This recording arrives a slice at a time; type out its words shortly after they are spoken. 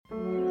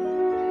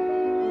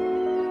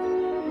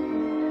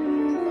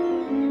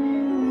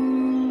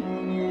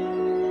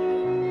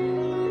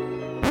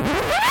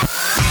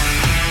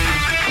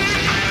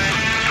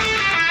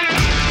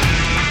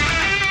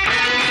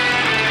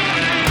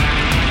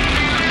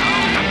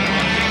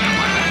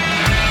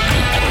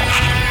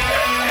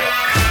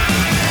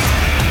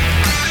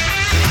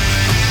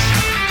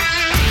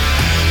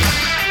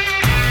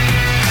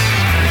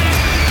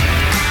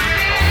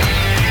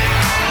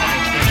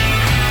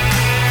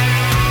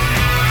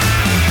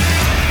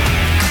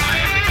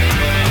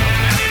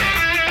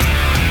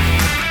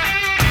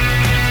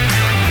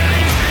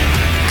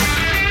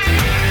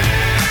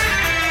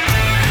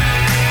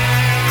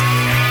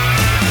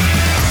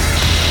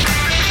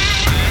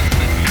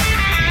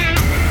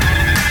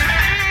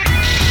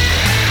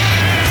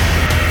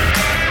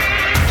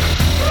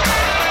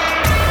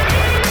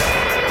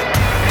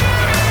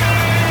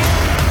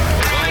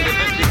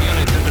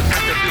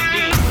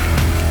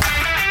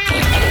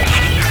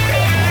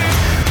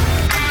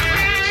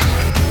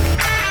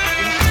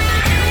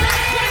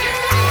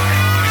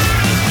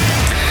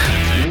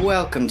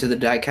welcome to the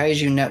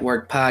Daikaiju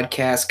Network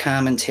podcast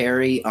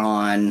commentary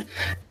on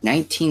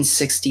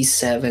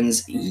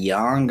 1967's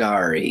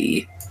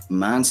Yongary,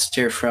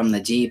 Monster from the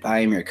Deep.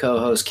 I am your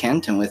co-host,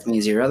 Kent, and with me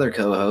is your other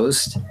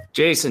co-host,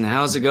 Jason.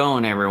 How's it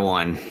going,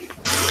 everyone?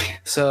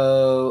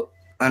 So,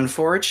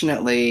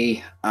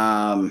 unfortunately,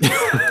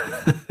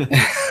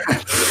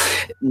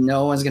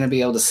 no one's going to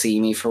be able to see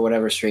me for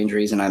whatever strange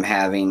reason. I'm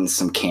having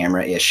some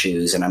camera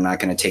issues, and I'm not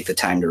going to take the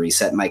time to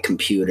reset my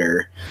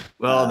computer.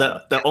 Well,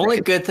 the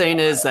only good thing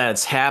is that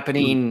it's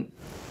happening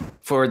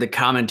for the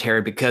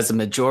commentary, because the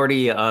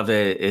majority of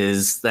it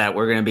is that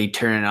we're going to be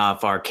turning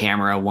off our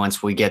camera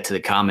once we get to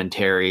the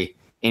commentary.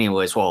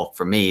 Anyways, well,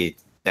 for me,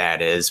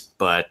 that is.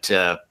 But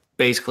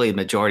basically, the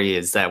majority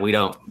is that we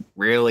don't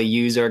really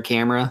use our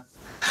camera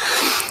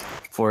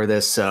for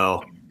this.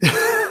 So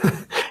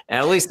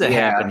at least it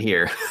happened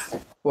here.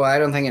 Well, I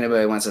don't think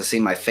anybody wants to see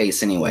my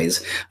face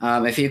anyways.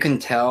 If you can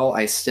tell,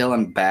 I still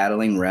am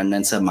battling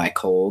remnants of my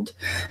cold.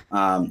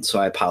 So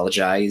I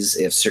apologize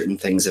if certain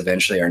things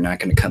eventually are not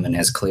going to come in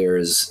as clear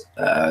as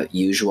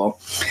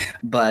usual.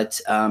 But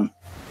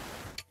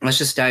let's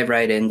just dive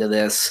right into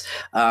this.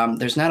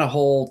 There's not a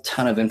whole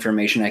ton of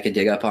information I could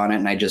dig up on it,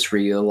 and I just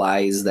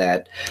realized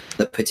that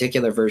the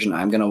particular version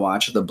I'm going to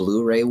watch, the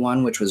Blu-ray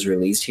one, which was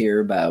released here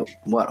about,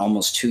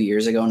 almost 2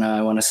 years ago now,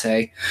 I want to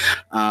say,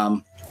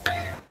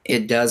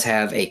 it does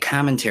have a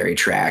commentary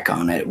track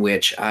on it,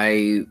 which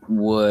I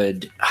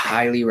would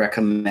highly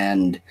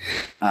recommend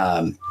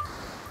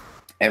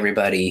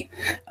everybody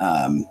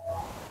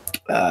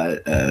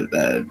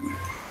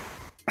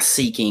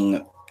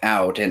seeking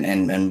out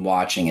and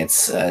watching.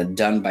 It's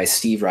done by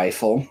Steve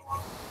Rifle.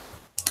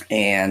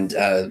 And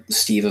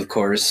Steve, of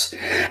course,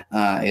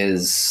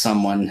 is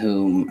someone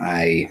whom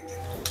I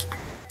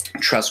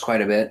trust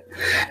quite a bit.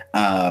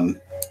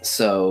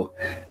 So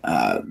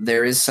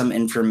there is some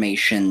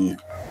information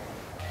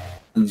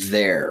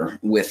there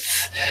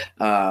with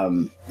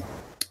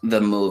the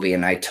movie,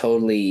 and I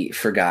totally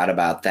forgot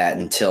about that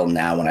until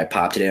now when I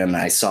popped it in and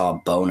I saw a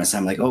bonus.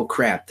 I'm like, oh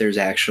crap, there's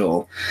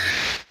actual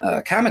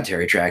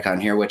commentary track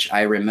on here, which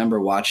I remember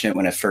watching it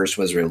when it first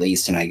was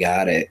released, and I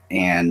got it,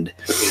 and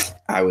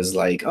I was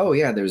like, oh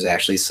yeah, there's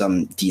actually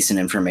some decent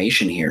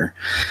information here.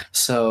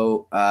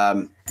 So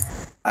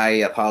I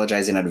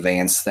apologize in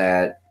advance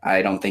that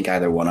I don't think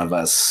either one of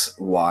us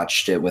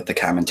watched it with the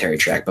commentary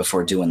track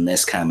before doing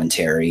this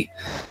commentary.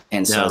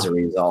 And so as a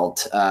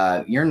result,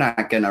 you're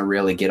not going to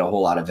really get a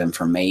whole lot of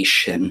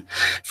information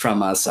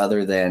from us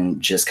other than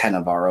just kind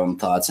of our own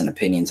thoughts and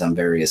opinions on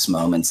various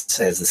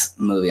moments as this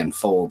movie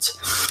unfolds.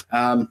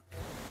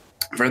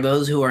 For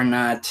those who are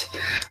not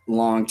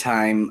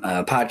longtime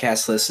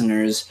podcast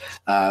listeners,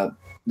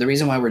 the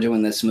reason why we're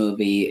doing this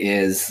movie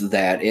is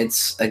that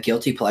it's a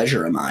guilty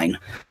pleasure of mine.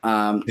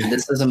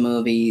 This is a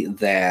movie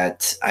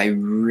that I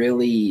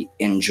really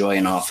enjoy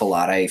an awful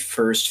lot. I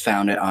first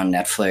found it on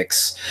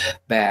Netflix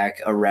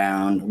back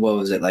around,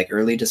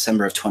 early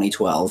December of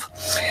 2012.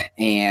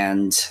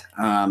 And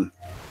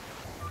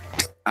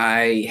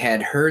I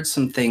had heard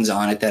some things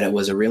on it that it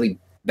was a really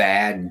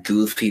bad,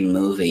 goofy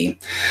movie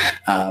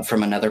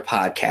from another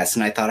podcast,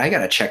 and I thought, I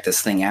gotta check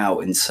this thing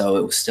out. And so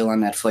it was still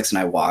on Netflix, and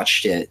I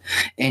watched it,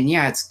 and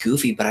yeah, it's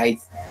goofy, but I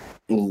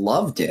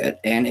loved it,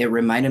 and it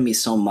reminded me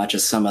so much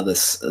of some of the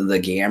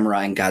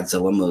Gamera and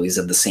Godzilla movies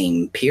of the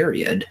same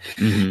period.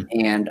 Mm-hmm.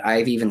 And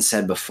I've even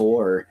said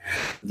before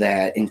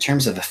that in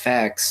terms of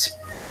effects,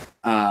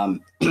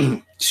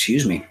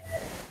 excuse me,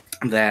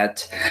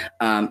 that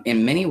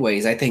in many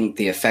ways, I think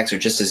the effects are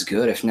just as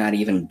good, if not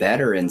even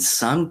better in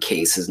some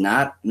cases,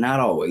 not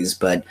always,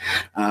 but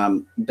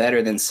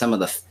better than some of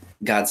the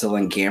Godzilla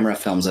and Gamera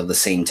films of the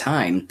same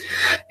time.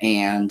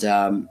 And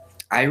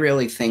I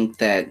really think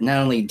that not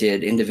only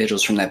did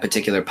individuals from that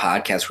particular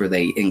podcast were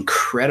they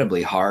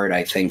incredibly hard,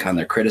 I think, on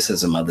their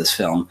criticism of this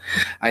film.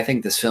 I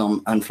think this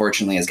film,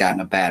 unfortunately, has gotten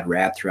a bad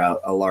rap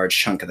throughout a large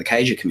chunk of the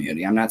kaiju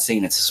community. I'm not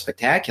saying it's a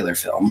spectacular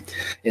film.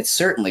 It's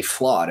certainly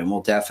flawed, and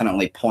we'll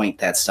definitely point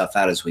that stuff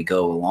out as we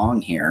go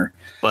along here.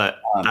 But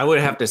I would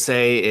have to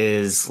say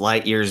is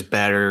light years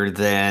better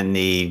than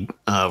the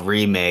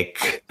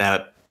remake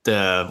that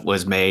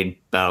was made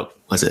about,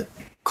 was it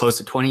close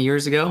to 20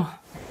 years ago?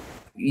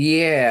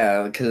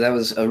 Yeah, because that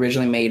was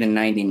originally made in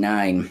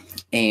 1999.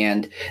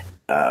 And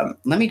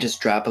let me just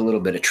drop a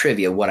little bit of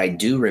trivia, what I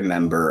do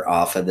remember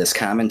off of this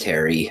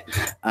commentary,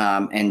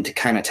 and to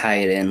kind of tie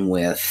it in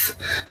with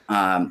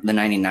the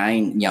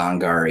 99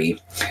 Yongary.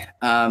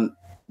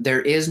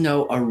 There is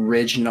no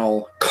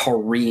original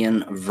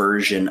Korean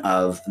version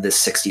of this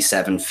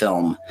 67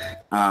 film.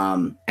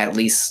 At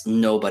least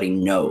nobody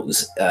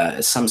knows.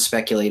 Some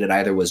speculate it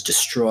either was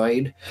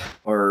destroyed,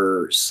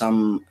 or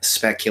some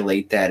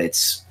speculate that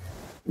it's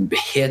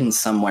hidden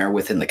somewhere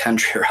within the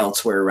country or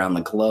elsewhere around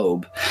the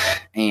globe.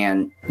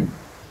 And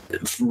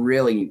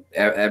really,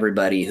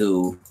 everybody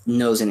who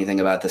knows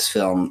anything about this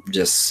film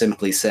just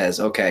simply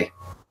says, okay,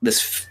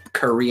 this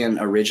Korean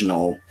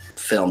original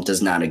film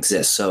does not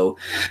exist. So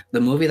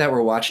the movie that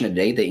we're watching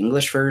today, the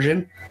English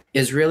version,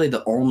 is really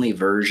the only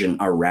version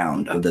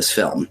around of this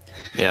film.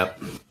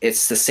 Yep.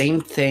 It's the same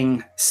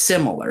thing,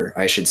 similar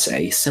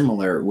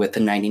with the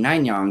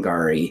 99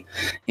 Yongary,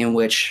 in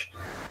which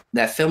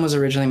that film was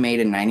originally made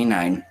in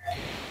 99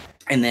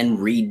 and then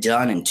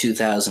redone in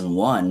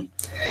 2001.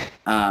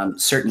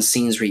 Certain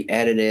scenes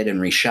re-edited and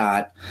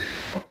reshot.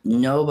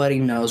 Nobody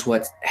knows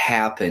what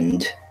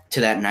happened to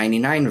that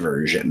 99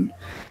 version.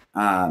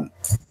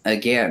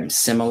 Again,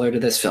 similar to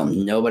this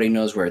film, nobody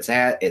knows where it's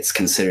at. It's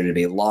considered to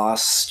be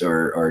lost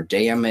or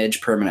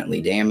damaged,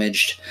 permanently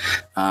damaged.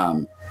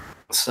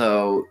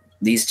 So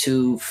these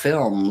two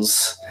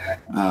films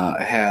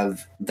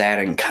have that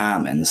in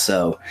common.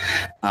 So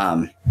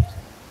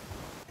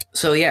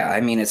yeah,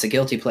 I mean, it's a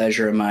guilty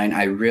pleasure of mine.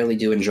 I really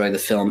do enjoy the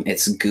film.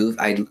 It's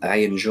I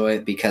enjoy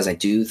it because I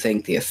do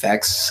think the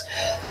effects,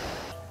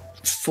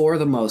 for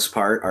the most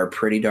part, are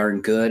pretty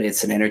darn good.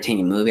 It's an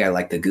entertaining movie. I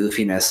like the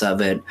goofiness of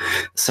it.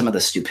 Some of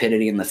the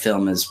stupidity in the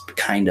film is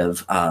kind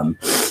of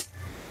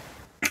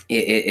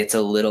it's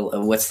a little,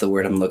 what's the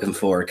word I'm looking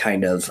for?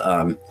 Kind of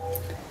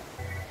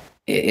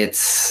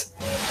it's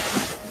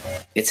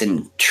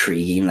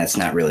intriguing. That's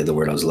not really the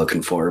word I was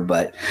looking for,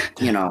 but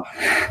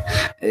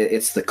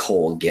it's the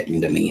cold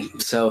getting to me.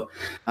 So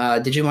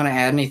did you want to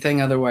add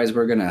anything? Otherwise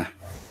we're gonna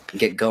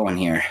get going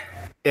here.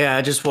 Yeah,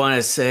 I just want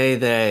to say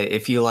that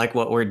if you like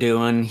what we're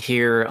doing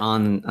here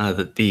on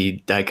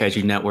the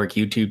Daikaiju Network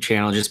YouTube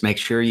channel, just make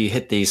sure you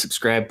hit the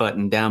subscribe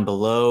button down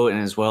below, and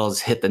as well as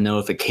hit the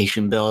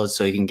notification bell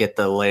so you can get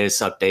the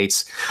latest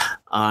updates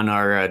on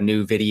our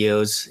new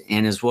videos.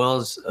 And as well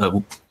as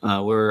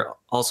we're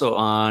also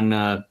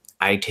on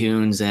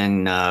iTunes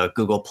and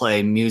Google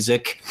Play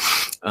Music,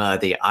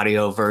 the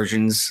audio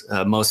versions.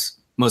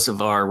 Most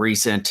of our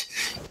recent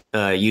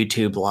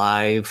YouTube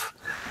live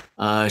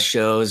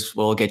shows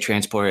will get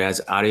transported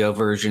as audio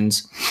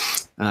versions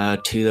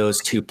to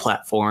those two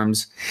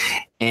platforms.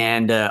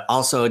 And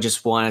also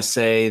just want to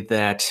say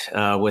that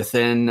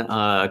within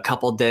a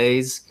couple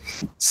days,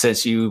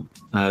 since you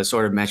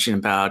sort of mentioned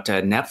about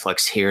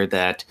Netflix here,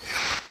 that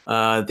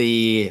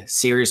the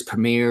series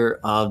premiere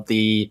of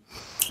the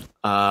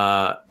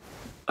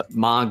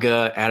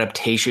manga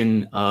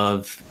adaptation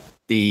of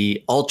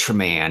the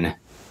Ultraman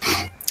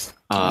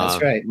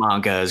that's right.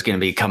 manga is going to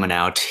be coming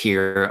out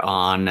here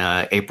on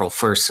April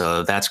 1st.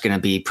 So that's going to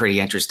be pretty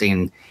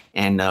interesting.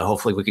 And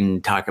hopefully we can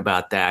talk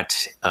about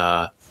that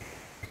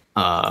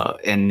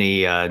in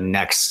the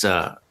next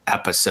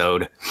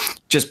episode.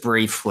 Just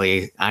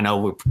briefly, I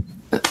know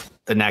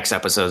the next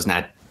episode is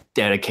not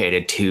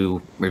dedicated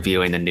to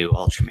reviewing the new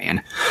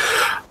Ultraman.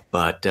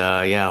 But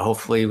yeah,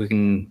 hopefully we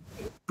can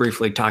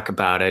briefly talk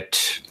about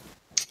it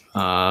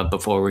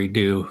before we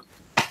do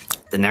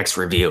the next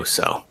review.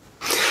 So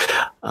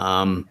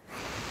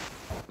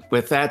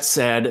with that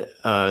said,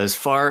 as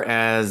far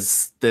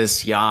as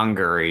this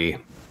Yongary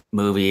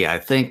movie, I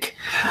think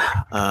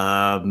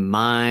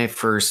my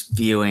first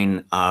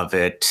viewing of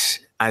it,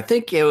 I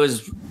think it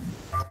was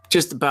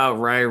just about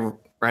right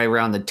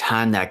around the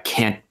time that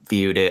Kent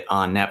viewed it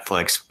on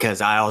Netflix,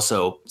 because I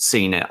also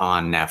seen it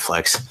on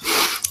Netflix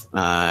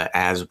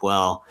as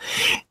well.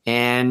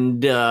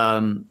 And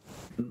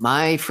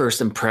my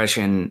first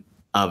impression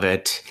of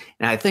it,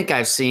 and I think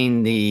I've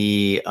seen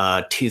the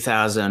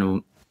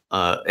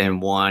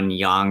 2001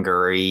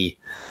 Yongary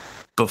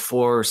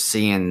before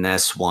seeing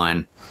this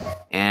one.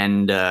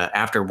 And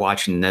after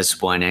watching this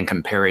one and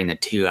comparing the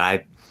two,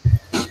 I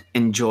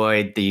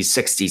enjoyed the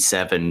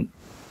 67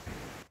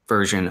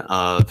 version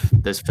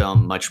of this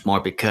film much more,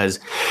 because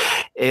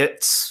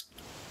it's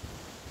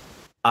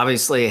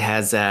obviously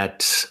has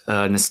that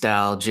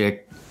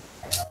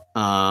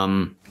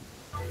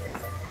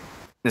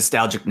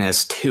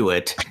nostalgicness to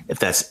it, if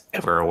that's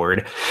ever a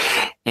word.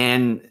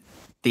 And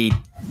the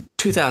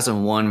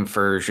 2001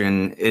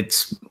 version,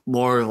 it's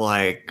more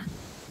like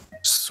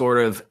sort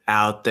of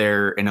out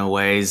there in a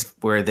ways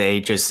where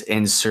they just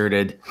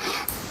inserted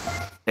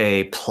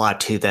a plot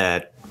to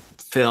that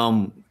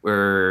film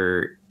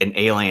where an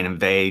alien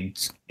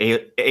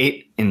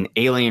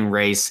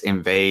race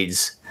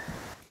invades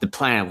the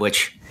planet,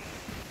 which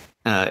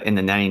in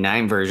the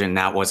 99 version,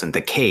 that wasn't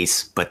the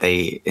case, but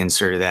they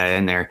inserted that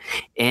in there.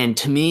 And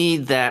to me,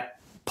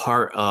 that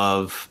part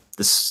of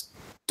the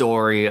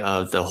story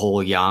of the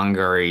whole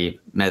Yongary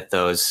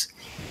mythos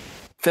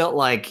felt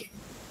like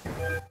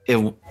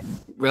it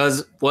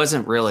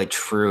wasn't really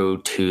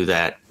true to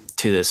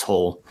this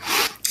whole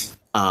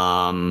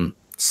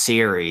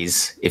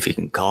series, if you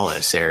can call it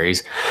a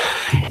series.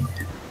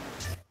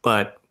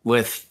 But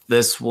with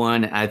this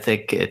one, I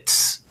think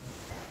it's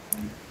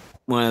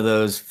one of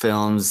those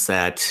films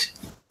that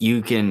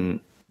you can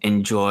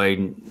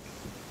enjoy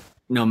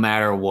no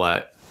matter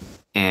what.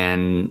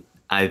 And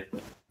I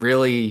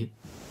really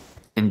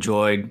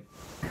enjoyed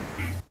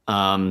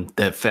the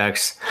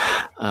effects,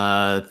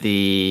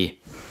 the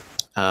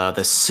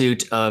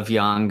suit of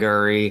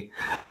Yongary,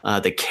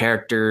 the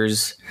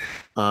characters,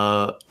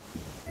 the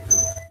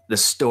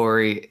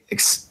story,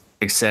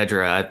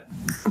 etc.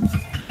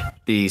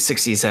 The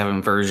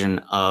 67 version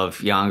of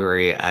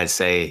Yongary, I'd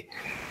say,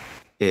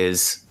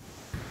 is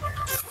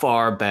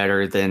far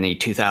better than the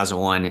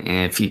 2001.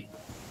 And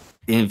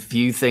if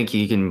you think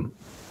you can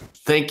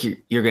think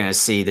you're going to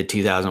see the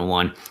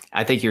 2001,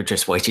 I think you're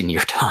just wasting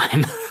your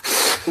time.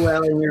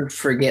 Well, and you're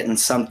forgetting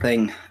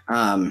something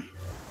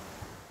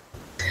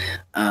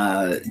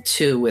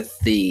too with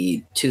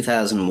the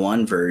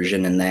 2001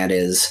 version, and that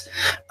is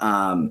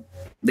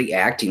the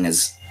acting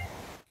is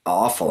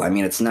awful. I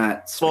mean, it's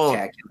not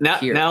spectacular.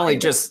 Not only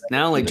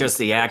just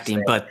the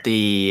acting, but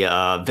the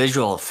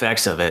visual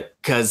effects of it,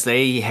 because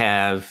they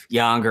have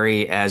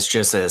Yongary as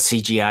just a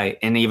CGI,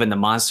 and even the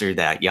monster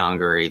that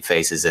Yongary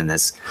faces in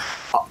this,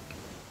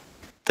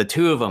 the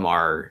two of them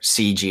are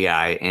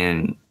CGI,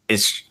 and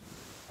it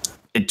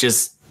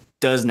just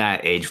does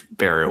not age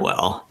very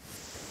well.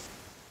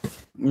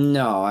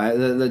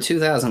 No, the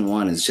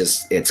 2001 is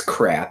just, it's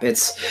crap.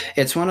 It's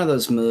one of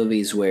those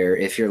movies where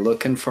if you're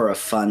looking for a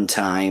fun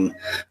time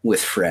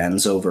with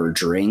friends over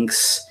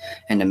drinks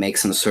and to make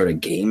some sort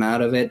of game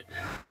out of it,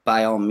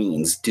 by all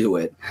means do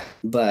it.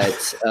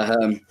 But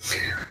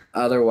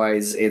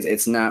otherwise,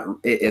 it's not.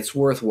 It's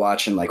worth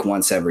watching like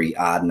once every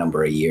odd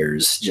number of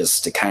years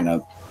just to kind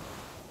of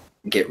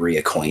get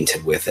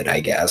reacquainted with it,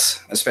 I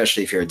guess.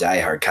 Especially if you're a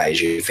diehard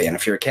kaiju fan.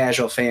 If you're a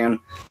casual fan,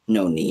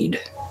 no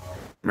need.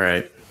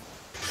 Right.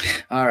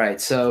 All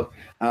right, so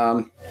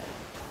I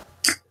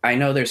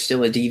know there's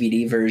still a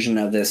DVD version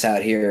of this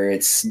out here.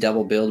 It's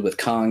double billed with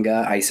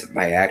Conga.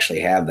 I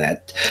actually have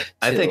that, too.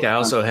 I think I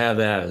also have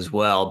that as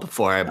well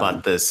before I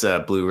bought this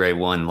Blu-ray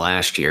one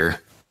last year.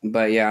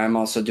 But yeah, I'm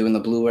also doing the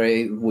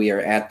Blu-ray. We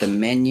are at the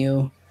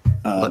menu.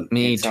 Let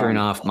me turn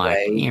off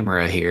my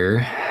camera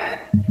here.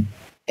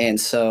 And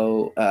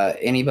so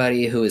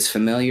anybody who is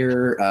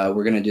familiar,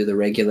 we're going to do the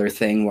regular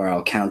thing where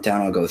I'll count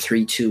down. I'll go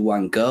 3, 2,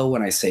 1, go.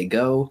 When I say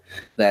go,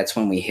 that's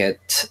when we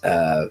hit,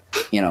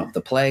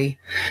 the play.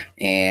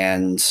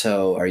 And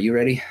so are you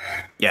ready?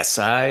 Yes,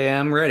 I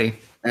am ready.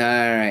 All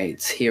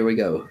right, here we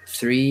go.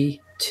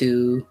 3,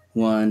 2,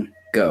 1,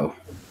 go.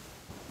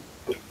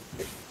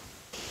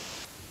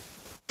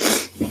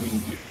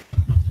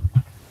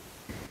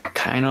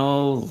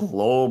 Kino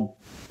low.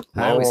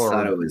 I always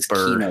thought it was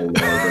Kino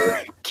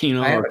Loader.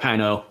 Kino or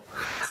Kino.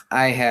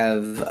 I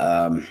have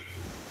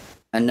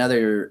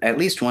at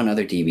least one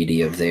other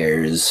DVD of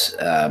theirs.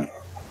 I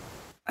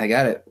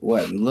got it, a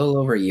little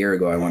over a year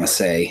ago, I want to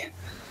say.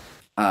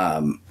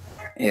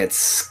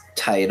 It's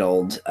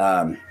titled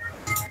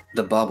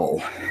The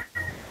Bubble.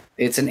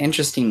 It's an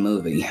interesting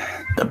movie.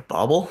 The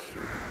Bubble?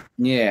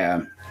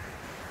 Yeah.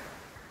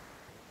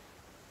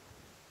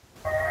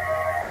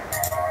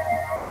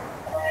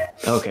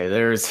 Okay,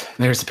 there's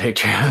a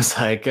picture. I was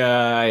like,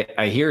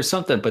 I hear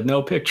something, but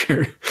no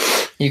picture.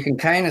 You can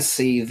kind of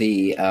see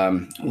the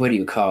what do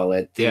you call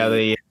it?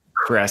 The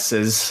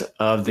cresses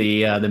of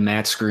the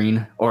matte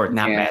screen, or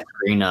not matte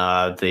screen.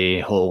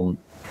 The whole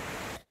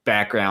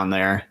background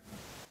there.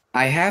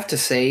 I have to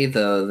say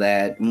though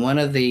that one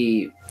of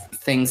the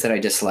things that I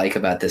dislike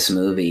about this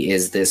movie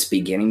is this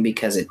beginning,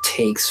 because it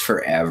takes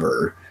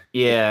forever.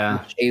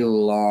 Yeah. A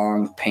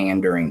long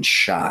pandering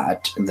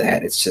shot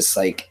that it's just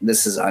like,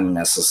 this is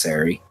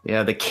unnecessary.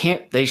 Yeah,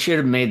 they should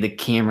have made the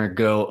camera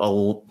go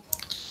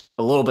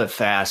a little bit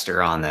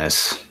faster on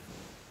this.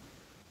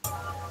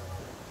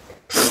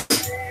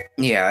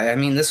 Yeah, I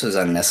mean, this was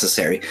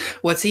unnecessary.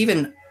 What's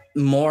even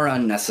more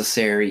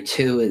unnecessary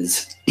too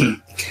is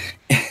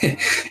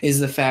is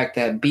the fact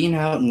that being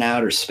out in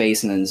outer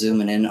space and then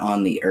zooming in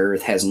on the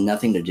Earth has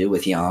nothing to do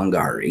with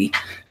Yongary,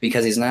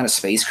 because he's not a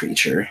space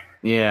creature.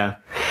 Yeah.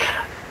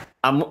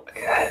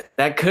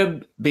 That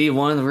could be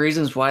one of the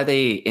reasons why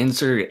they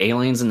inserted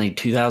aliens in the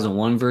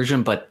 2001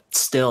 version, but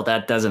still,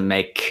 that doesn't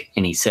make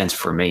any sense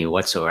for me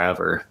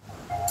whatsoever.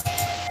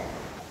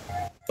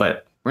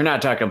 But we're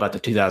not talking about the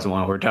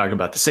 2001. We're talking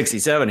about the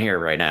 67 here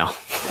right now.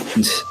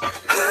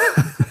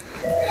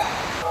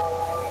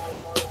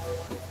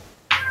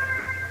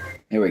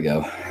 Here we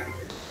go.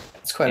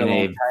 It's quite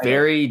a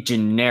very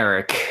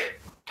generic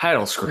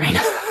title screen.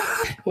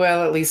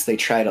 Well, at least they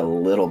tried a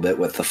little bit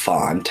with the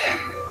font.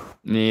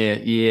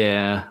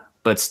 Yeah,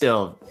 but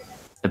still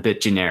a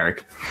bit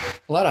generic.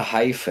 A lot of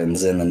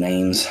hyphens in the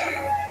names.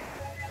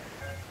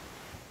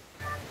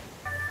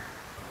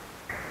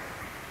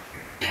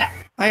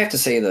 I have to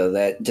say, though,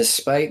 that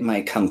despite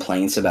my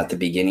complaints about the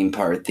beginning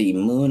part, the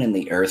moon and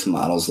the Earth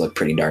models look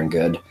pretty darn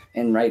good.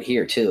 And right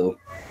here, too.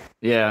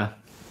 Yeah.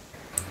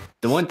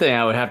 The one thing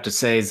I would have to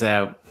say is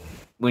that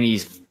when you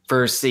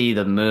first see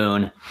the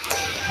moon,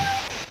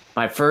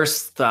 my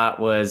first thought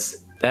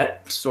was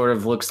that sort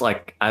of looks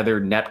like either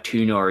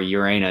Neptune or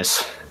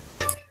Uranus.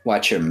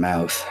 Watch your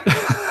mouth.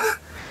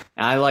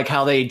 I like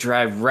how they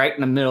drive right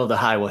in the middle of the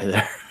highway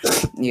there.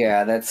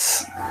 Yeah,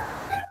 that's...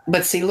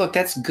 But see, look,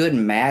 that's good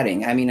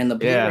matting. I mean, in the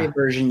Blu-ray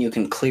version, you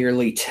can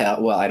clearly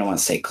tell... Well, I don't want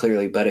to say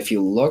clearly, but if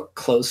you look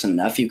close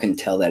enough, you can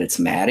tell that it's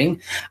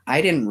matting.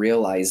 I didn't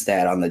realize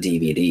that on the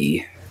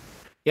DVD.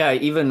 Yeah,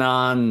 even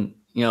on,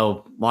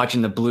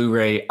 watching the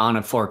Blu-ray on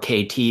a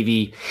 4K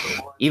TV,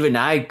 even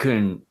I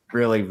couldn't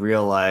really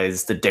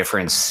realize the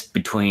difference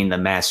between the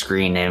matte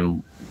screen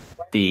and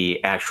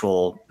the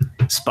actual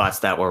spots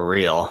that were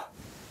real.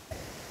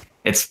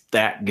 It's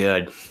that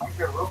good.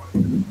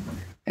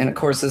 And of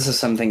course, this is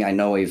something I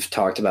know we've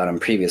talked about on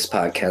previous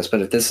podcasts,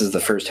 but if this is the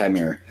first time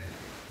you're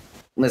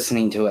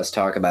listening to us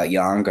talk about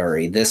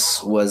Yongary,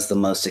 this was the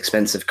most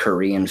expensive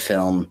Korean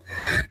film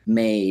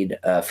made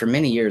for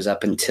many years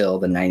up until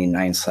the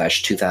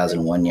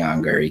 99/2001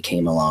 Yongary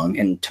came along.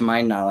 And to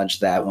my knowledge,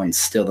 that one's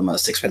still the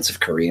most expensive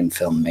Korean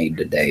film made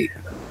to date.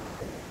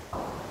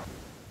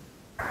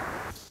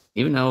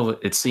 Even though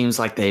it seems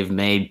like they've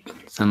made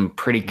some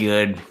pretty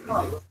good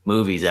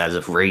movies as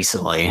of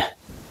recently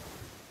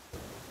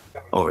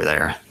over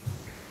there.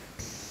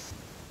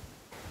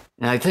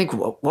 And I think,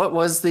 what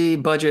was the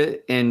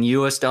budget in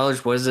US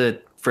dollars? Was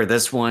it for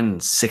this one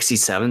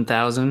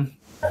 67,000?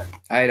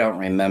 I don't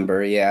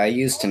remember. Yeah, I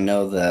used to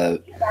know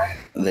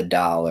the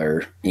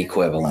dollar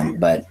equivalent,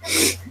 but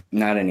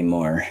not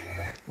anymore.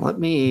 Let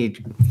me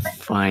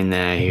find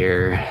that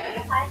here.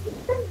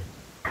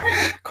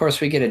 Of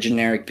course, we get a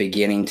generic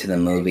beginning to the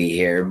movie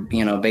here.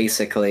 You know,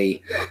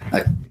 basically,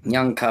 a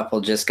young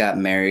couple just got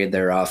married.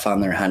 They're off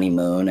on their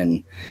honeymoon,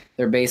 and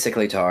they're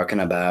basically talking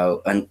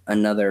about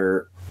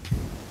another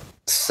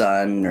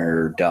son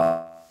or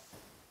daughter.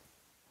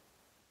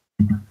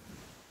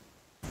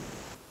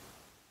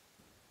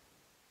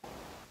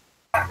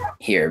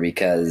 Here,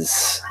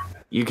 because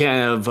you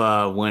kind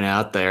of went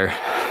out there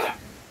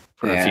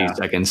for a few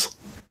seconds.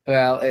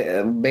 Well,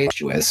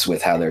 basically,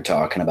 with how they're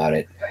talking about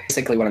it.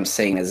 Basically, what I'm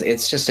saying is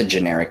it's just a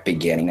generic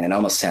beginning, and it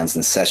almost sounds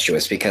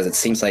incestuous because it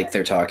seems like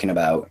they're talking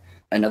about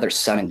another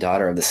son and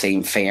daughter of the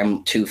same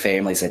two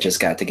families that just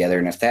got together.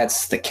 And if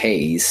that's the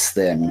case,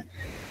 then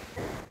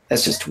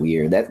that's just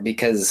weird.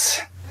 Because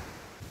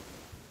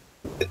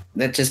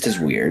that just is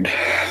weird.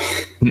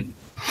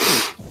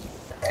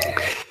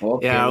 Well,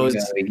 yeah,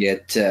 we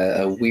get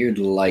a weird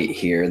light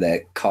here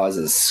that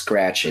causes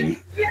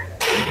scratching.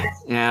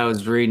 Yeah, I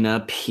was reading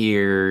up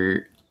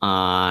here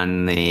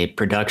on the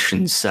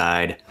production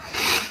side.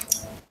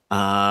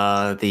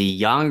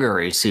 The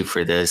Yongary suit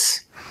for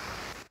this,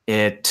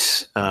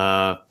 it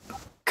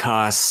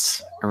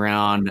costs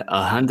around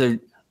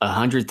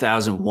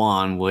 100,000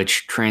 won,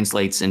 which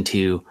translates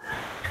into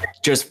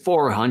just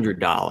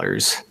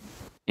 $400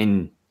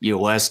 in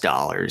US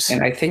dollars.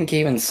 And I think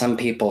even some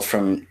people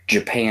from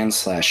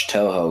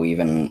Japan/Toho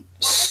even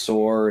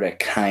sort of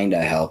kind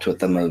of helped with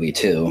the movie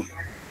too.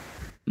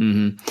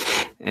 Mm-hmm.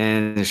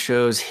 And it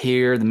shows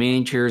here the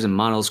miniatures and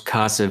models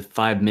costed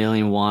 5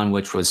 million won,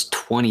 which was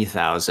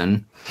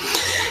 20,000.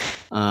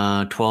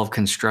 12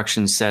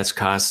 construction sets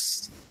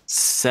cost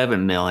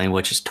 7 million,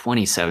 which is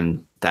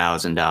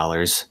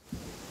 $27,000.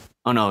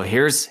 Oh no,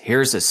 here's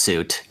a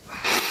suit.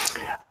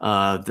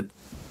 The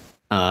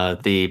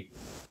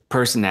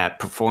person that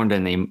performed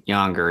in the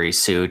Yongary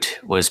suit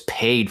was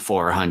paid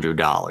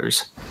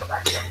 $400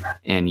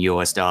 in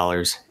US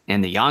dollars,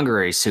 and the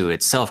Yongary suit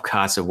itself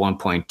costed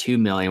 1.2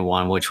 million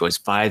won, which was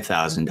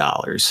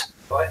 $5,000.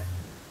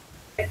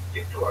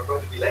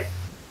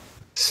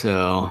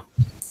 So,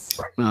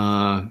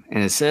 and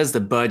it says the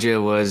budget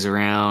was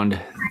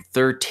around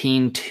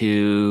 13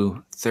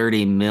 to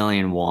 30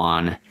 million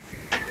won.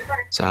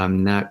 So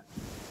I'm not.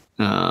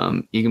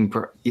 You can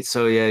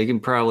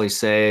probably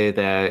say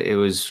that it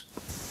was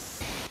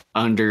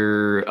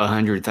under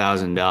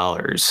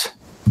 $100,000.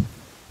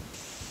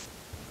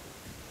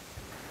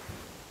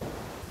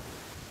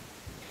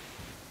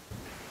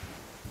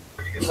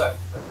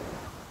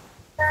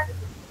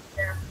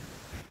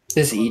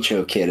 This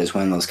Icho kid is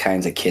one of those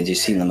kinds of kids you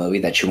see in the movie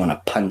that you want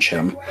to punch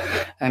him.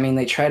 I mean,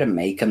 they try to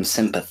make him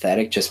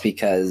sympathetic just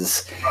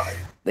because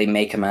they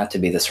make him out to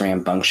be this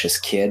rambunctious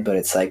kid, but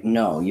it's like,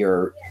 no,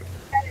 you're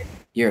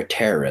a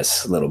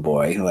terrorist, little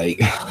boy. Like,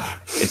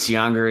 it's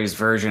Yongary's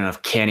version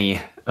of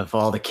Kenny, of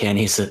all the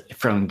Kennys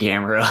from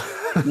Gamera.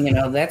 You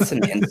know, that's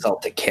an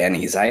insult to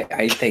Kennys.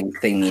 I think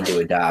they need to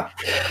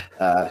adopt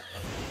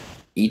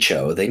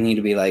Icho. They need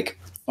to be like,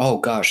 oh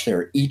gosh, there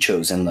are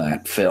Ichos in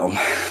that film.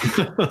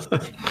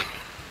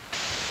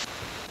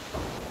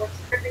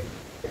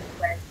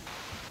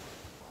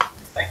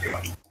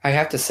 I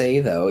have to say,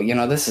 though, you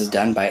know, this is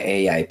done by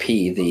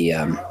AIP, the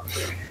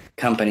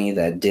company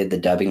that did the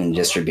dubbing and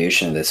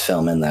distribution of this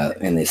film in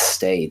the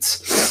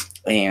States.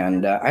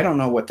 And I don't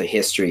know what the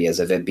history is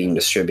of it being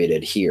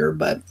distributed here,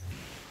 but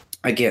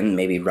again,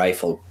 maybe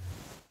Rifle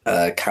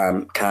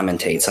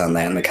commentates on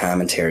that in the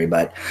commentary,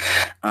 but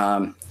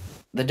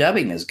the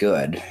dubbing is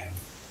good.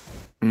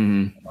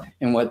 Mm-hmm.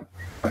 And what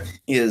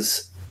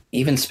is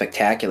even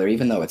spectacular,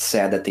 even though it's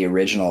sad that the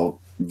original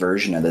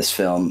version of this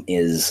film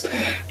is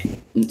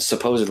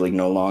supposedly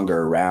no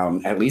longer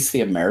around, at least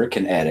the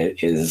American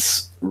edit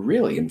is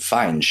really in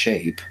fine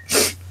shape.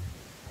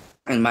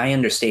 And my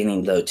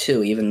understanding, though,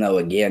 too, even though,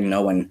 again,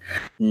 no one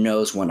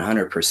knows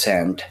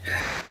 100%,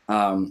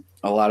 a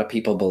lot of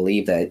people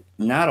believe that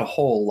not a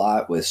whole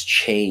lot was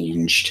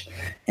changed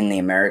in the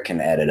American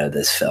edit of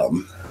this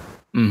film.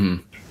 Mm-hmm.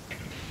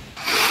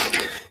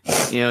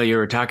 You know, you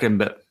were talking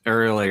about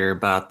earlier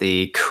about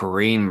the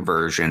Korean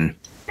version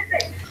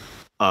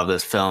of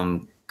this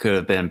film could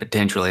have been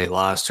potentially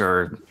lost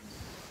or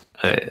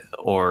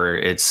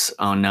its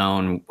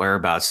unknown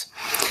whereabouts.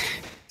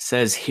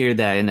 says here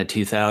that in the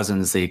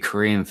 2000s, the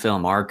Korean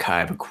Film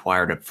Archive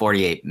acquired a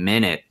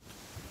 48-minute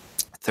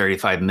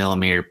 35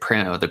 millimeter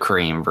print of the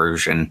Korean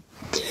version.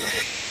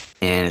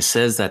 And it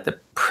says that the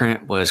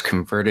print was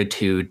converted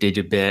to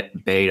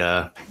digibit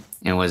beta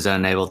and was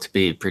unable to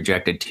be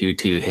projected due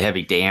to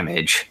heavy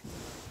damage.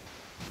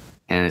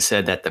 And it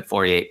said that the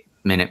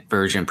 48-minute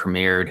version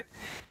premiered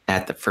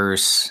at the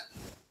first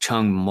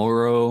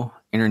Chungmoro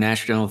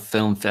International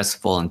Film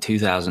Festival in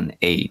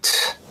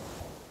 2008.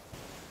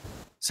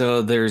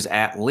 So there's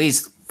at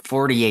least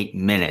 48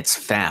 minutes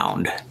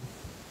found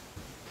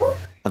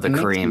of the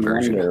Korean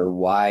version. I wonder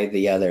why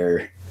the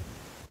other,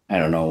 I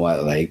don't know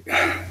what, like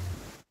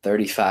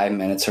 35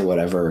 minutes or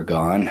whatever are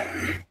gone.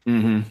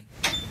 Mm-hmm.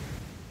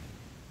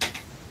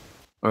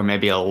 Or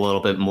maybe a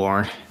little bit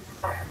more.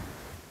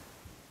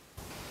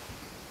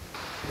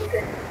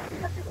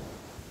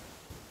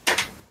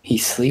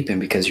 He's sleeping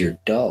because you're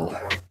dull.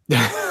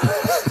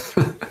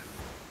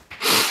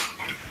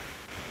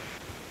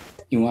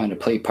 He wanted to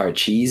play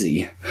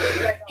Parcheesi.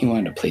 He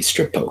wanted to play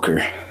strip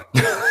poker.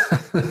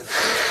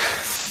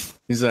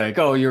 He's like,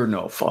 oh, you're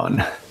no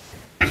fun.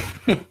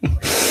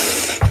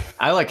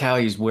 I like how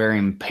he's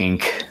wearing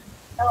pink.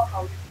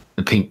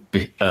 The pink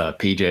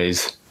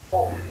PJs.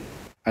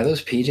 Are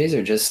those PJs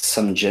or just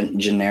some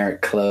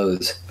generic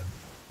clothes?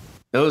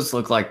 Those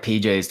look like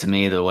PJs to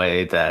me, the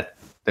way that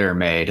they're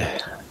made.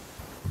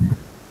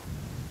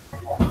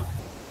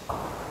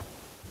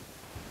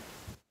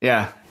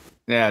 Yeah,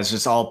 it's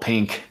just all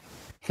pink.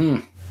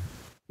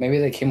 Maybe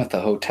they came with the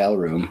hotel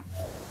room.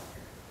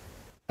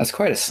 That's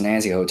quite a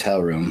snazzy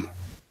hotel room.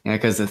 Yeah,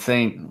 because the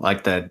thing,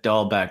 like the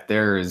doll back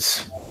there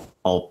is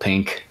all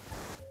pink.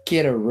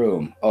 Get a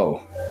room.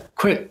 Oh.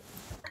 Quit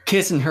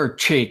kissing her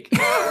cheek.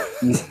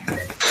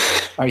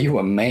 Are you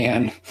a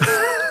man?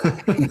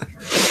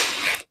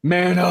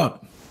 Man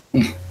up.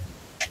 You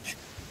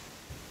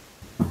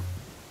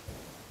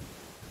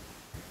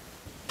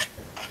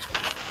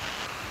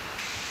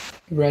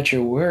brought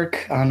your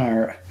work on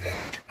our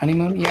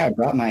honeymoon? Yeah, I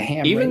brought my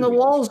ham. Even the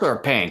walls are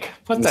pink.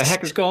 What the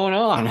heck is going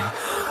on?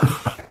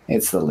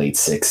 It's the late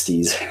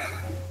 60s.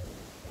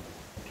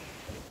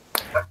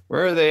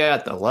 Where are they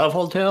at? The Love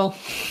Hotel?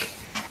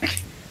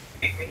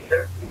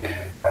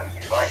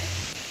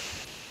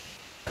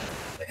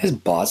 His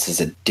boss is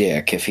a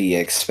dick if he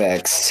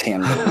expects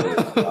him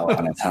to go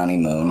on his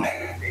honeymoon.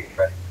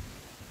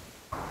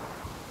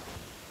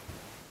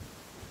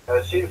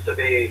 There seems to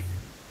be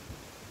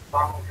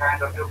some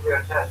kind of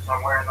nuclear test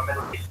somewhere in the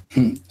Middle East.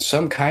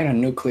 Some kind of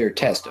nuclear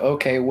test.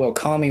 Okay, well,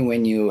 call me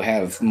when you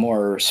have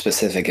more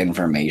specific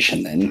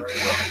information then.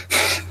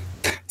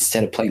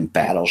 Instead of playing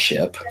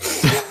Battleship.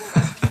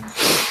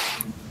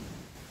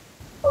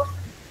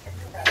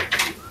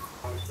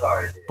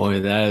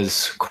 Boy, that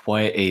is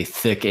quite a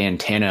thick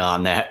antenna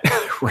on that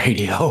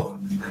radio.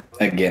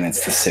 Again,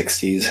 it's the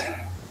 60s.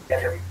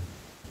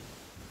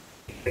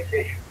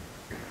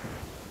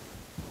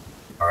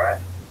 All right.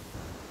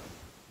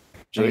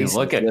 Jason's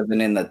look at living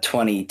in the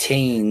 20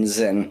 teens,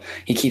 and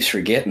he keeps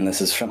forgetting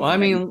this is from. Well, I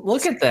mean,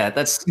 look at that.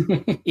 That's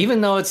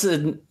even though it's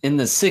in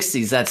the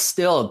 60s, that's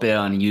still a bit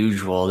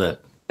unusual to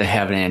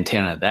have an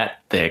antenna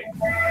that thick.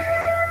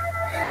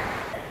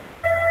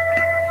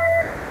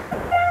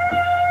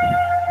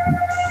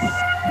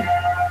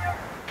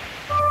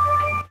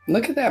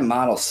 Look at that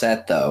model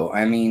set, though.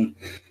 I mean,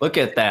 look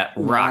at that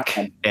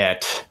rocket.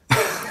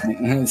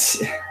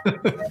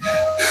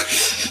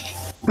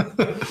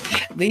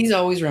 These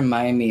always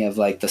remind me of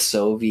like the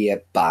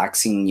Soviet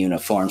boxing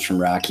uniforms from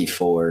Rocky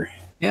IV.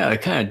 Yeah,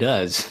 it kind of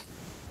does.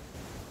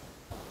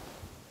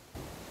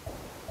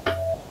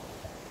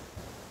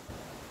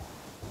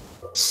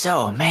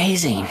 So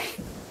amazing.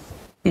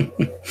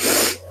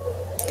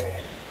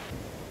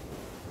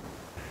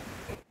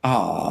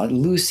 Aw,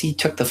 Lucy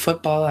took the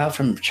football out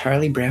from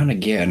Charlie Brown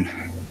again.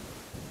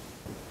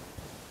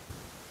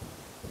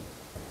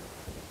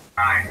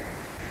 9,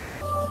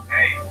 8,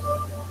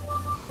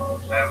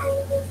 7.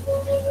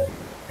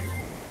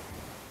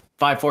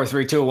 5, 4,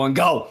 3, 2, 1,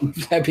 go.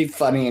 That'd be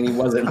funny, and he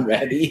wasn't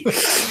ready.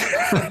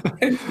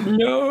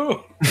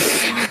 No.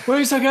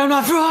 Wait a second, I'm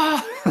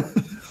not.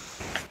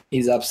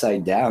 He's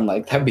upside down.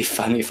 Like, that'd be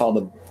funny if all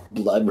the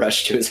blood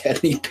rushed to his head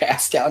and he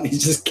passed out and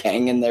he's just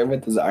hanging there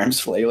with his arms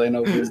flailing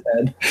over his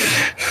head.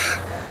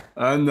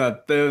 I'm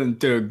not feeling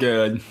too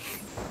good.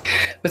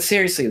 But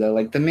seriously, though,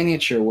 like, the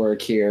miniature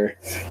work here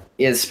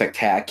is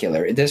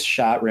spectacular. This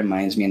shot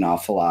reminds me an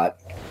awful lot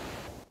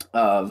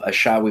of a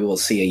shot we will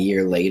see a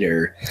year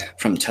later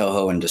from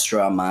Toho and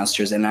Destroy All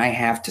Monsters. And I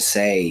have to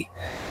say,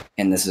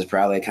 and this is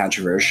probably a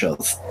controversial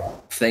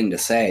thing to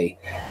say,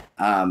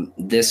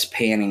 this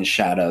panning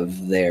shot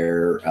of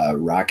their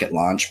rocket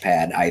launch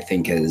pad, I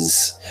think,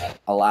 is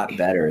a lot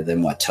better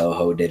than what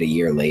Toho did a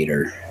year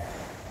later.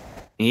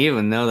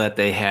 Even though that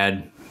they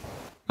had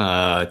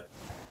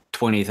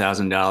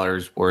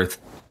 $20,000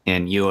 worth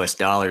in US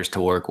dollars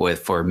to work with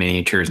for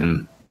miniatures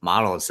and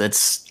models,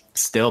 that's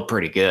still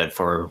pretty good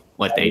for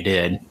what they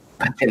did.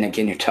 But then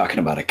again, you're talking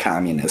about a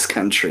communist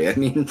country. I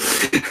mean,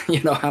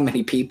 you know how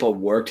many people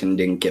worked and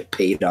didn't get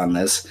paid on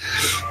this.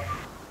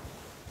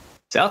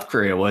 South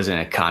Korea wasn't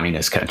a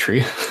communist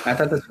country. I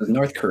thought this was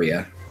North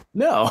Korea.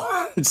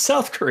 No, it's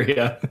South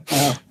Korea.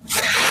 Oh.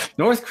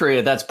 North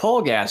Korea, that's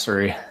pole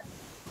gassery.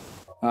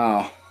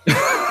 Oh.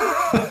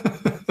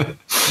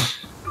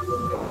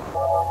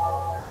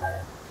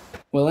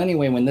 Well,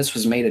 anyway, when this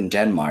was made in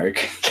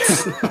Denmark.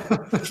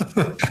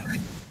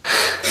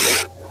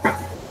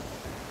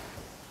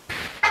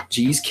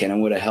 Geez, Ken, it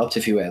would have helped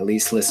if you at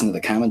least listened to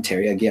the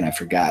commentary. Again, I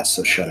forgot,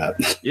 so shut up.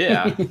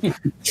 Yeah.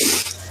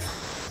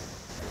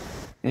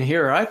 And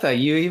here, I thought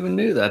you even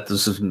knew that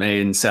this was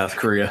made in South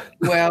Korea.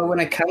 Well, when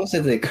it comes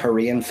to the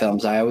Korean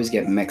films, I always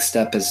get mixed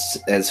up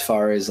as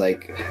far as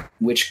like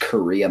which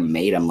Korea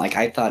made them. Like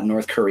I thought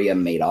North Korea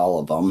made all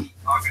of them.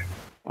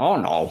 Oh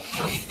no.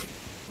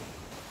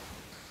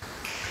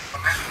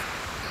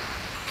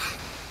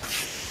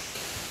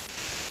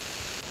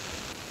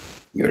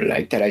 You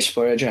like that I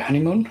spoiled your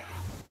honeymoon?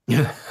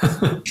 Yeah.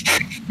 I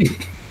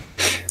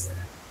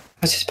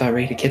was just about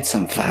ready to get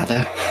some,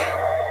 father.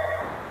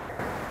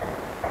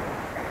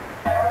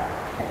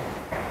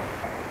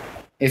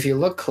 If you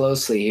look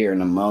closely here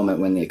in a moment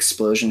when the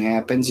explosion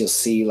happens, you'll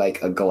see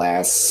like a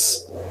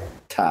glass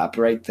top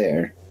right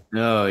there.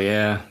 Oh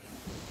yeah.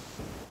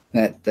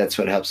 That's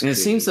what helps. And it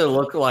seems to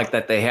look like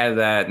that they had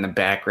that in the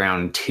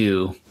background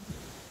too,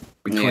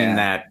 between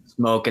that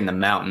smoke and the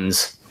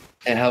mountains.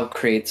 It helped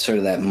create sort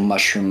of that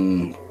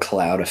mushroom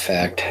cloud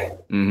effect.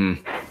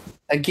 Mm-hmm.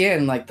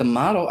 Again, like the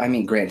model, I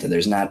mean, granted,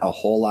 there's not a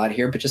whole lot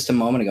here, but just a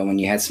moment ago when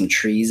you had some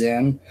trees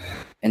in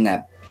and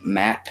that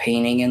matte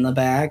painting in the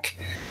back,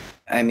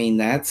 I mean,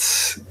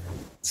 that's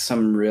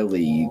some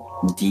really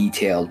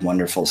detailed,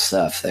 wonderful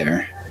stuff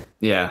there.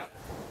 Yeah.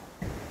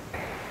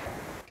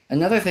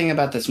 Another thing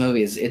about this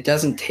movie is it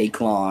doesn't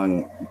take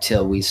long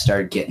till we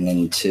start getting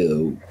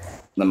into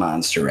the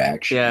monster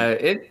action. Yeah,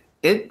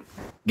 it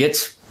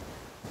gets,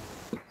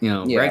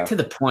 right to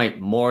the point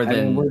more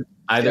than we're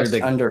either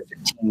just under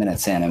 15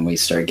 minutes in and we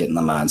start getting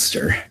the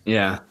monster.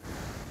 Yeah.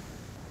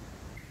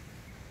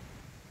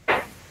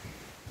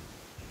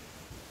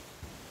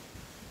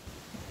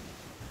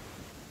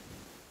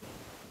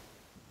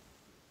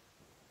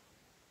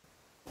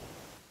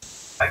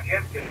 I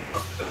can't get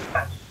from the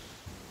past.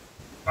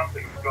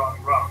 Something's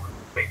gone wrong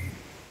with me.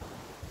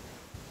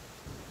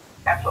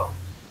 Capsule.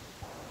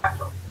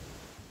 Capsule.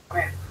 Come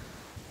in.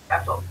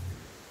 Capsule.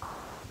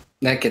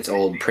 That gets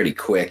old pretty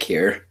quick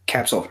here.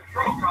 Capsule.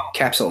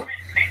 Capsule.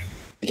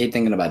 I keep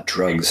thinking about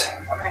drugs.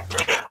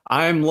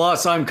 I'm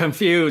lost. I'm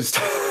confused.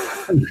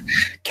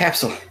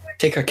 Capsule.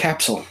 Take a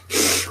capsule.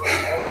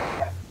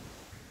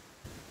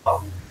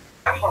 Oh.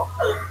 Capsule.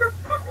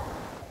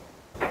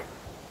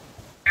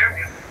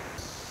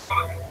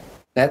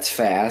 That's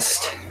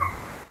fast.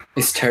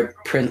 They start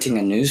printing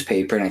a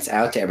newspaper and it's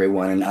out to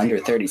everyone in under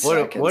 30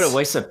 seconds. What a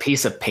waste of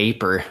piece of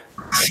paper.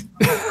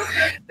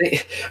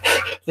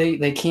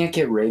 They can't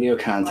get radio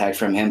contact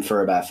from him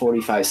for about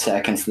 45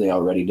 seconds. They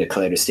already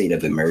declared a state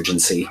of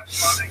emergency.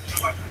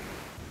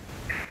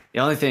 The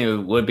only thing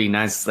that would be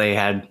nice is they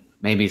had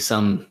maybe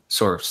some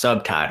sort of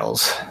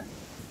subtitles.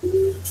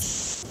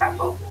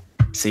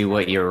 See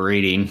what you're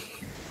reading.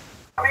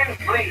 Come in,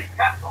 please.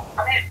 Capsule.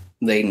 Come in.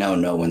 They know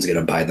no one's going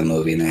to buy the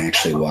movie and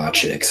actually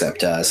watch it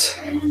except us.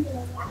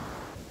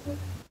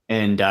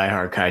 And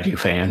diehard kaiju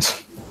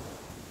fans.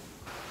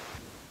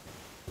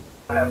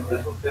 I have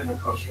little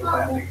difficulty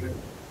landing.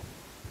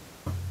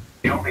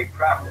 The only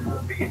problem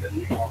will be that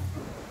you won't.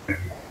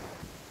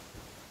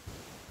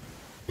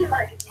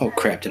 Oh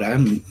crap, did I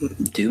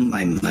do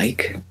my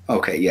mic?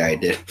 Okay, yeah, I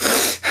did.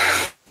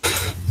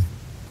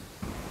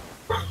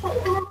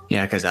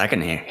 Yeah, because I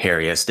can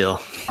hear you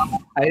still.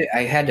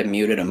 I had to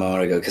mute it a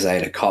moment ago because I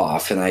had a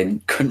cough and I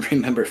couldn't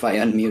remember if I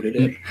unmuted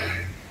it.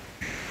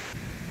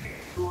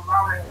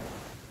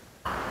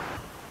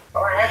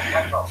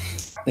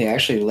 They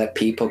actually let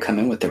people come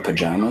in with their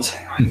pajamas.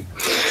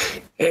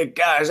 Hey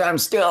guys, I'm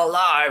still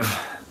alive.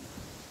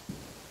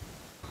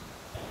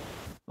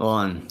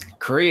 Well, in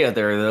Korea,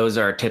 those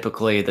are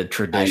typically the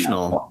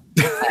traditional.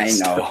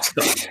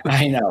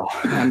 I know.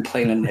 I'm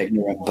playing an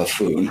ignorant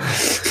buffoon.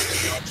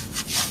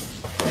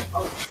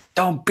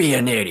 Don't be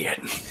an idiot.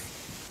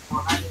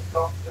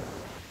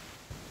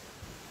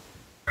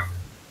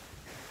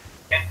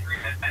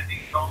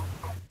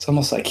 It's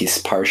almost like he's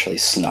partially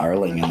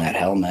snarling in that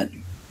helmet.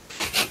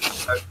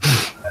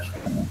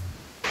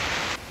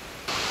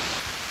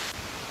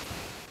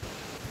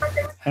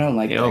 I don't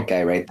like that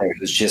guy right there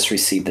who's just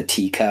received the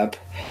teacup.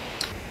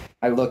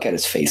 I look at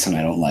his face and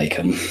I don't like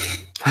him.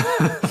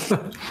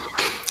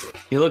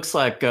 He looks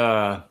like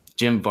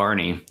Jim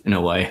Varney in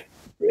a way.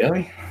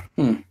 Really?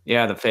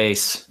 Yeah, the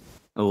face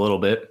a little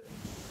bit.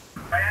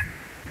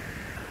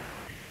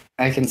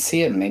 I can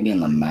see it maybe in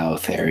the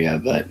mouth area,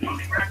 but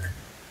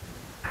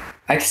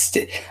I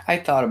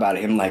thought about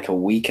him like a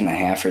week and a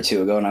half or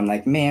two ago, and I'm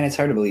like, man, it's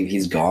hard to believe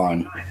he's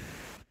gone.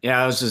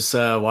 Yeah, I was just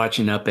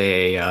watching up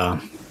a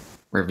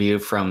review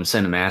from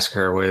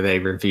Cinemassacre where they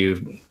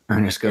reviewed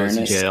Ernest Goes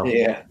to Jail.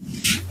 Yeah.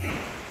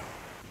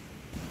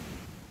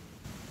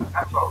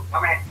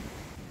 Come in.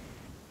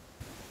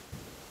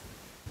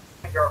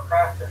 You're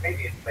across the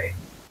immediate space.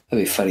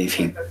 It'd be funny if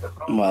he,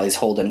 while he's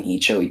holding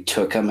Icho, he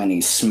took him and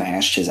he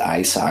smashed his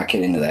eye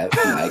socket into that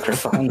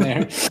microphone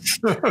there.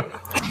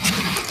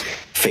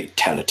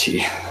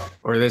 Fatality.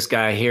 Or this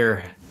guy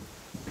here,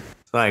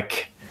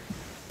 like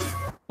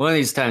one of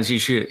these times he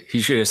should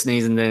have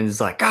sneezed and then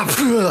it's like,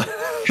 ah,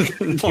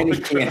 And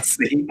he can't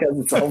see because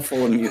it's all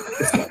full of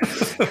music.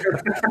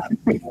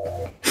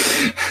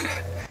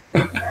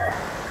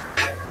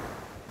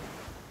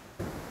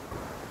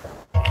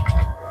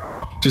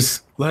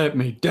 just let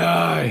me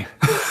die.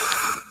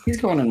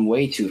 He's going in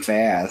way too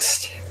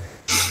fast.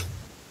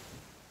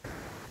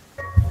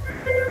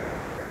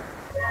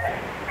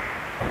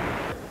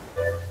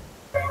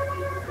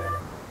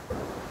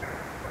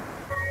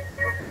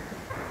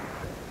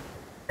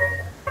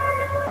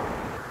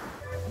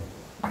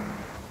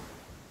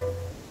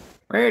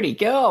 Where'd he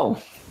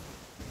go?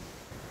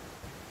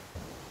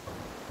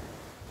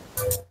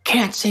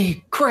 Can't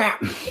see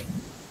crap.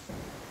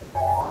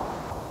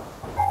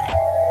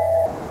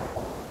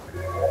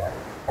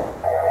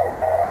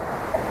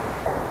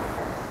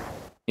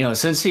 You know,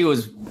 since he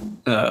was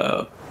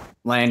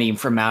landing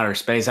from outer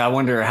space, I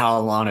wonder how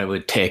long it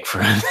would take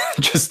for him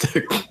just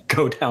to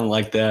go down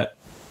like that.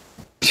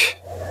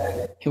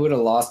 He would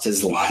have lost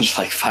his lunch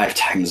like 5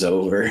 times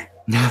over.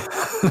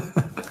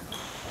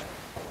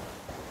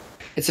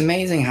 It's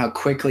amazing how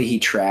quickly he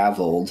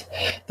traveled.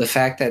 The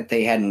fact that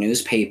they had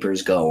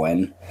newspapers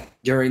going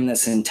during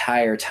this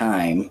entire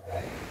time,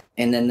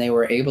 and then they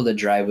were able to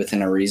drive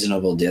within a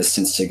reasonable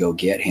distance to go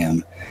get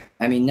him.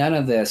 I mean, none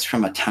of this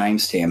from a time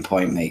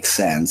standpoint makes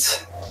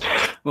sense.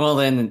 Well,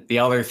 then the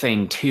other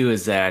thing, too,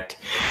 is that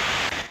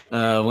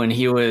when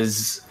he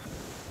was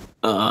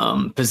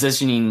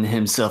positioning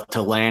himself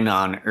to land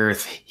on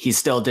Earth, he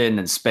still did it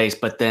in space,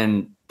 but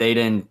then they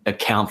didn't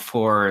account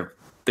for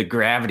the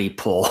gravity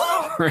pull.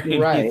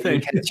 Right,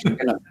 because you're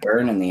going to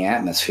burn in the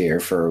atmosphere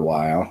for a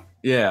while.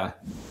 Yeah.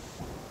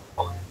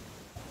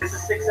 This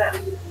is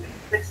 6M.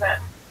 6M.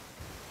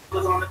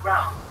 Was on the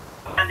ground.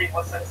 And it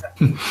was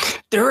success.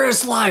 There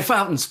is life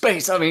out in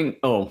space. I mean,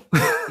 oh.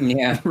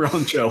 Yeah.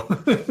 Wrong show.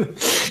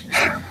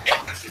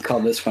 Call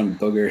this one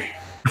Booger.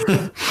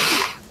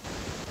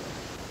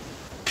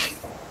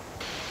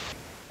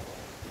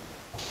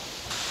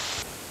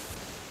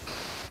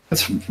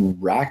 That's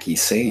rocky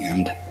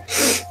sand.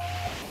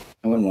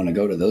 I wouldn't want to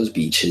go to those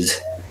beaches.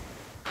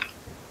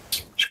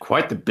 It's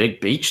quite the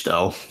big beach,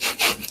 though,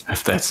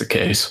 if that's the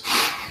case.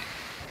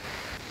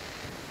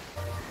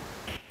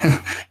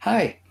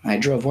 Hi, I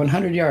drove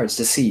 100 yards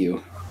to see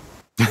you.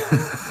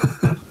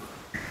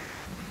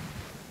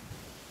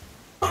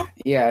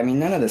 Yeah, I mean,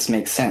 none of this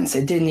makes sense.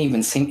 It didn't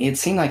even seem... It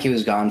seemed like he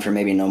was gone for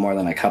maybe no more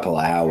than a couple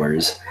of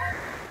hours.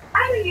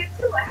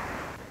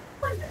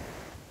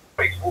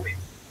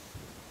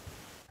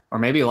 Or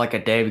maybe like a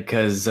day,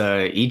 because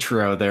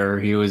Ichiro there,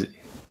 he was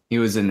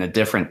in a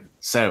different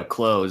set of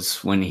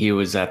clothes when he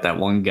was at that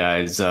one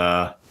guy's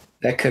That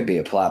could be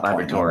a plot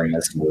point in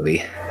this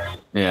movie.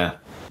 Yeah.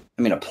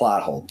 I mean, a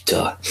plot hole.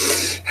 Duh.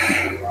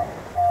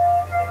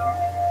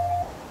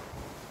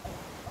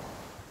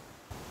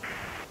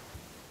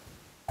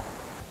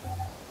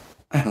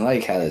 I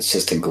like how it's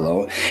just a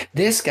glow.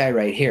 This guy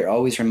right here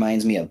always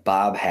reminds me of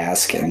Bob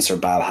Hoskins.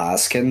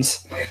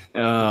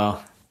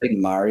 Oh. Like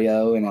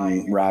Mario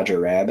and Roger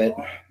Rabbit.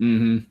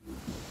 Mm-hmm.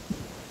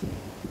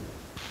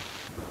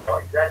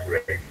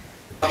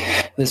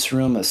 This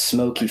room of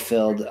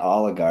smoky-filled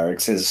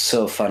oligarchs is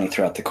so funny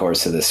throughout the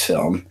course of this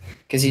film.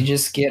 Because you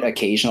just get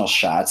occasional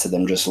shots of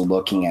them just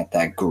looking at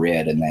that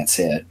grid, and that's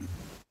it.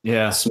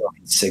 Yeah.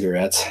 Smoking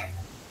cigarettes.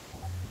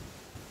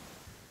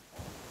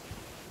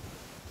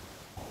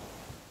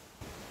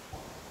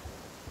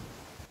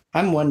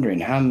 I'm wondering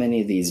how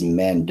many of these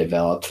men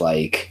developed,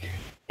 like,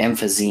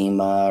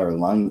 emphysema or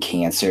lung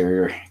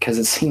cancer, because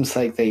it seems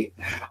like they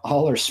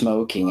all are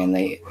smoking, and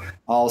they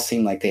all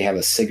seem like they have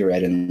a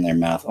cigarette in their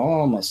mouth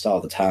almost all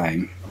the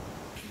time.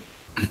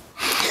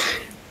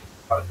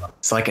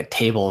 It's like a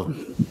table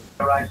of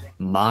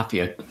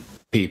mafia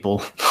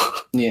people.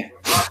 Yeah.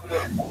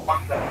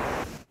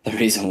 The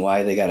reason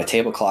why they got a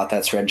tablecloth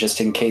that's red, just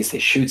in case they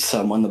shoot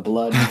someone, the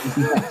blood.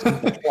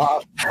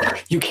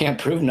 You can't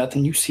prove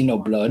nothing. You see no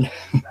blood.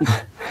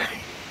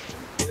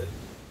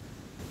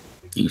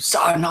 You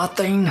saw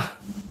nothing.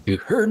 You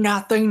heard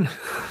nothing.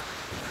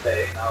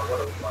 Hey, now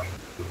what are we going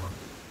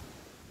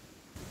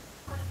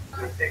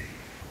to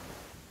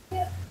do?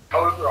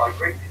 However, our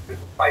great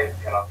fight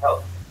cannot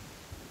help.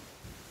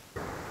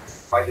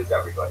 Fight is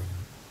everybody.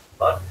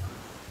 But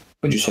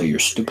Would you say you're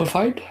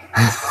stupefied?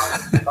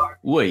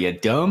 What, you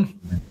dumb?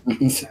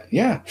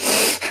 Yeah.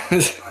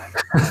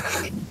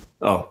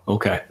 Oh,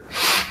 okay.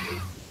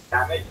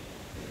 damage.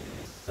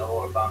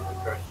 No about the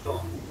first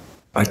storm.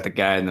 Like the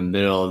guy in the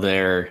middle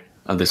there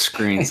of the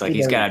screen. It's like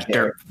he's got a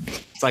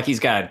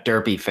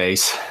derpy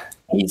face.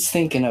 He's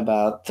thinking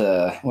about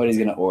what he's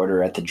going to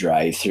order at the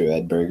drive-thru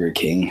at Burger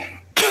King.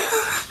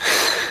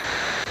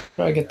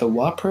 Do I get the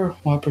Whopper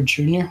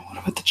Jr.? What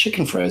about the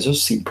chicken fries?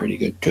 Those seem pretty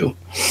good, too.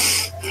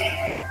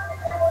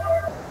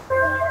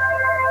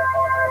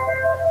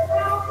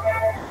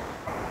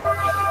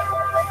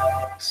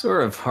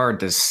 sort of hard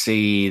to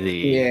see the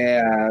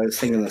Yeah, I was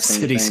thinking the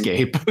same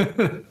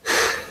cityscape.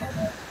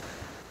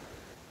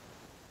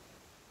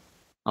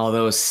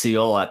 Although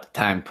Seoul at the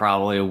time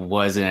probably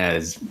wasn't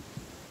as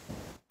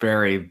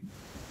very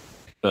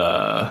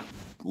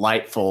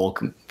lightful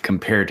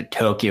compared to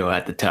Tokyo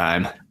at the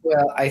time.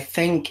 Well, I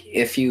think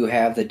if you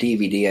have the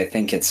DVD, I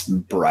think it's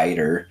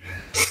brighter.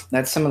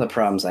 That's some of the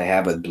problems I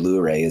have with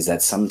Blu-ray is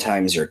that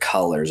sometimes your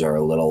colors are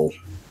a little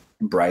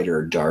brighter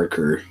or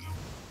darker.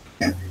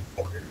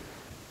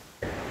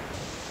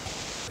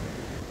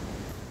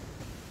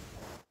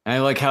 I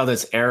like how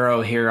this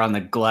arrow here on the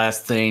glass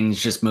thing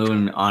is just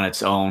moving on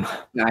its own.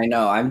 I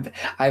know.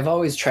 I've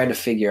always tried to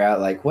figure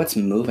out like what's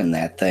moving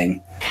that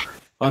thing.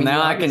 Well,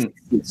 now I can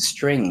see the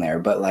string there,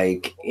 but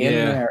like in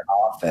their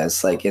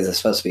office, like is it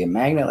supposed to be a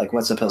magnet? Like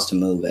what's supposed to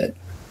move it?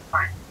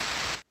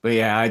 But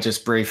yeah, I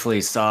just briefly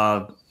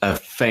saw a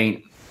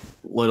faint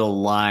little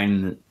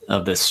line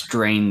of the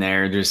string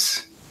there,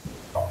 just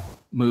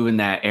moving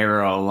that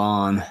arrow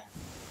along.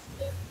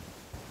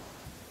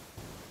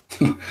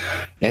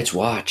 Let's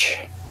watch.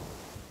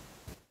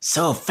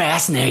 So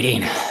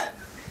fascinating.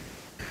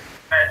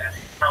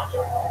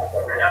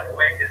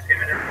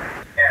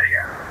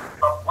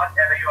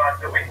 Whatever you are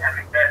doing and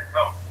return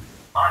home.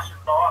 Martial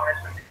law has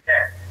been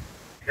declared.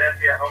 Return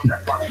to your home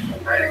at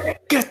once.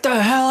 Get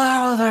the hell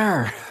out of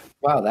there!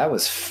 Wow, that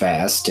was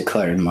fast,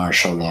 declaring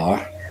martial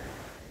law.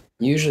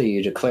 Usually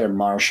you declare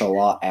martial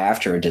law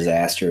after a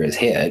disaster is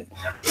hit.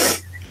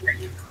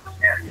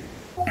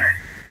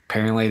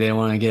 Apparently they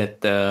want to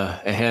get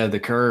ahead of the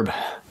curb.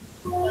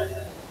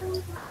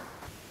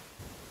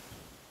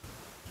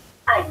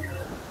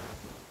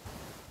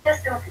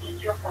 Just don't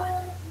forget your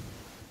phone.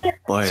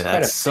 Boy, It's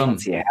that's some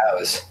fancy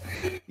house.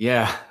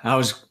 Yeah, I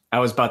was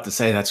about to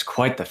say that's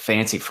quite the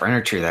fancy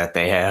furniture that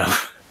they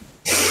have.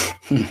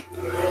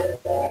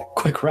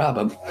 Quick, rob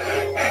him.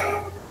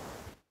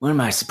 What am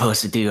I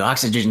supposed to do?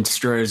 Oxygen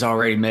destroyer's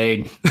already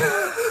made.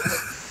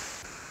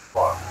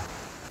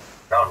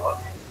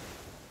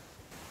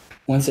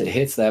 Once it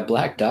hits that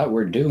black dot,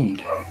 we're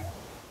doomed.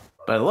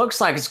 But it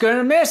looks like it's going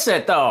to miss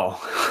it, though.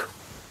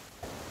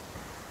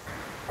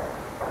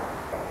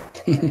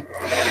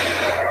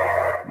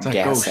 It's like,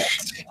 Gas oh,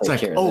 axe. it's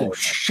like, oh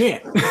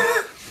shit.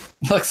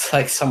 Looks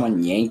like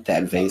someone yanked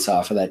that vase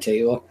off of that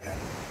table.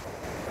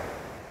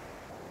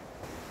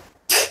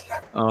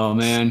 Oh,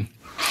 man.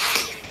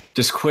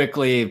 Just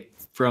quickly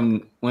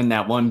from when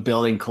that one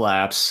building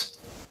collapsed,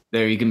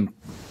 there you can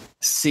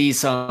see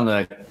some of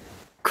the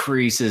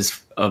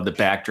creases of the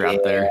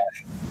backdrop there.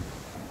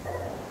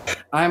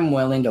 I'm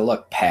willing to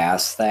look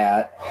past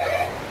that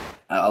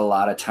a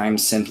lot of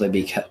times simply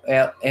because,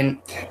 well,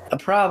 and a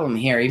problem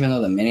here, even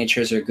though the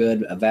miniatures are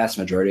good, a vast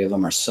majority of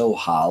them are so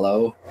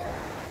hollow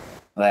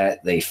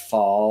that they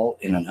fall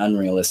in an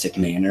unrealistic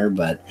manner.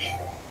 But,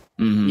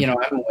 you know,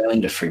 I'm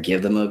willing to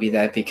forgive the movie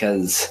that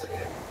because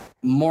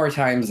more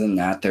times than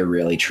not, they're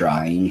really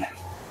trying.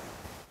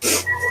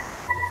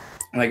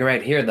 Like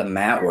right here, the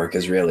mat work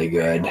is really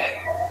good.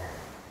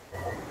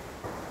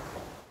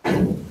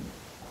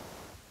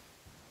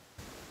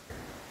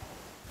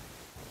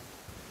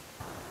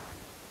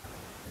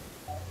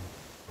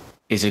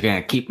 Is it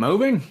going to keep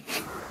moving?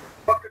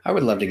 I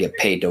would love to get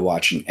paid to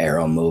watch an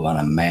arrow move on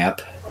a map.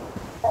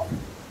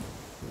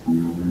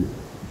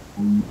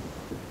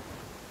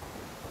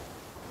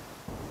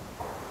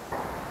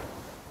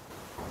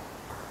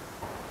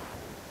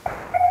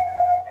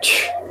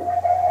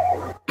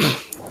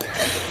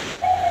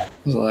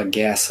 There's a lot of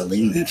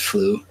gasoline that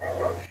flew.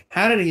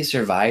 How did he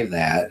survive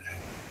that?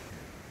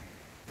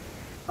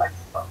 I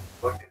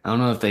don't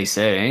know if they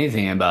said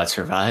anything about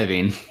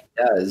surviving.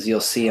 Does you'll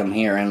see him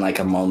here in like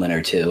a moment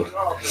or two.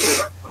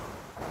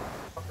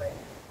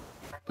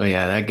 But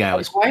yeah, that guy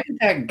was... Why did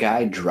that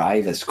guy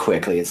drive as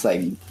quickly? It's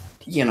like,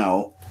 you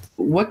know,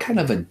 what kind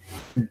of a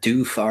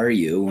doof are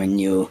you when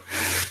you...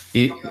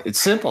 It's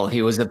simple.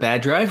 He was a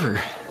bad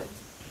driver.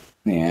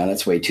 Yeah,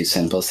 that's way too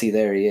simple. See,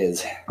 there he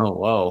is. Oh,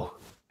 whoa.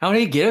 How did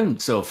he get him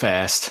so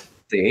fast?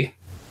 See?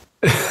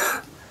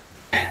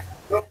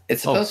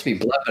 It's supposed to be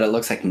blood, but it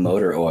looks like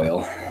motor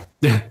oil.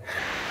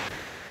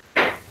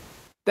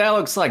 That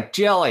looks like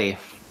jelly.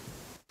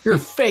 You're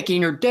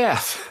faking your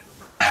death.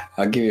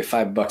 I'll give you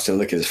 $5 to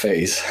lick his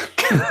face.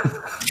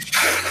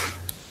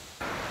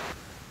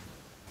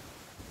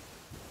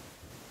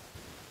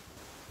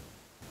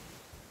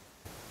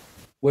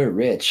 We're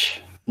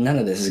rich. None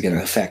of this is going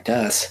to affect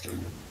us.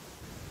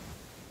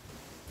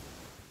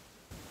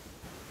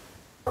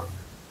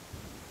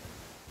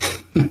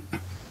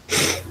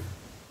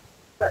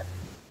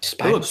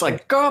 It looks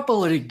like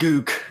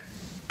gobbledygook.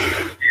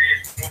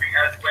 Serious moving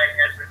elsewhere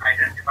has been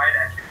identified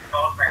as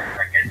caused by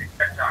against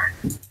peptide.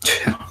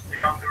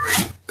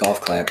 Golf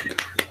clap.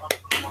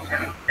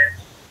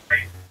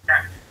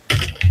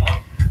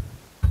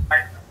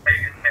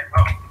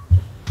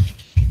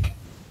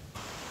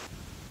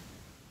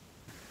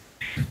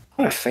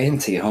 What a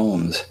fancy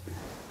homes.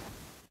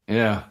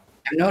 Yeah.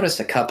 I've noticed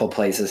a couple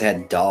places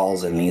had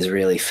dolls in these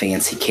really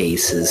fancy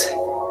cases.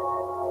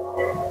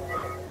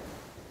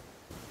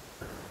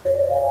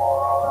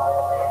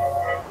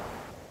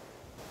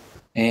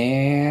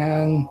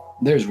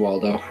 There's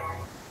Waldo.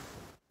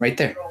 Right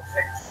there.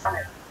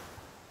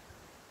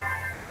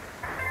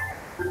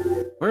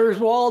 Where's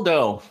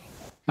Waldo?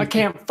 I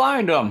can't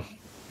find him.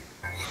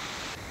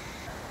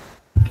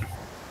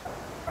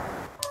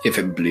 If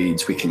it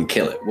bleeds, we can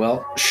kill it.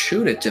 Well,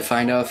 shoot it to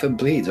find out if it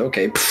bleeds.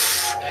 Okay.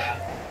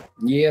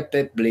 Yep,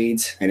 it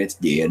bleeds, and it's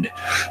dead.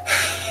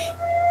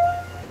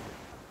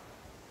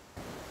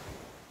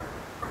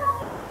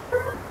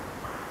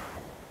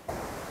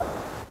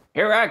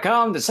 Here I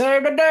come to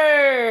save the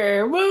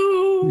day.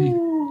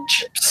 Woo!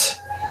 Chips.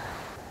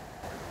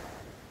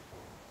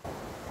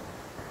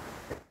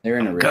 They're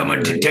in a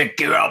Coming to take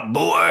you out,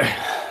 boy.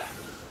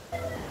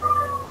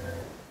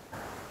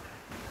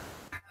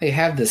 They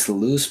have this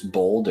loose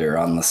boulder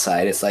on the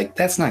side. It's like,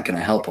 that's not going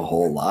to help a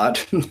whole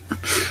lot.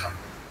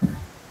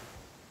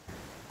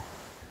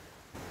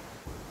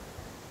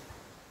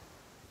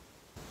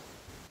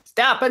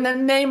 Stop in the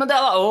name of the...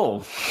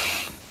 Oh.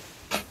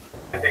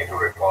 Anything to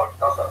report,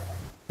 Doctor?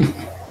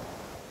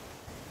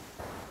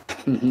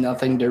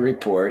 Nothing to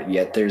report,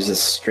 yet there's a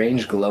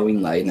strange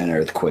glowing light and an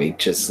earthquake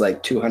just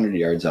like 200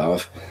 yards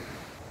off.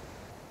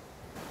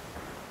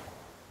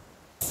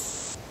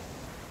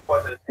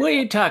 What are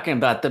you talking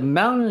about? The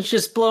mountain's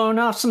just blowing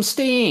off some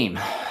steam.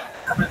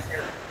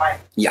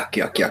 Yuck,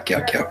 yuck, yuck,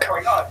 yuck,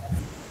 yuck.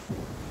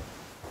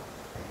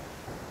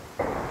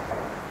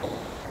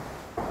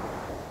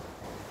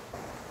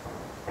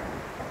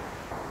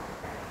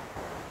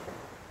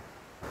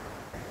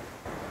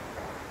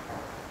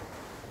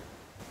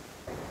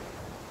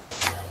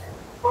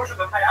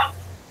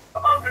 The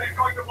mountain is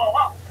going to blow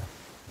up.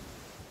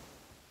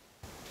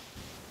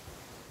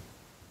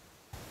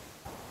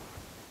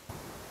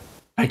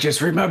 I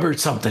just remembered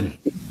something.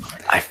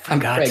 I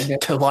forgot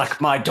to lock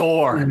my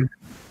door.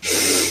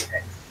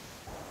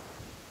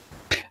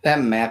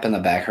 That map in the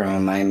background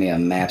reminded me of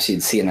maps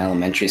you'd see in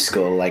elementary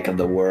school, like of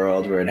the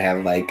world, where it'd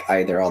have like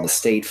either all the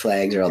state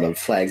flags or all the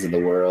flags of the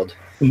world.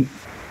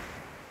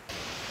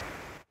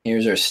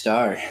 Here's our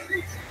star.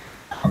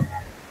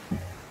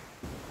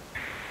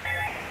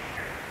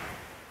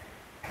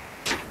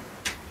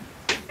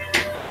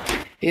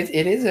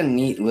 It is a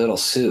neat little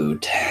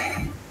suit.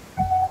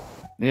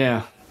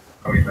 Yeah.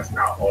 We must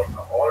now alter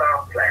all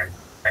our plans.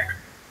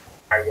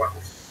 I want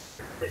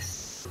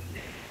this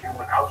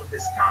human out of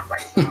this town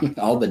right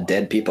now. All the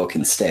dead people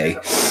can stay.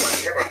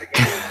 Whatever the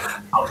game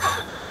out of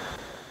it.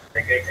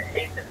 The gate to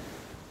Haven.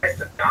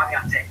 Mr.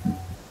 Daniate.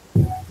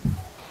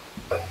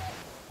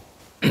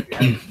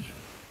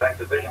 Back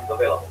divisions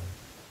available.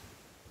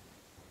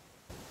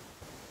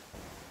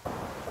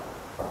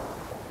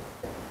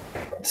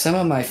 Some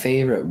of my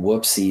favorite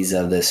whoopsies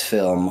of this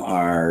film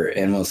are,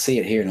 and we'll see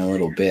it here in a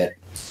little bit,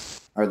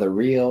 are the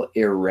real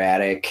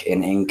erratic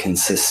and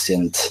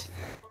inconsistent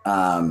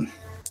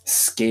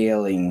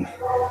scaling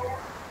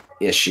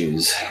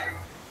issues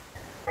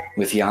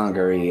with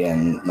Yongary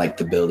and like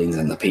the buildings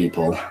and the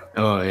people.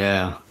 Oh,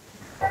 yeah.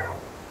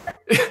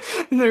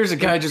 There's a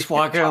guy just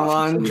walking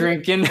along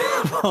drinking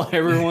while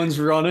everyone's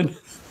running.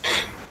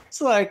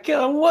 It's like,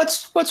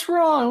 what's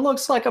wrong?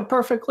 Looks like a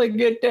perfectly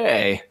good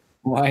day.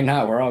 Why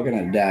not? We're all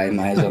going to die.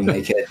 Might as well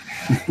make it.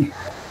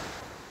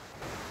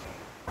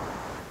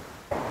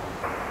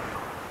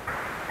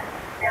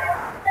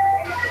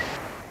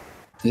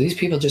 Do these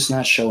people just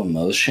not show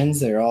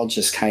emotions? They're all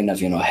just kind of,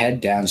 head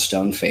down,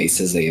 stone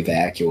faced as they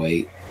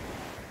evacuate.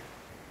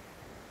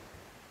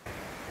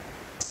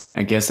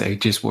 I guess they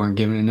just weren't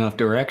given enough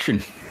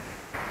direction.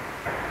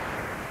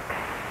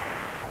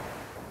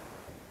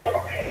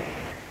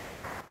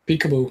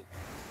 Peekaboo.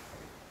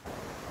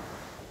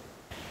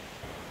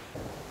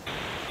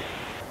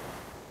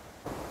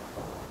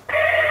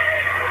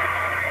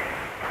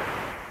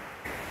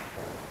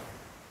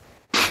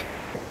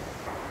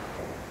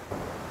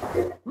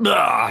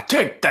 Ah,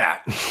 take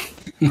that.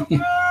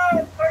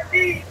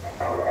 Did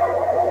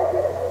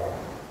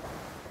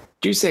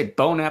you say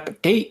bon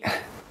appetit?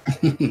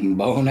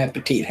 Bon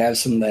appetit. Have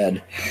some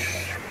lead.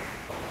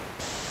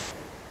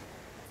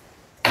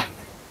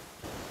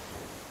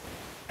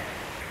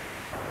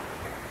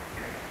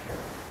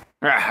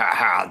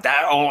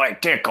 That only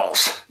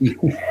tickles.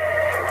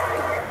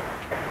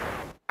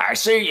 I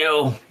see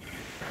you.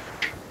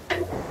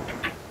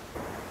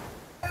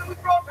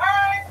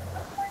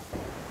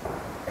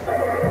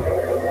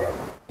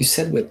 You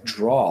said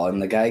withdrawal,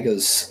 and the guy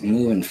goes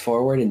moving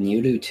forward, and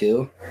you do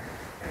too?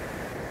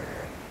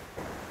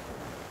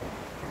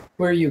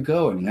 Where are you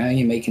going? Now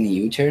you making a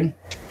U-turn?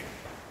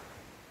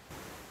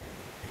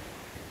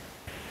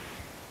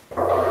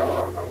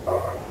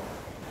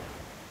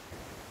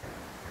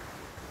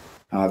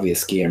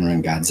 Obvious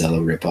Gamera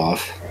Godzilla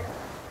ripoff.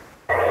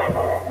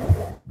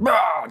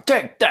 Oh,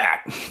 take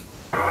that.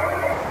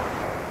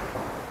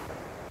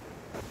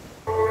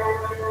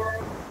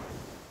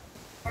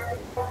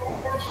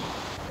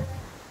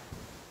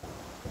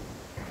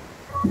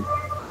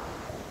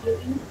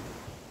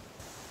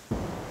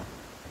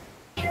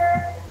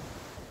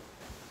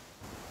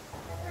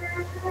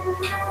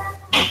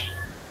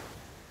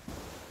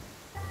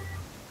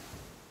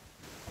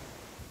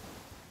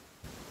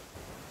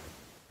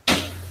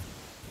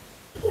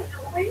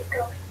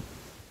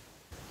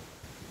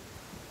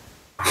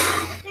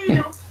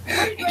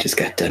 He just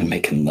got done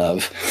making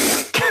love.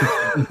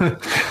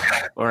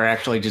 Or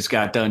actually just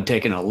got done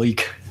taking a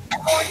leak.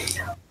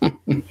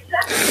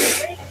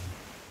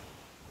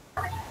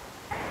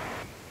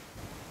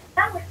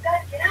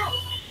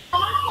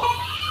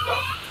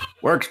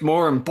 Work's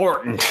more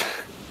important.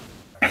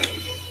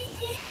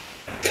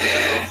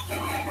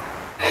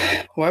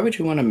 Why would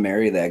you want to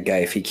marry that guy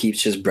if he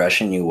keeps just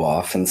brushing you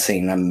off and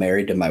saying, I'm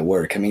married to my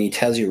work? I mean, he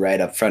tells you right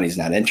up front he's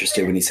not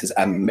interested when he says,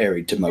 I'm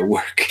married to my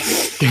work.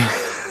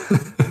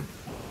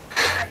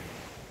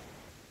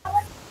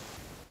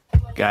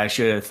 Guy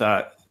should have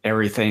thought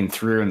everything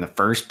through in the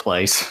first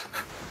place.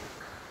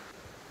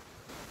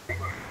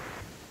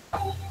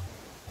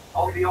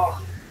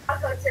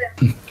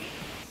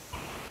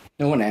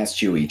 No one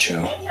asked you,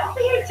 Icho.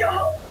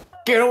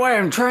 Get away,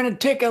 I'm trying to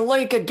take a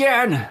leak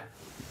again.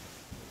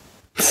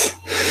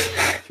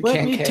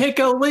 Let me take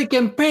a leak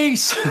in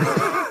peace.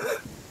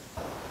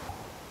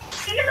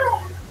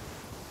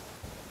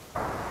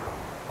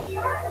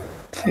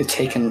 You're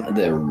taking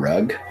the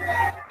rug?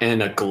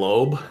 And a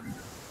globe.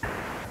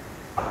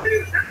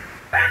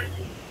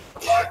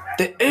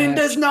 The end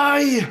is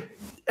nigh.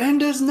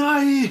 End is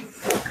nigh.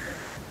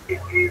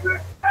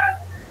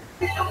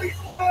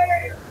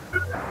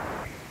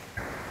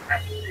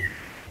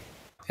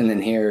 And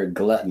then here are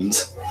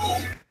gluttons.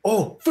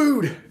 Oh,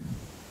 food.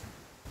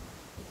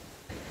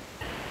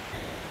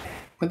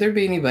 Would there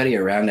be anybody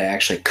around to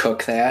actually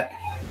cook that?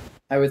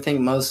 I would think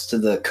most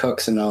of the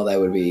cooks and all that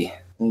would be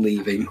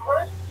leaving.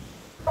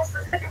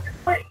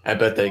 I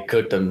bet they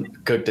cooked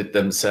it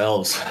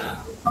themselves.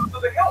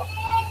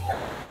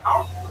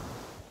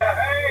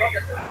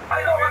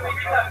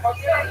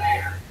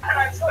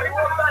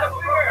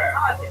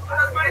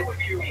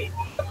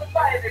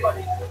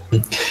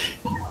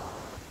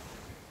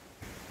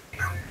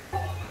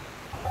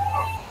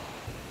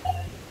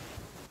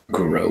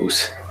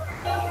 Gross.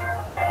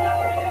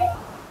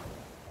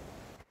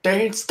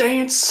 Dance,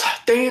 dance,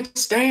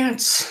 dance,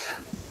 dance.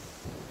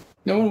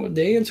 No one would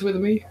dance with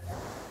me.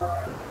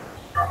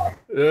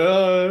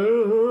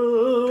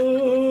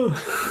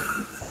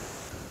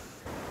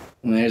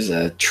 There's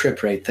a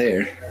trip right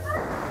there.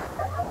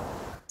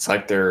 It's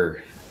like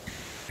their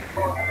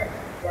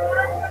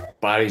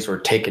bodies were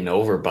taken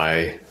over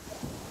by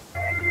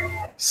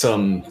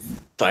some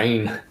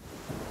thing.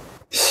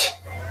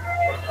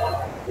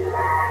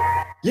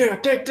 Yeah,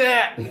 take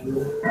that.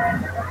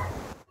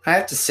 I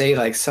have to say,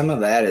 like, some of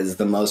that is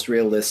the most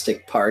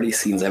realistic party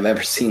scenes I've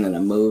ever seen in a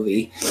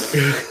movie.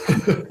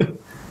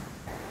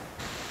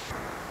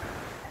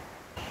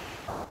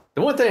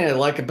 The one thing I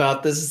like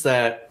about this is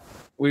that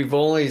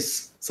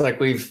it's like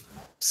we've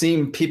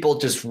seen people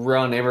just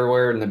run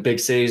everywhere in the big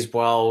cities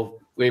while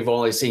we've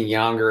only seen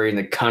Yongary in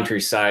the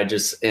countryside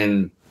just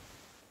in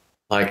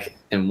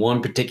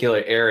one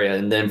particular area.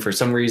 And then for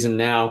some reason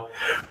now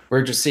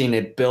we're just seeing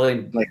a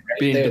building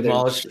being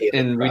demolished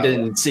and we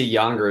didn't see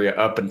Yongary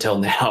up until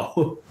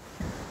now.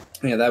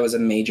 Yeah, that was a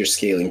major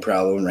scaling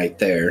problem right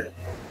there.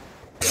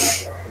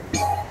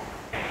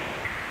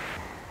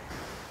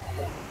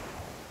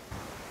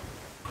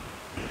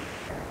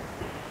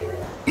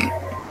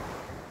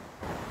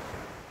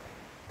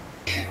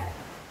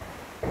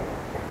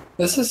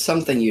 This is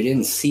something you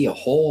didn't see a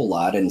whole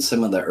lot in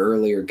some of the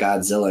earlier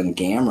Godzilla and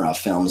Gamera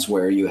films,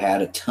 where you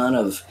had a ton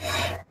of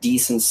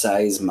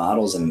decent-sized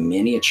models and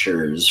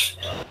miniatures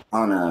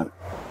on a,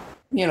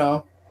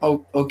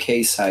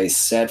 okay-sized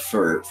set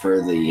for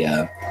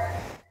the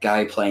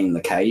guy playing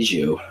the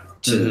kaiju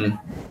to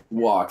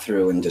walk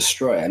through and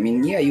destroy. I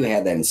mean, yeah, you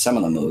had that in some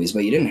of the movies,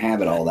 but you didn't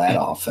have it all that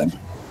often.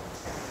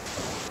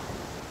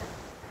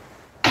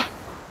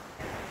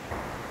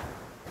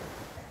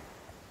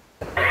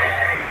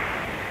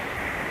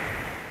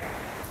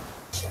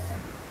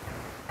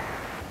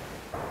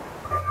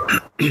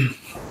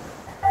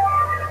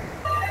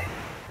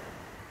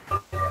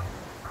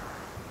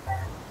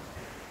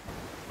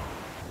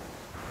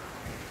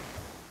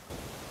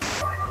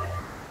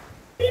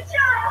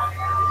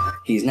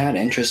 He's not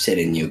interested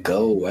in you.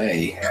 Go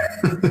away.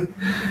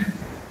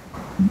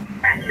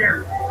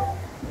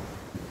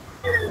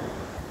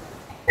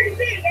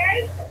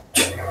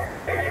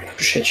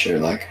 Shit,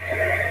 Sherlock.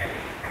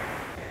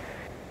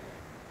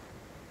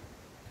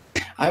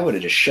 I would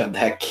have just shoved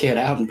that kid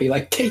out and be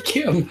like, take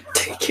him.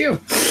 Take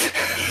him.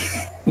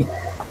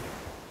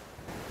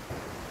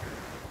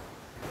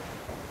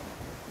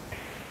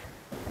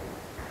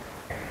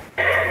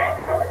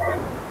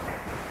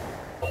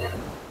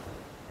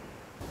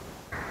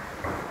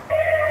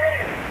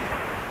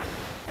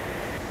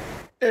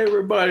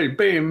 Everybody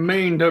being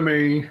mean to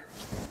me.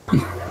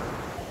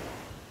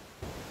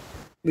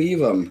 Leave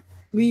him.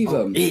 Leave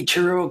him.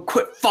 Ichiro,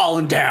 quit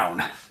falling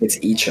down. It's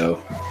Icho.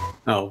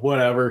 Oh,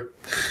 whatever.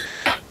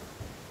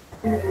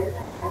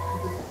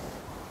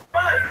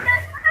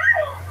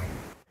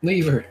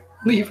 Leave her.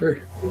 Leave her.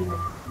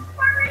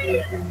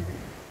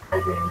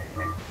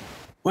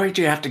 Why'd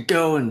you have to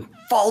go and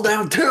fall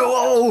down too?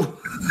 Oh!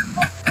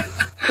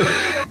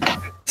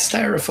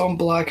 Styrofoam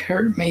block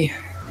hurt me.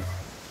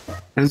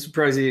 I'm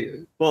surprised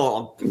he.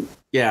 Well,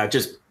 yeah,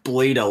 just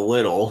bleed a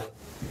little.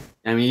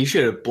 I mean, you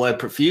should have bled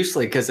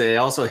profusely because they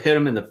also hit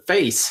him in the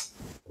face.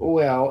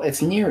 Well,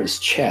 it's near his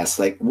chest.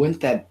 Like,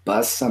 wouldn't that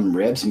bust some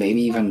ribs?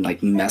 Maybe even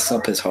like mess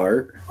up his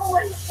heart.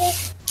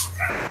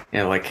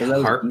 Yeah, like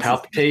heart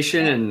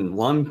palpitation and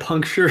lung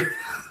puncture.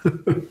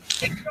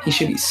 He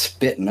should be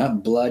spitting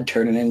up blood,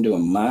 turning into a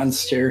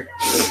monster.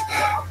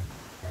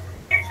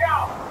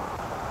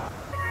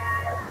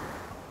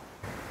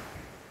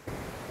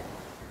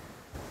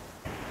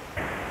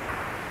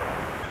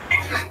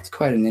 It's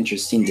quite an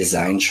interesting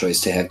design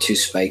choice to have two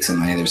spikes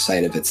on either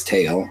side of its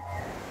tail.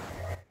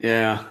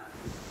 Yeah.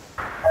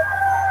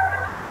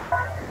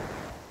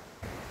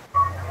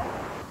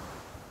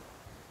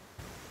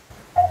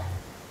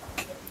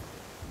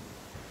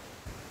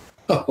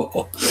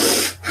 Oh.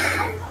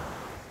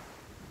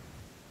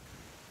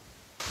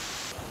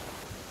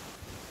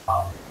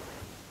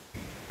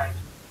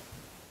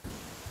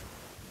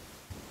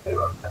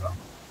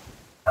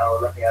 Now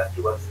let me ask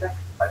you one step,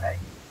 if I may.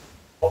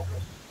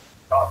 Focus.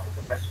 Start with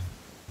the question.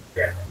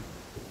 Again.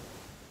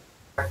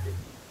 Practice.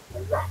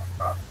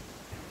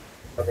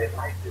 But they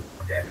might do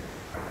again.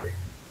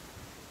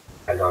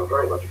 And I'm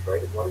very much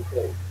afraid of one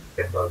thing.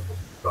 It does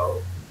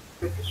go.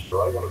 We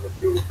destroy one of the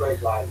few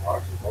great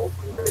landmarks in whole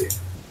Korea.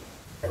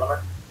 Gentlemen,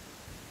 as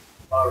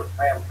far as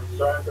I am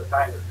concerned, the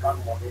time has come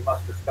when we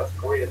must discuss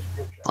Korea's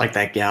future. Like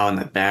that gal in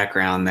the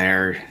background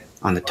there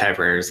on the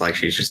typewriter is like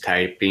she's just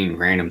typing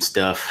random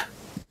stuff.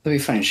 That'd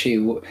be fine. She,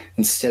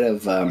 instead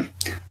of,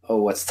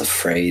 what's the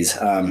phrase?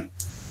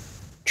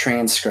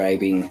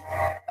 Transcribing,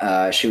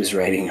 she was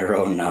writing her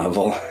own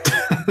novel.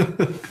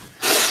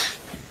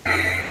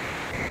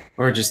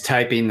 Or just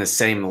typing the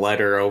same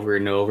letter over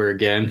and over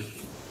again.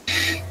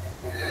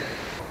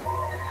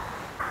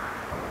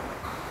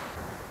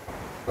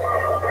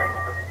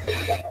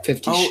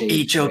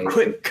 Icho,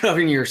 quit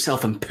covering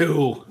yourself in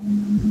poo.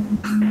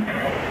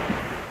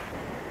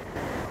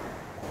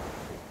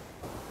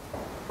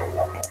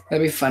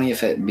 That'd be funny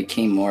if it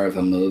became more of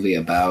a movie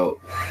about,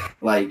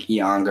 like,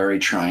 Yongary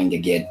trying to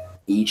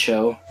get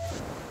Icho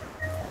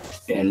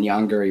and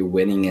Yongary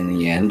winning in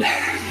the end.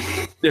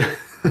 Yeah.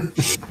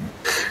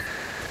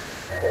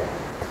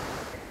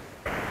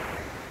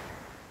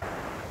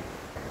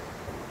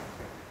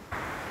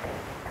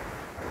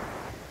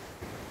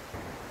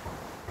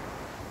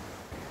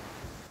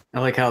 I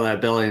like how that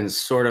building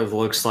sort of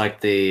looks like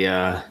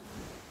the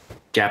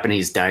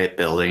Japanese diet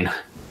building.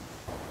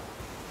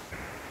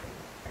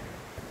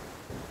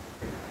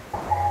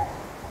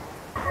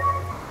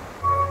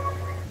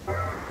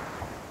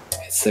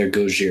 It's their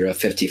Gojira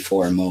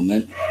 54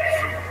 moment.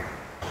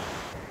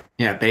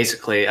 Yeah,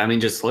 basically. I mean,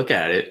 just look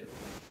at it.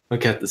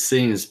 Look at the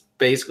scene. It's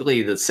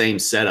basically the same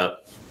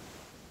setup.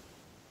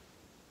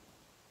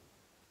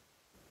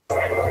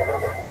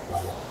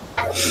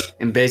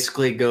 And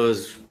basically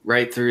goes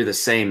right through the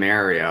same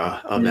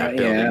area of that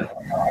building.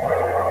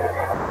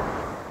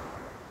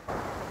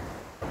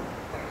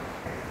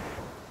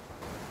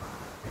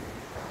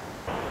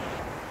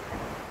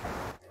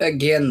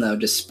 Again, though,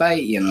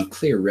 despite,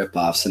 clear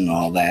ripoffs and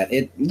all that,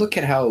 look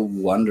at how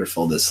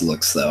wonderful this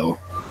looks, though.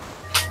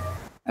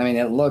 I mean,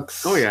 it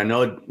looks... Oh, yeah,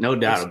 no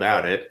doubt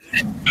about it.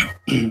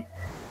 And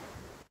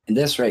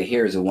this right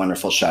here is a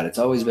wonderful shot. It's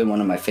always been one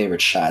of my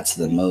favorite shots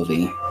of the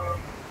movie.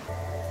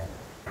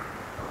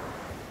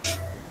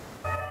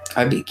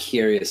 I'd be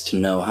curious to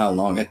know how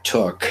long it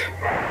took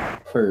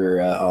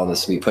for all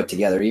this to be put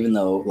together, even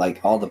though,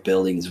 like, all the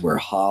buildings were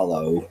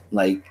hollow.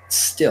 Like,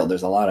 still,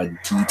 there's a lot of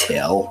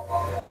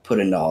detail put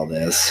into all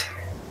this.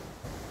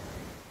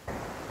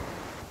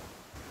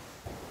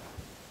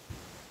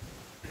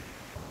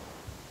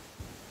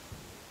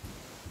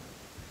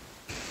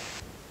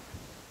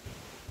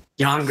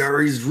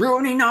 Yongary's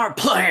ruining our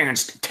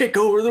plans to take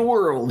over the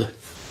world.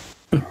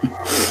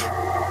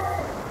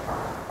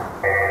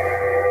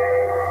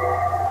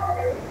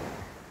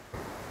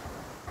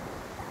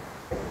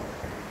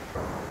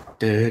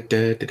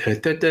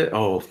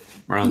 Oh,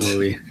 wrong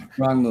movie.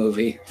 Wrong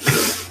movie.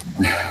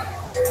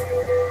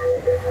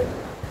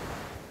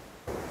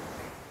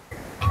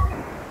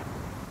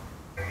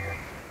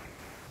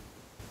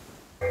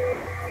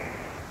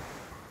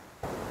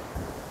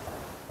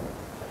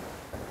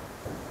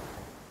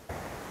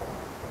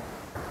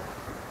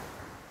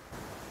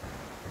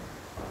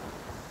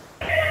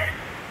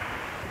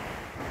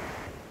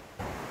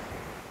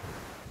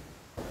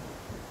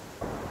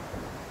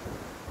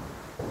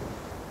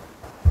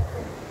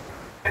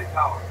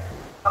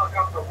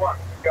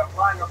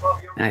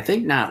 And I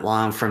think not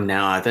long from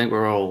now, I think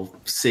we'll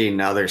see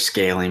another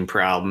scaling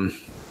problem.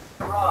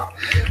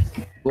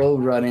 We'll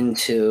run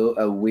into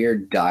a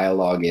weird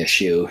dialogue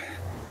issue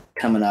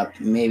coming up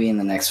maybe in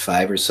the next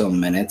 5 or so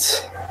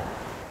minutes.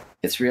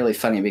 It's really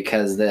funny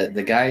because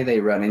the guy they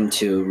run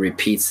into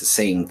repeats the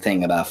same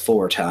thing about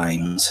 4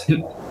 times.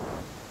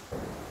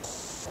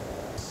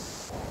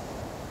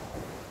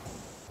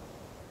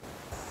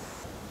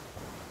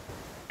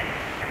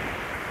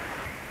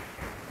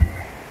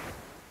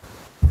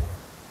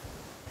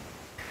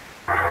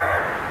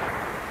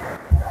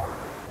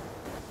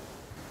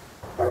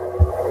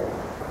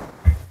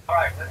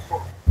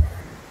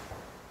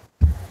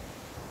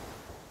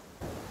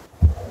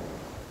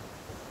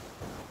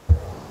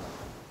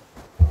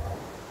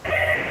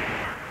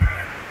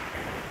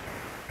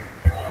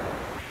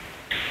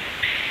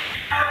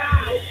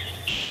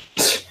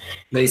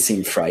 They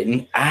seem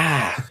frightened.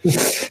 Ah!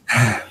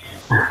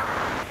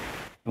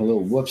 A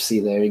little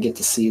whoopsie there. You get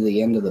to see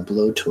the end of the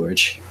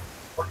blowtorch.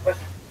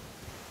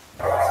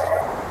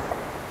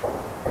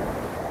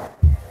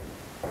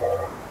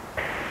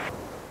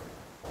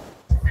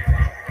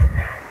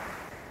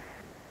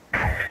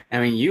 I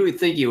mean, you would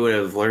think you would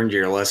have learned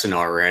your lesson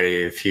already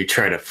if you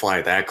try to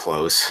fly that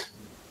close.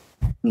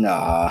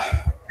 Nah.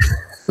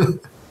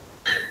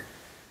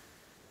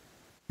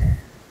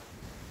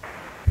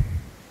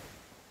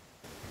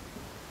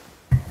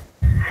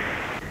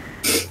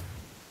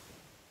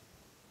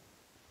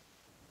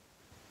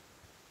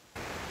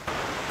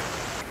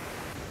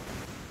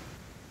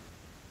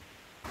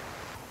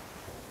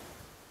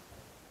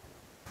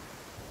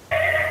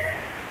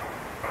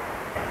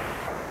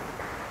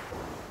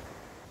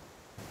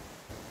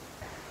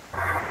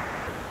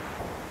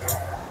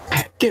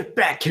 Get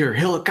back here,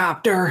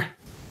 helicopter!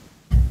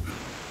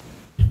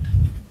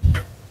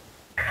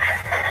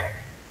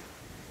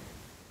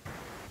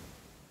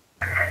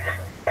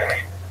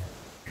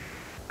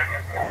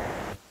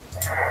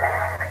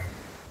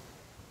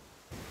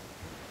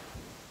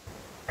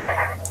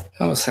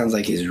 Almost sounds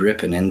like he's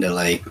ripping into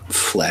like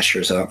flesh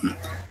or something.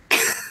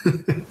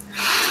 You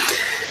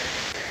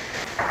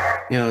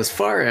know, as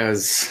far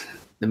as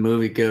the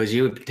movie goes,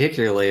 you would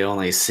particularly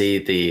only see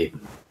the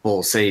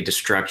whole city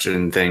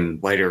destruction thing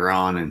later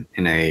on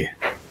in a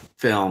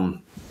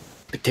film,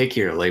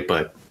 particularly,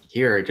 but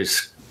here it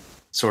just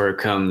sort of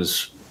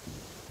comes,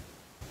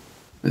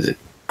 is it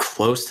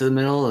close to the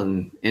middle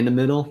and in the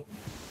middle?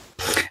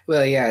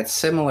 Well, yeah, it's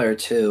similar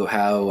to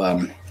how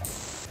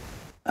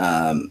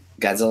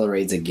Godzilla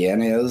Raids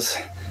Again is.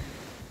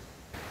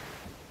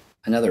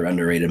 Another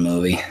underrated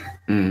movie.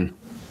 Mm.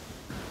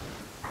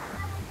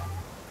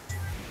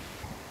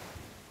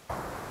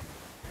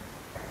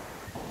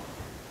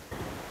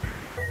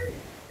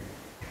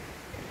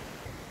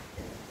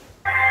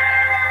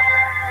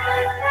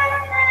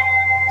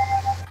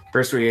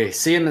 First we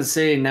see him in the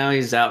city, now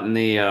he's out in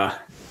the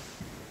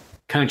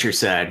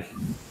countryside.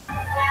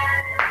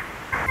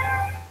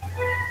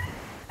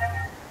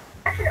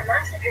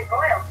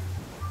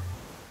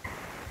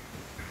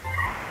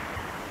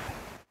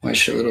 Why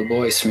should a little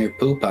boy smear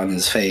poop on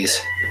his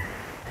face?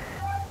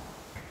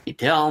 You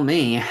tell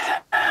me.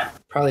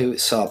 Probably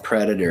saw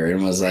Predator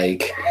and was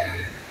like,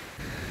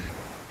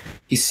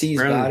 he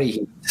sees body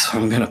heat, so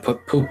I'm gonna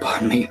put poop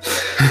on me.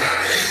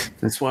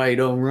 That's why you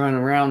don't run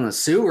around the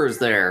sewers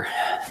there,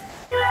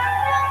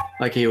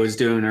 like he was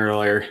doing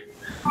earlier.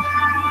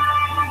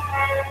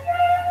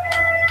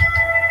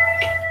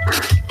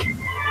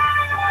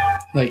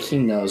 Like he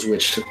knows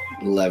which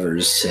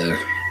levers to...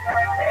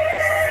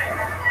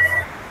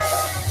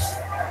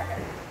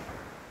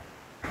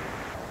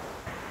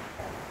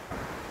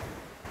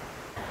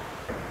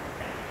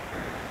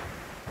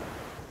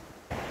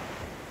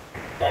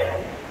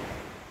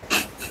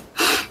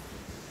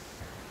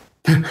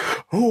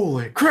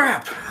 Holy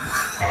crap!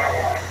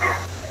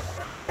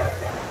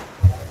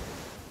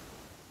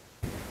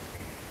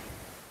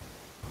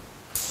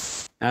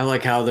 I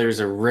like how there's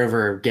a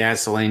river of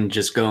gasoline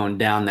just going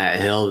down that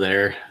hill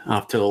there,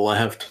 off to the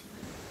left.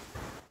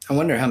 I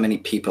wonder how many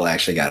people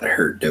actually got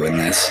hurt doing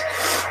this.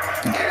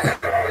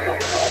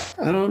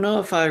 I don't know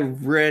if I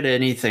read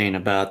anything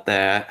about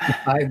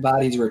that. 5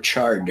 bodies were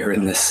charred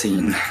during this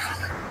scene.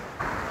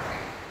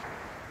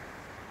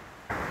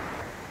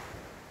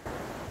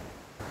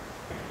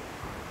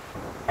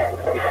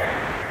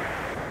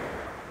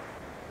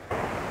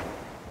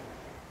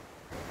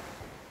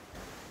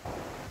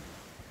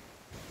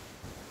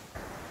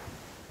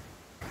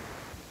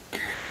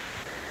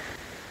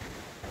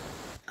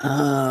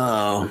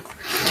 Oh,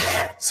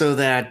 so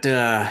that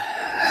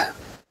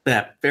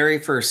very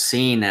first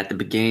scene at the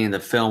beginning of the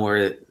film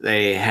where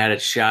they had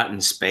it shot in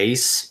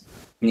space.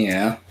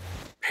 Yeah.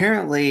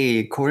 Apparently,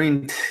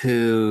 according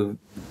to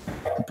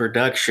the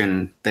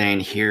production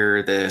thing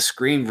here, the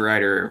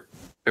screenwriter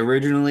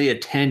originally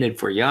intended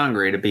for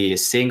Yongary to be a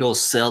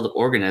single-celled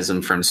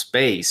organism from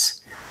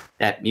space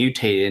that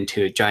mutated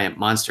into a giant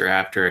monster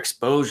after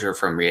exposure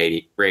from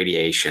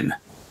radiation.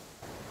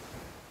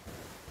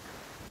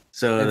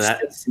 So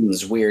that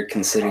seems weird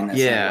considering that's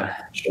not what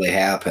actually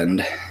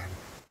happened.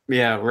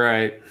 Yeah,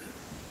 right.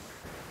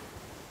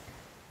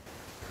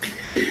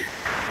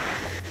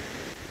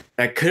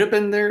 That could have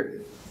been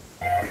their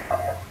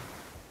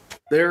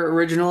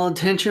original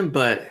intention,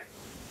 but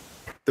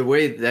the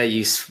way that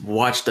you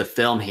watch the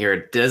film here,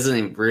 it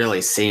doesn't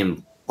really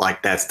seem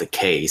like that's the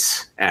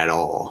case at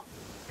all.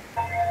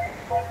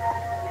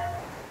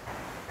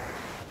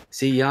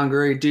 See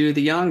Yongary do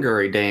the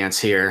Yongary dance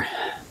here.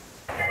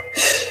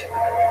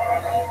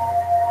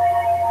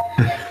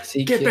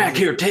 See, get back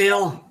here,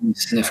 tail!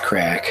 Sniff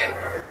crack.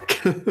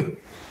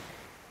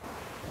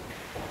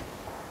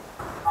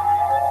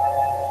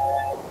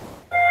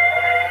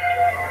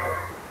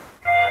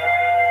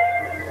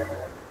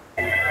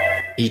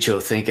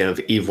 Icho thinking of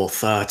evil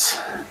thoughts.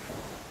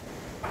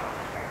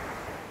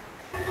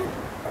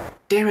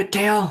 Damn it,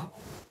 Dale.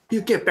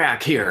 You get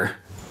back here.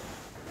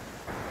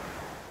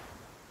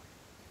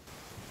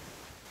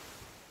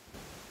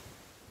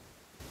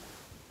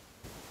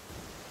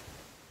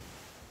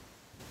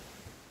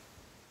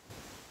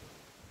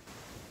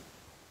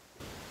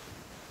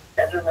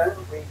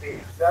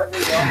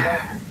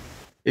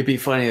 It'd be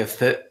funny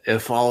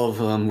if all of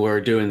them were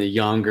doing the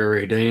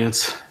Yongary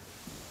dance.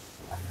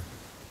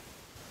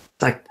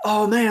 It's like,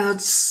 oh man,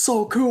 that's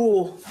so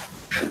cool.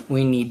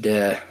 We need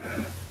to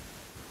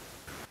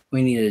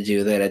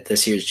do that at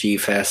this year's G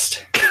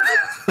Fest.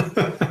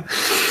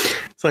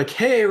 It's like,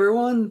 hey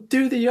everyone,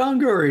 do the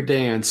Yongary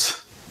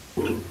dance.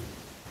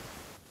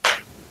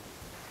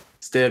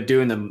 Instead of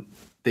doing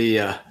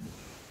the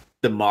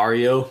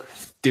Mario,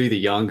 do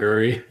the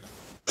Yongary.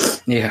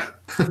 Yeah.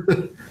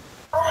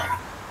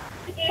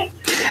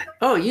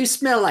 Oh, you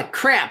smell like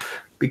crap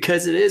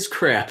because it is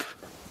crap.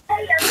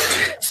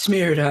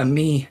 Smeared on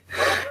me.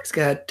 It's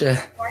got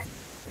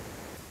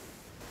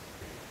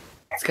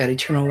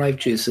eternal life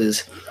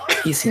juices.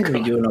 He seems to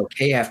be doing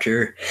okay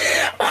after.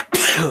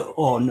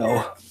 Oh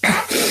no!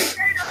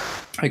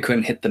 I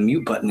couldn't hit the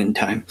mute button in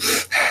time.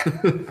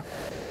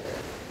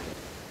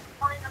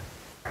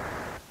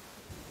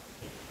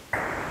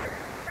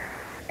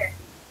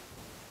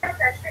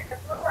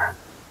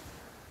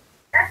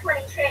 That's when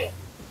he changed.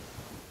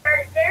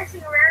 Started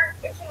dancing around,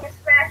 itching and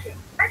scratching.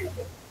 I didn't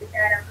think he did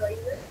that, Uncle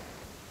Ethan.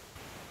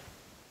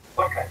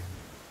 Okay.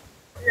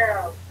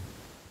 No.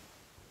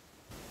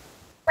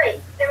 Wait,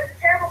 there was a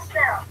terrible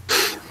smell.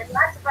 And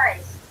lots of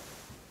ice.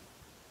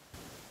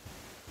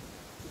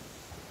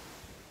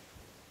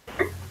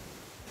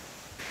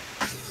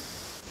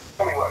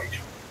 Tell me what,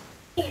 Rachel.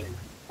 Ethan,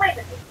 wait a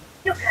minute.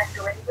 You can't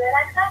go anywhere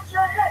like that.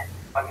 Your head.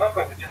 I'm not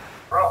going to just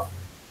wrong.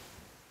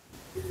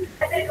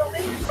 I think I'll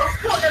leave.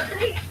 Oh, no,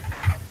 please.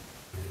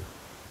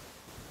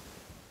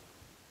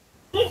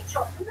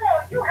 Rachel, no,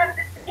 you have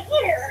to stay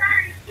here.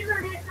 Sorry,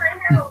 you need my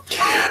help.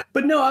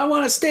 But no, I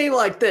want to stay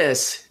like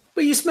this.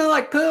 But you smell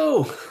like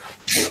poo.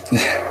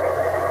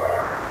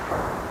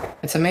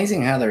 It's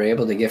amazing how they're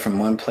able to get from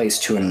one place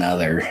to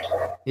another.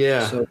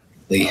 Yeah. So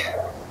quickly.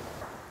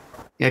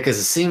 Yeah, because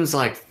it seems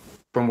like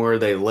from where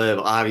they live,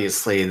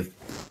 obviously,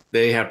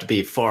 they have to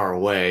be far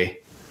away.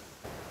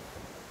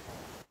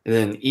 And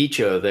then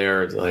Icho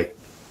there, like,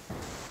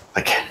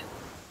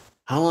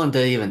 how long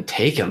did it even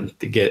take him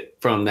to get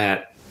from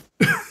that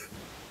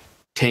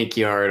tank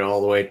yard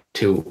all the way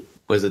to,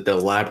 was it the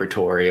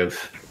laboratory of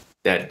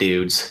that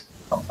dude's?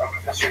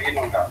 Professor, you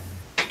know now.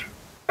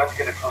 Let's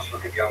get a close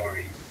look at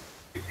Yongary.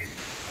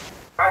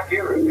 Not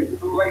here, it's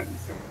too late.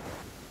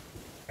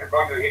 They're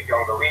going to hit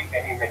Yongary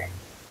any minute.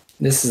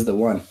 This is the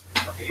one.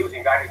 They're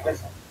using guided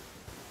missiles.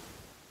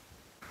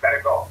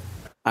 Better go.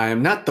 I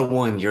am not the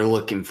one you're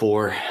looking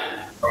for.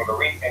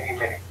 Yongary any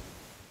minute.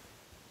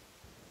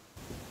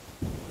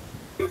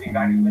 Using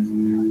guided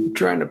missiles.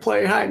 Trying to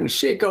play hide and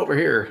seek over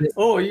here.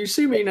 Oh, you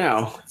see me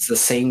now. It's the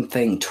same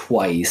thing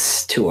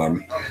twice to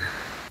them.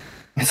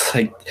 It's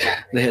like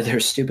they're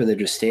stupid. They're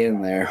just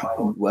standing there.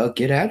 Well,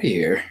 get out of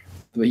here.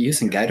 We're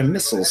using guided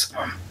missiles.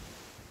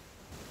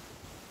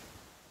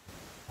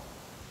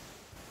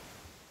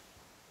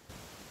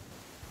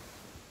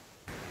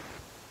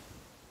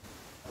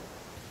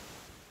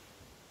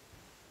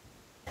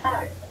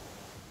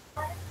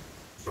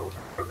 So,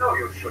 no,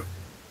 you shouldn't.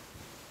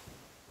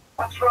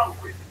 What's wrong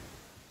with you?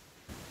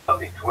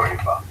 Nothing to worry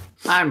about.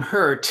 I'm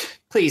hurt.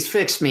 Please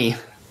fix me.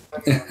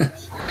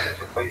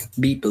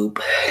 Beep boop.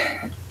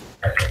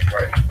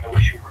 Right. I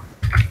wish you were.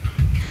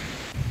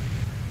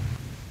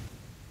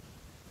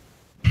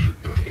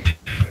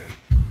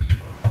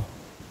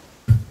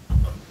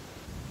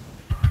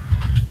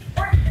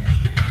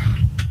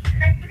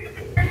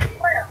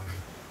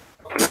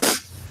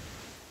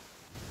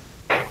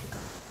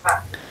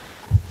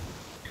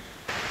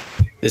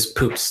 This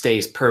poop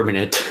stays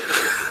permanent.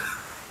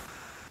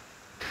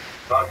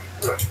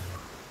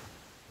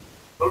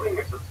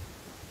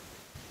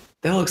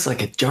 That looks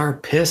like a jar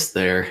of piss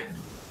there.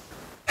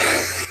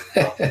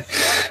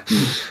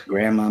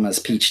 Grandmama's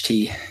peach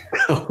tea.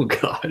 Oh,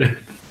 God.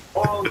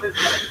 All this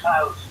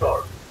child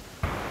story.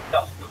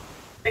 Just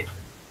think.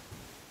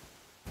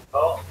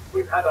 Oh,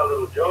 we've had our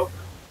little joke.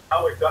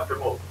 Now we've got to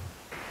move.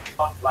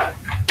 On plan.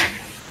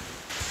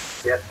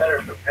 We had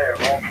better prepare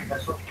all the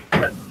missiles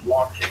for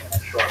launching in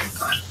a short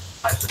time.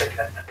 I say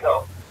that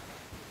no.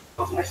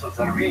 Those missiles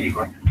are really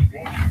going to be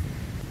dangerous.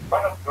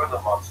 Why not you're the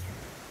monster?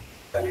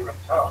 Then you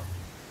return.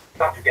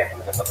 Got to get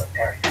him in another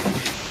area.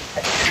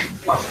 And you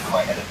must go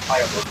ahead and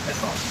fire those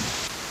missiles.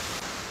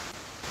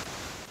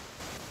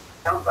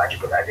 Sounds like a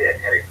good idea,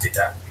 Harry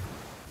Peter.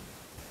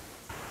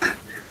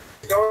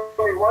 There's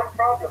only one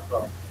problem,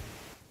 though.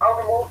 How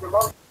to move the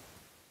most.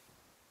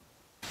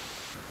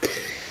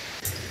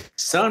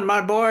 Son,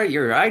 my boy,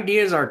 your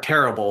ideas are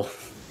terrible.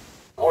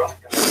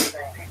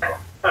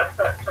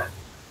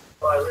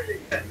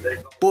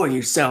 Boy,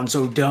 you sound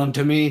so dumb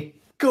to me.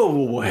 Go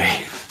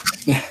away.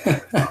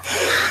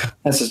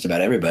 That's just about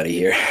everybody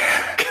here.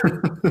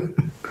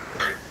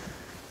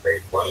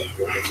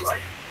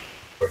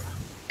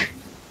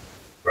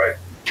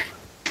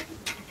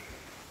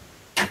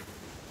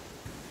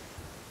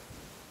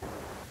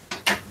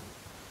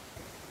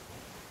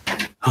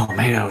 Oh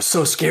man, I was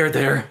so scared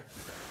there.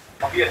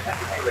 I'll be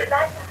attending to you later.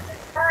 Bye.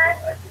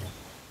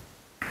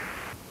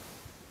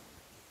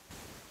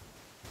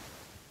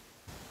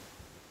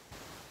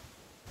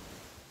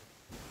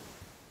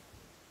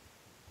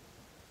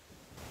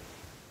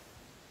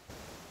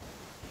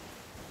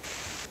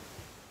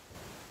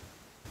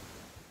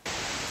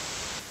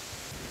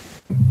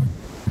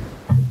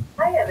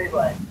 Hi,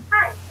 everyone.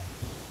 Hi.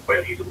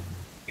 Well, you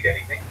need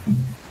anything?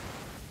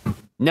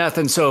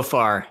 Nothing so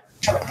far.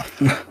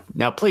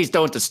 Now please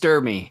don't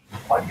disturb me.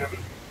 What do you need?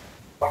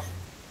 What?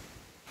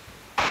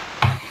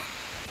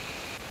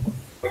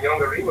 When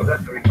Yongary was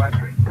at the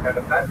refinery, he had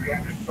a bad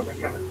reaction from the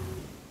chemist.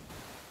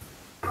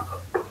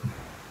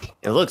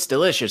 It looks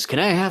delicious. Can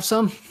I have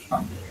some?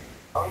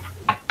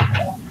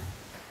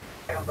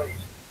 Everybody's.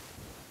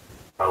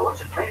 Oh,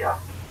 what's it made of?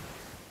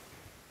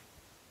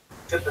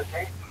 Just the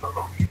same.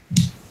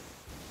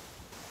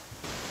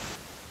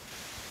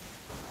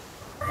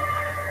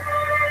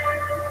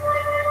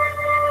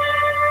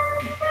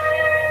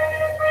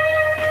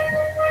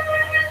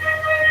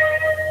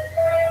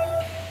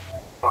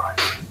 Fine.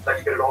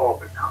 Let's get it all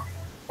open now.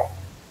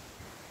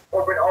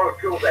 Open all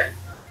fuel then.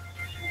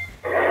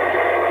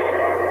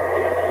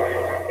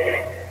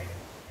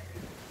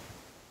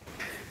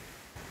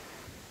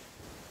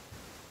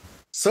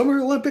 Summer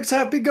Olympics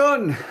have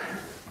begun.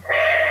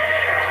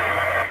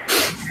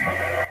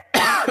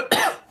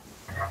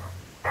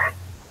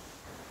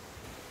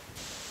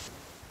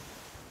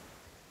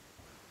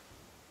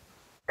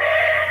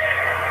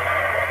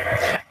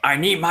 I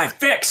need my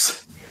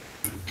fix.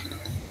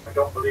 I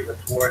don't believe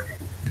it's working.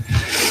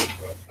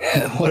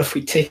 What if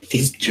we take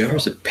these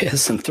jars of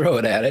piss and throw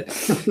it at it?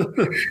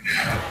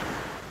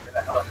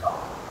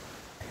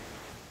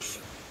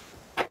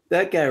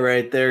 That guy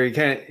right there,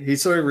 he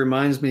sort of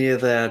reminds me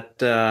of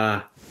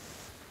that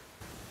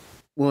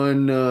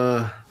one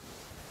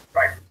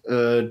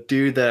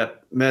dude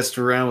that messed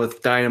around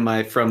with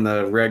dynamite from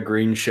the Red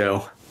Green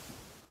show.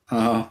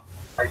 Oh,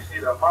 I see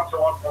the monster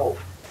on hold.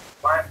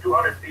 Climb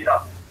 200 feet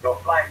up. You're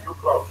flying too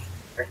close.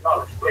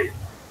 Acknowledge, please.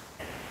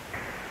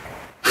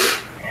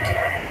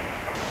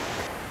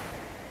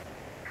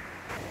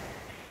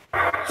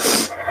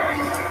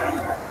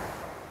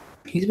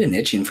 he's been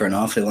itching for an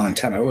awfully long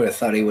time. I would have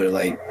thought he would have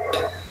like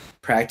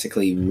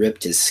practically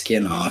ripped his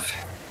skin off.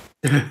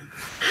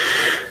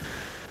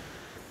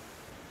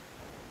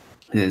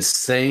 The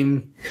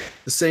same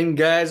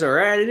guys are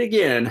at it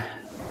again.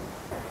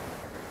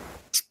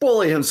 Let's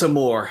bully him some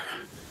more.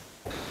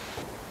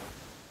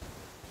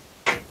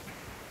 I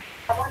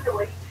wonder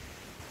what.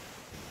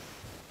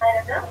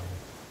 I don't know.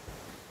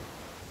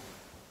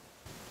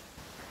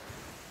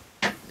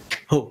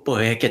 Oh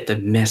boy, I get to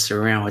mess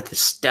around with this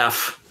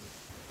stuff.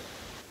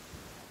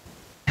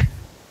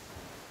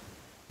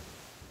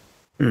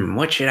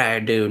 What should I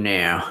do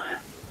now?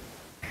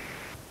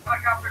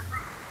 Look out the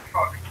crew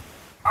truck.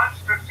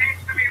 Monster seems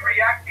to be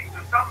reacting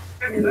to some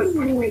stimulus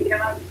which we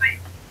cannot see.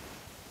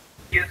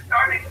 He is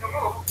starting to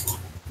move,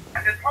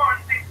 and his horn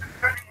seems to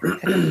be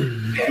turning.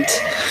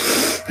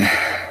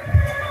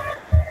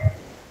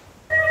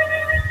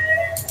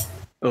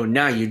 Oh,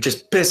 now you're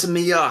just pissing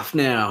me off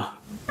now.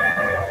 Hey,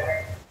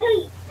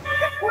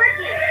 it's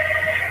working.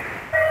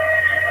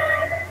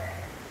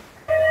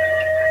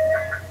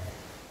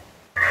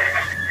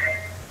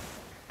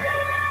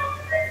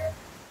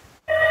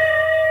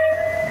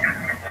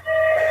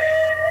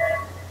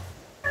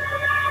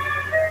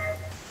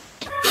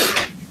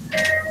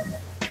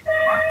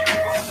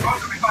 Go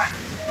to refinery.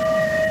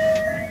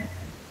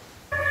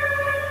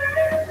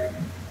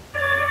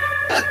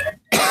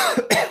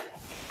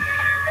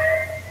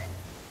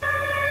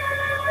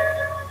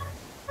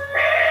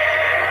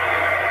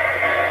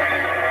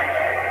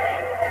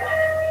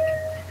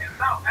 He is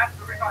now at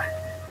the refinery.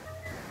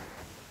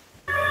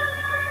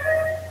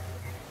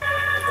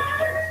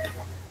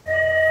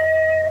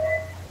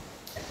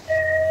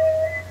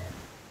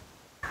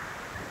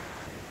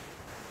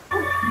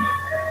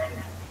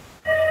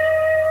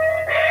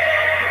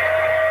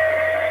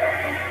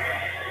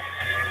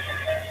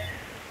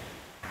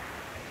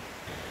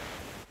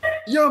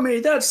 Yummy,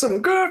 that's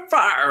some good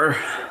fire.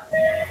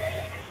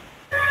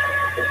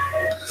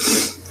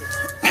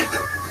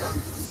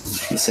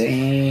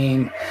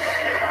 Same.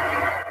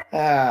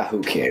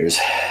 Who cares?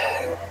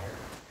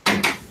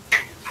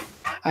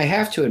 I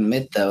have to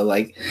admit, though,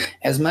 like,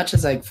 as much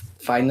as I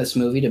find this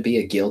movie to be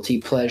a guilty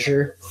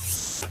pleasure,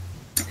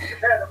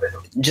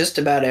 just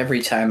about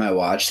every time I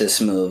watch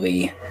this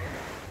movie,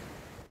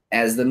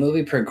 as the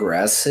movie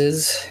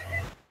progresses,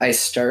 I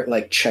start,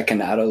 like,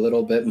 checking out a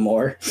little bit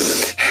more.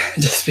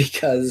 Just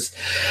because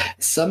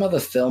some of the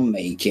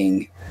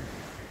filmmaking,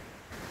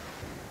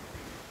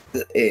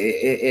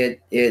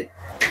 it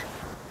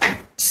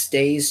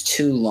stays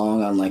too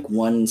long on like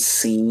one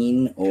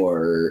scene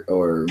or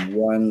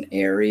one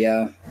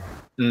area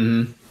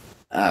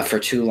for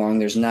too long.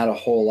 There's not a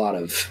whole lot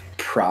of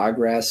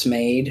progress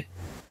made.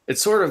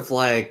 It's sort of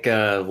like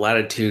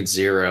Latitude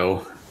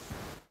Zero.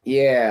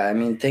 Yeah, I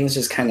mean, things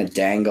just kind of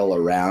dangle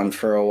around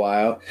for a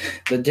while.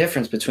 The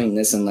difference between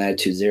this and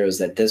Latitude Zero is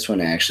that this one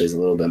actually is a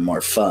little bit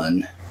more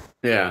fun.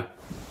 Yeah.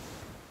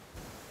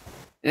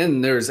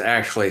 And there's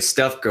actually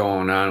stuff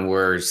going on,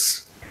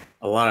 whereas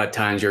a lot of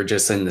times you're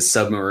just in the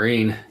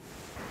submarine.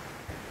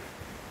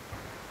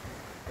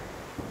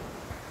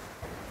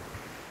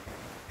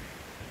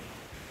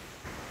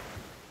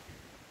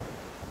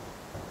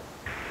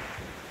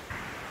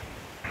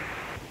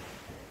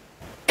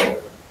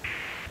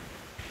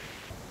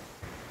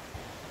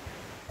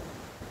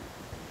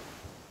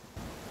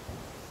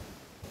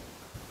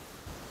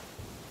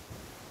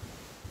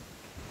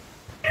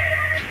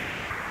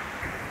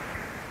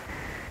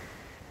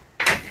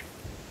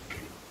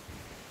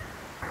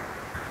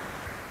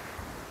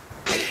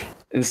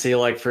 And see,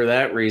 like, for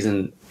that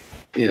reason,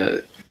 you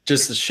know,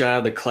 just the shot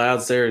of the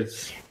clouds there,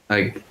 it's,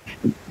 like,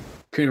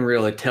 couldn't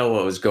really tell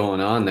what was going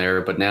on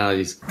there, but now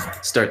you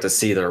start to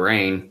see the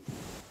rain.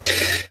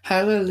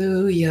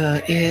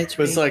 Hallelujah, But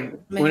it's like,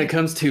 when it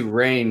comes to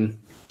rain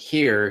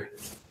here,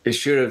 it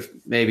should have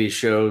maybe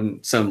shown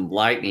some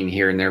lightning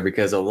here and there,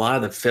 because a lot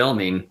of the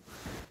filming,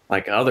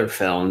 like other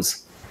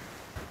films,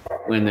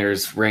 when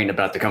there's rain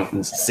about to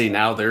come, see,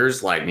 now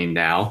there's lightning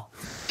now.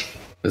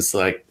 It's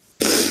like,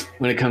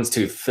 when it comes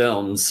to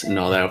films and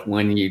all that,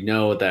 when you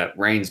know that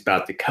rain's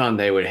about to come,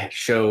 they would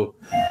show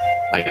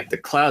like the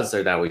clouds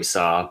there that we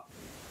saw,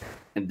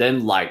 and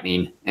then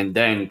lightning, and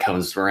then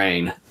comes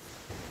rain.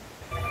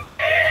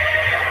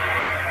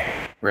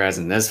 Whereas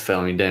in this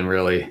film, you didn't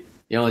really,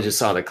 you only just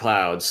saw the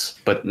clouds,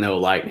 but no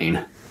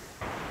lightning.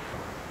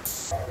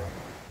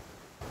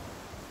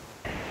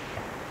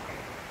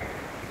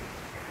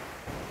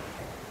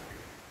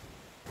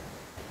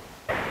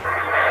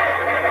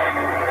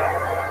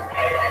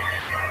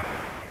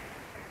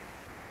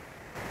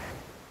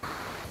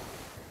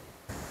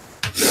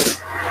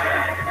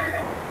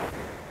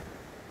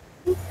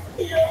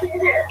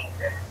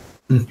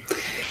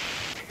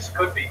 This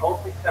could be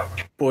only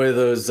temporary. Boy,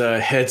 those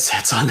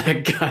headsets on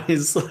that guy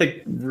is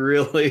like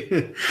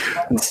really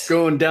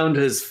going down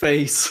to his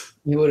face.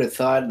 You would have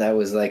thought that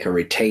was like a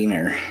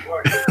retainer.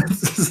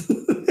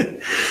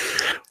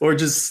 Or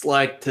just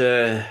like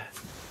to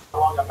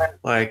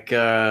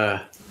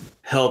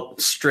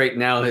help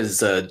straighten out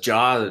his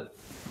jaw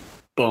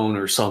bone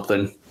or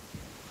something.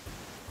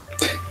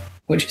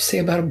 What'd you say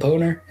about a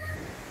boner?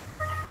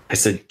 I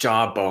said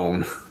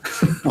jawbone.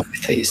 Oh, I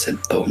thought you said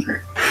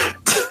boner.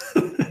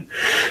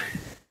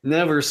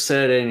 Never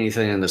said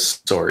anything in the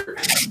sort.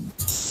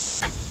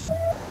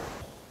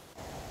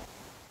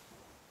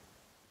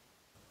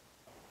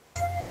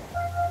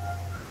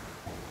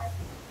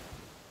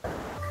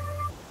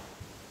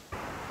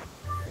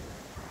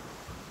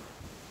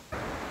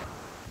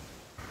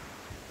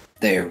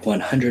 They're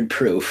 100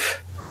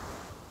 proof.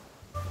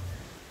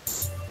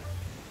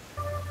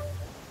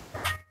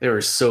 They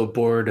were so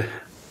bored.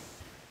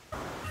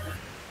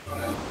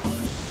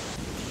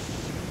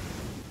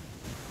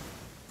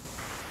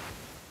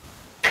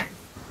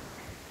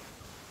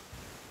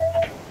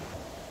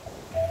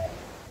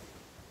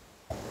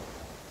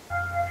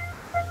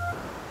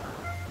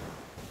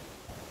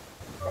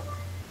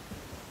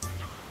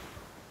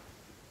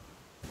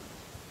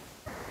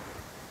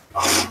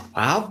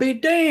 I'll be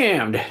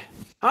damned.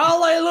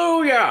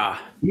 Hallelujah.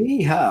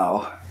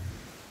 Yeehaw.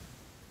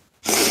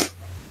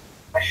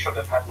 I should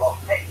have had more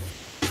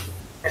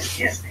faith. This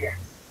is the end.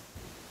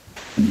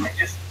 I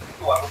just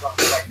knew I was on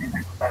the right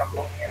track with that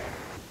ammonia.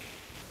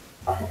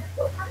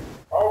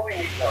 All we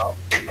need now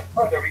is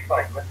further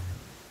refinement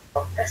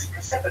of this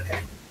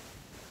precipitate.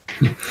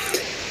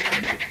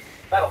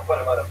 That'll put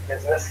him out of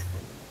business.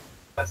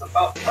 That's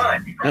about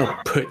time. That'll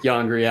put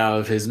Yongary out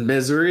of his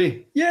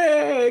misery.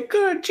 Yay,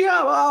 good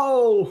job.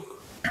 Oh.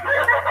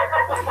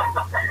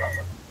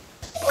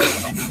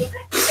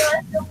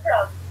 No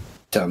problem.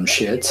 Dumb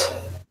shit.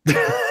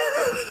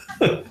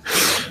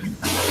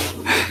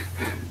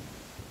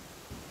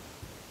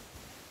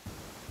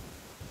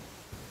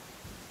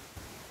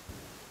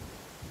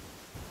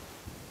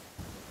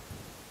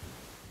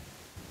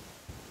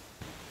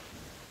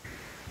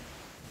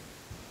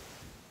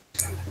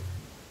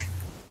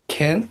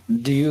 Ken,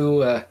 do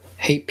you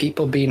hate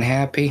people being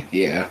happy?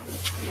 Yeah.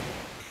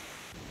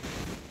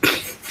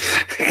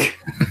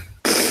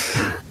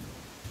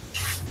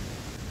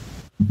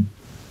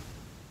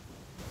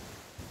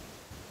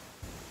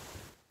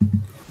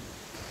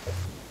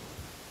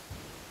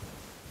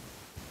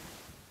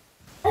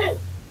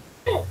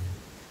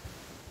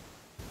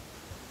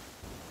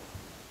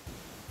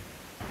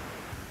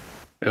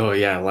 Oh,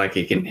 yeah, like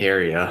he can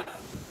hear you.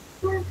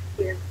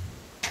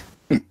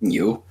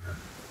 You?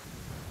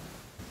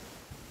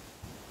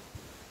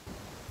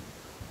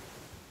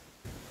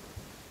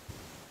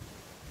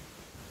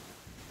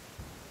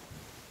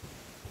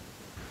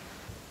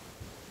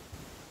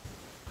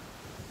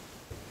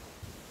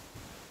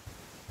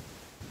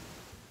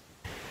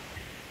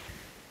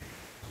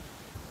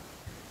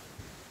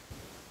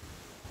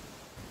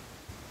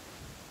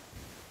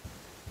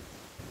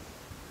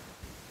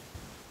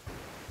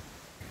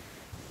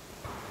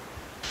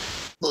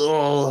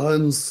 Oh,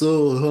 I'm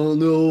so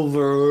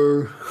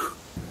hungover.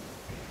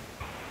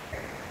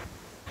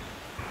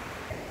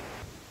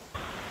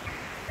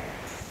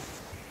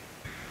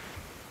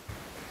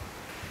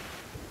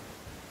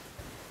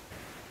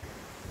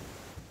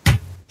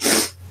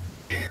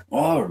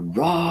 All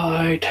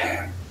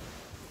right.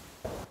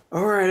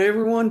 All right,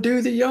 everyone,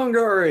 do the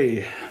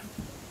Yongary.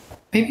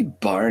 Maybe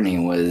Barney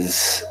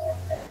was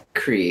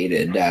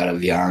created out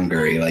of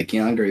Yongary. Like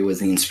Yongary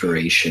was the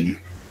inspiration.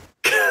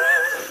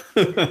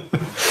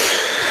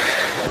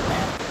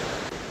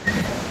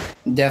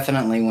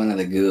 Definitely one of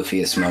the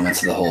goofiest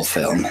moments of the whole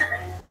film.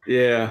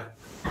 Yeah.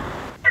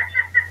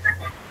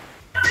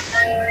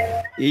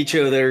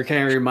 Icho there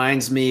kind of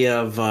reminds me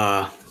of,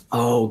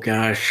 oh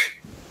gosh,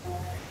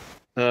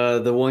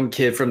 the one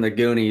kid from the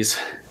Goonies.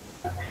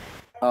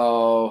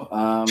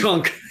 Oh,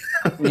 Chunk.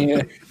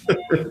 Yeah.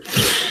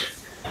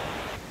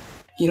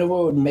 You know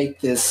what would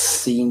make this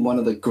scene one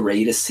of the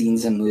greatest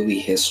scenes in movie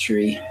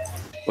history?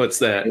 What's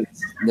that?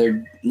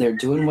 They're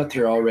doing what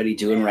they're already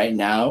doing right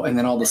now, and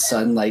then all of a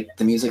sudden, like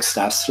the music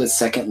stops. A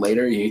second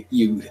later,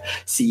 you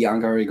see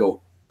Yongary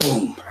go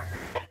boom,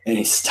 and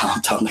he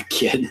stomped on the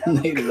kid, and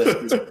they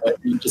lift his butt,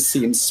 and you just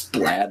see him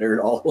splattered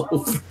all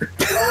over.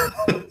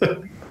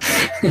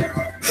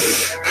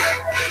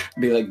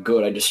 Be like,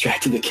 good, I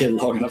distracted the kid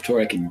long enough to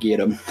where I could get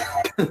him.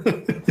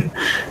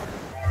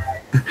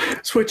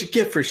 That's what you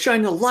get for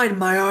shining a light in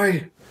my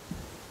eye.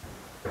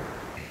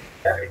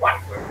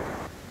 What?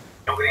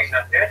 Nobody's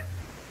not dead?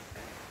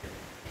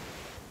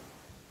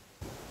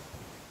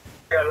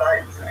 They're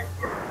alive.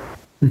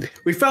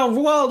 We found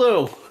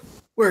Waldo.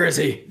 Where is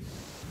he?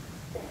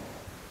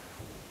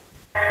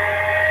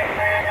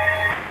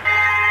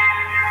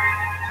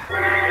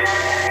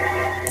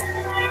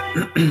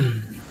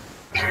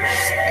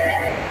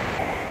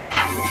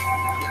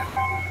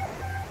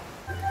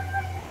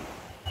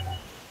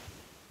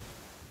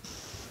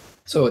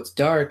 So it's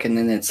dark and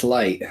then it's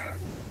light.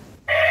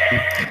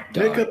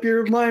 Make up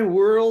your mind,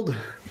 world.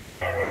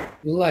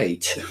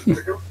 Light.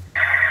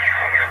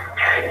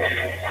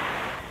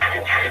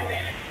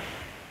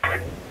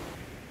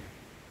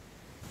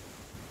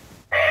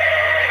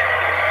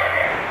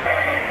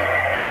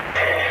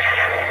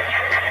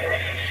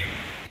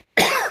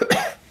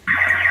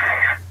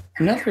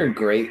 Another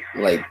great,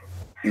 like,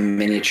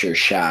 miniature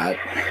shot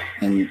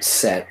and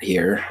set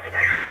here.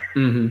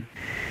 Mm-hmm.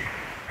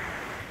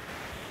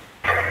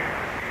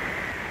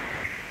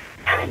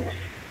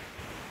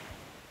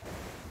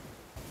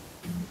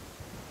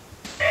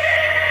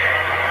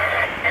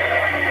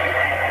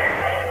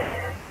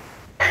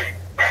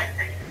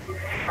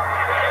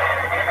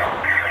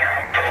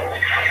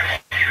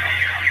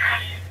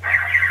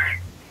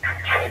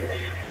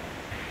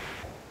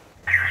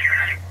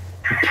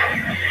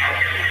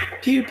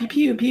 Pew, pew,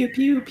 pew, pew,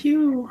 pew,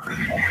 pew.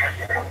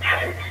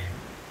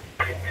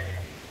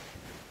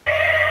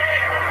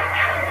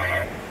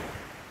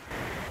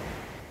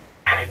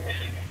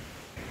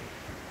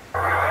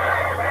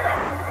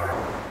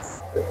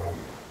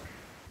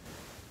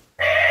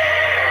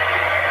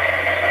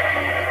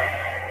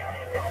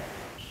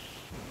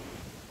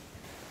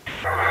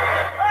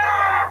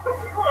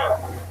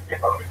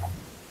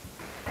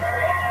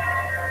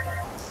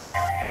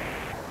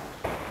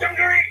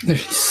 They're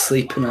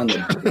sleeping on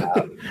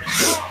the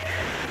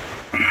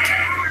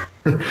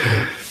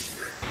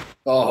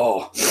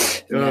Oh.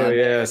 Oh,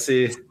 yeah,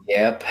 see.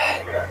 Yep.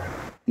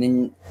 And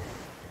then,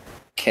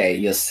 okay,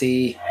 you'll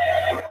see.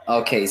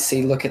 Okay,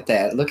 see, look at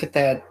that. Look at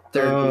that.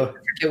 I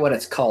forget what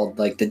it's called,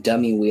 like the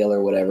dummy wheel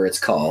or whatever it's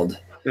called.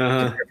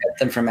 Uh-huh. To prevent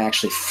them from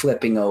actually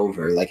flipping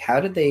over. Like, how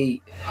did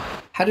they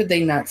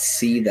not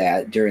see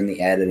that during the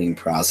editing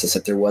process,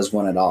 if there was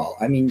one at all?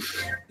 I mean,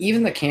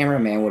 even the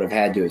cameraman would have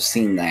had to have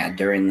seen that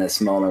during this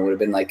moment. Would have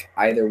been like,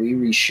 either we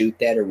reshoot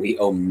that or we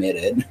omit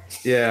it.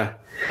 Yeah.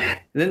 And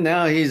then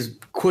now he's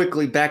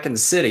quickly back in the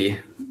city,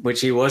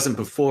 which he wasn't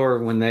before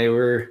when they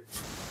were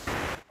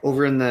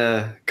over in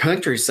the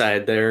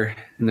countryside there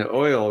in the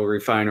oil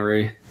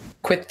refinery.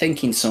 Quit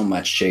thinking so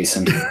much,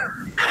 Jason.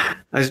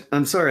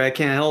 I'm sorry, I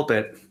can't help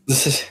it.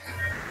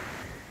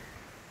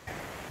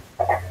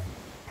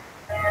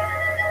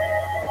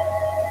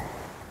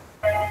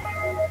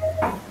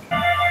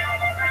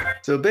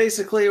 So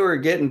basically, we're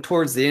getting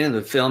towards the end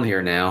of the film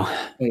here now.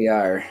 We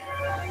are.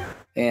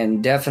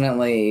 And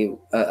definitely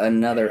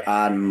another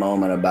odd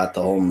moment about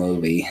the whole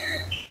movie.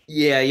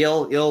 Yeah,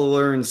 you'll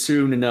learn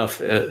soon enough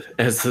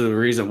as to the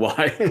reason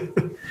why.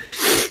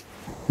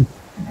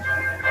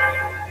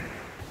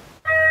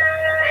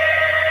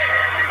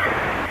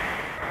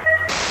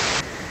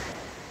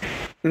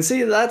 And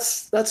see,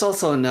 that's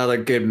also another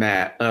good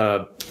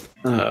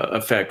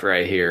effect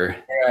right here.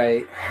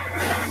 Right.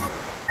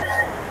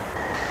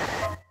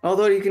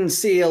 Although you can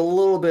see a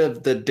little bit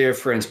of the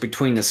difference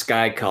between the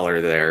sky color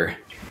there.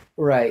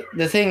 Right.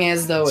 The thing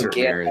is, though,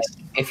 Certain again, areas.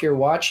 if you're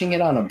watching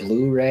it on a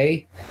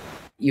Blu-ray,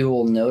 you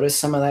will notice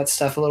some of that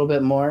stuff a little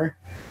bit more.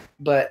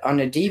 But on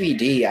a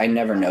DVD, I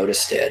never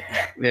noticed it.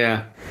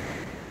 Yeah.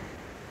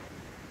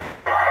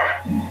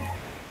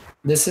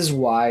 This is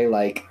why,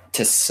 like,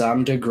 to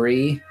some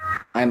degree,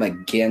 I'm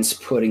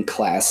against putting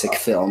classic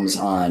films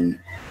on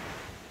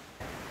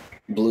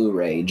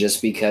Blu-ray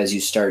just because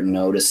you start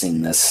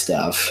noticing this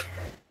stuff.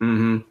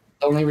 Mm-hmm.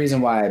 The only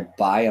reason why I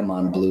buy them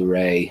on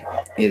Blu-ray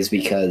is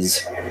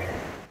because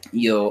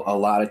you'll a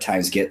lot of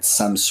times get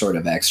some sort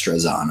of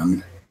extras on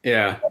them.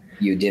 Yeah.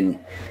 You didn't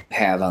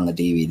have on the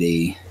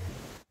DVD.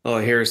 Well,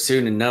 here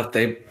soon enough,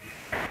 they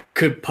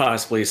could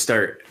possibly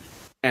start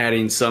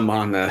adding some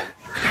on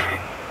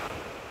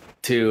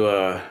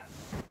to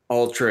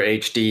Ultra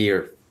HD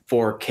or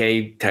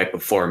 4K type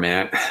of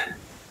format.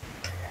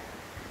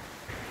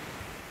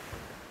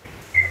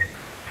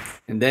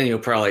 And then you'll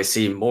probably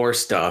see more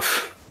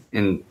stuff,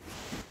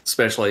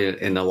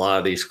 especially in a lot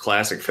of these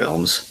classic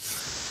films.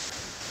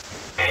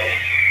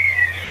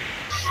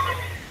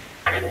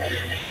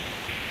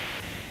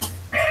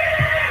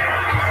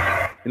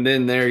 And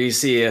then there you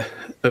see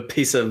a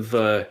piece of,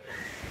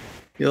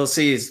 you'll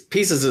see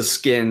pieces of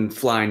skin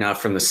flying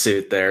off from the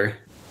suit there.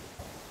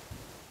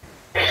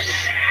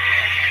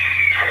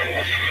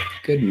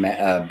 Good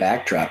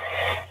backdrop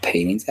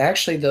paintings.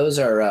 Actually, those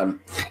are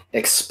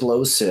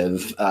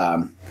explosive.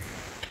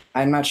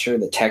 I'm not sure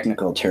the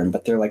technical term,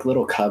 but they're like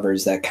little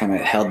covers that kind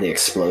of held the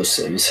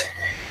explosives.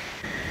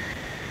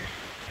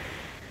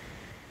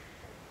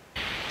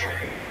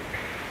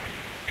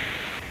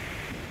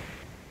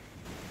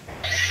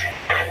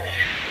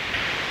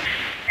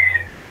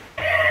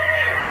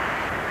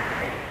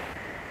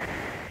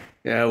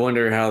 Yeah, I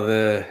wonder how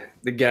the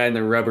guy in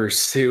the rubber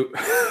suit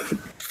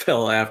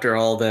fell after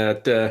all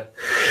that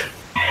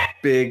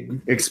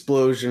big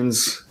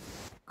explosions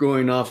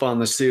going off on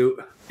the suit.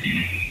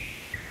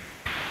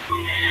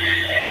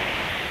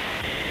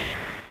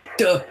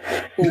 Duh.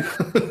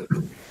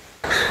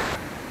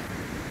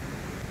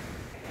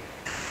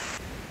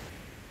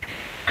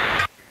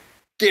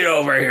 Get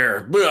over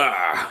here.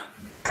 Blah.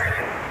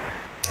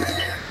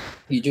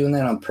 You doing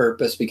that on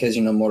purpose because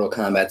you know Mortal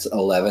Kombat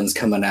 11's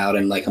coming out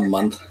in like a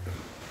month?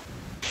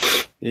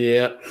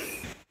 Yeah.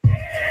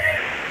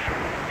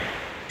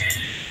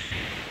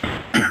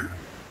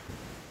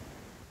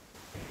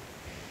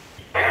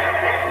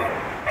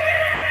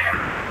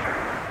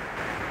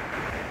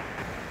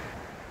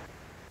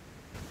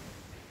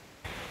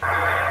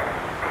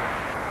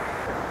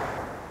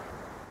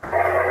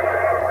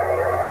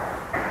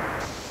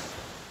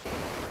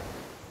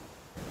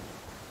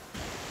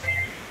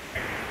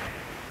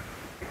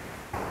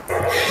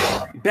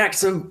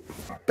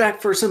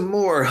 Back for some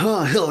more,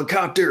 huh,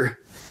 helicopter?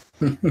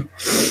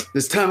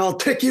 This time I'll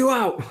take you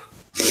out.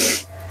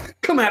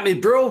 Come at me,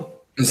 bro.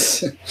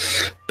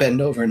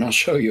 Bend over and I'll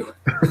show you.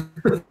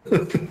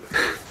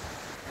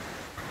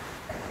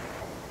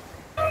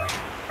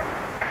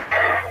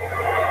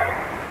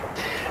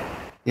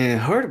 Yeah,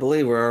 hard to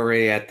believe we're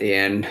already at the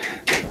end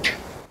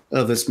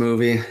of this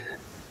movie.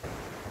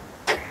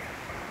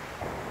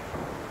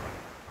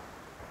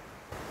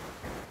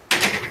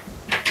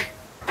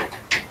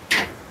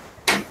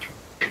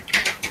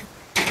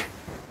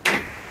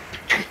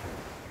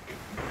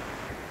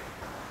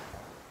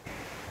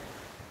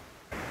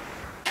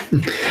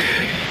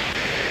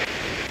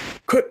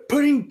 Quit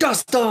putting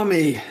dust on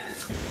me!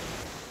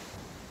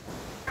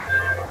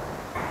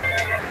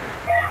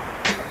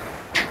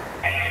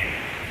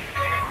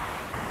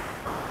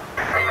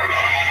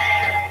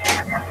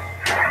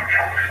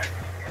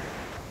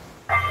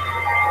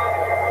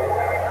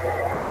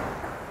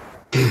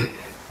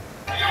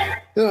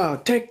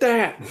 Oh, take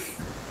that!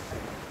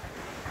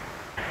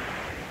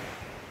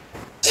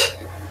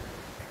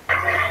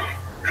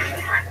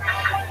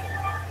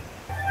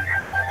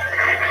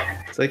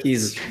 It's like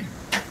he's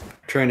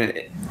trying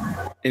to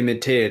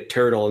imitate a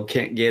turtle and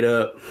can't get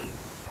up.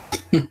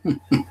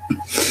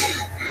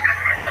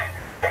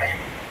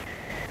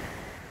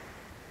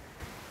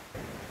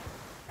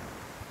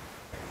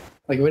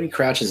 Like when he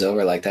crouches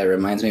over like that, it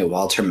reminds me of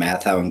Walter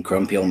Matthau and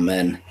Grumpy Old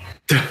Men.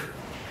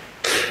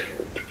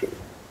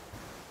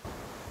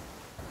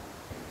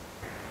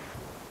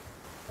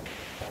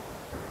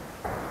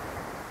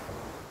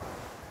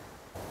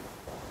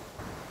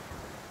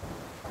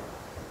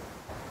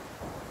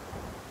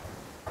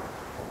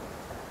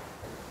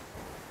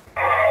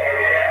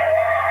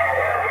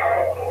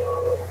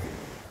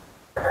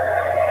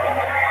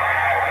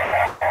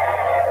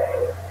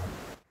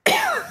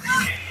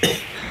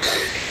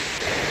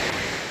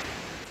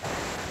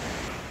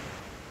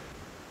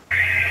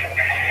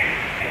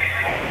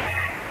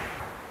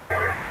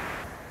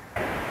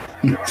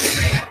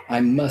 I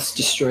must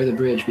destroy the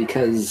bridge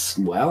because,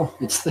 well,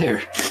 it's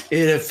there.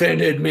 It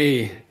offended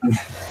me.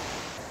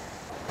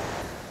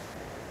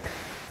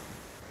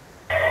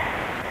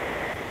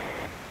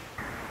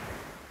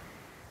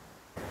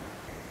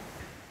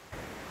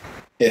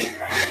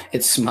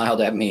 It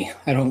smiled at me.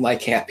 I don't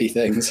like happy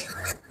things.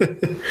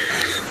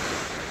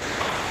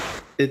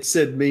 It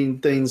said mean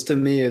things to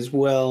me as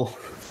well.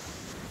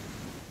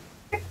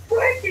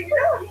 Where'd you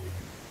go?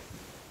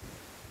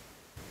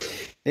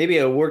 Maybe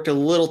it worked a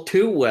little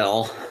too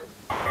well.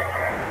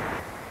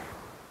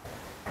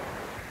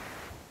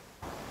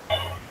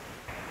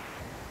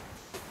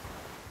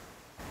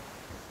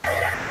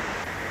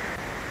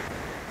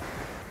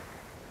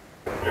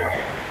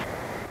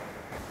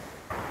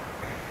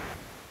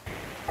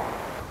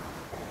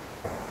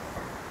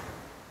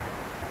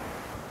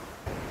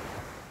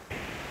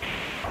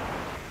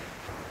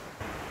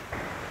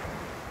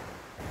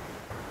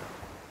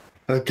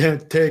 I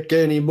can't take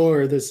any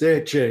more of this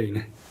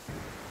itching.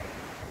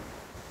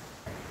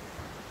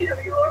 You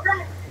were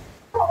right.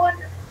 What was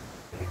it?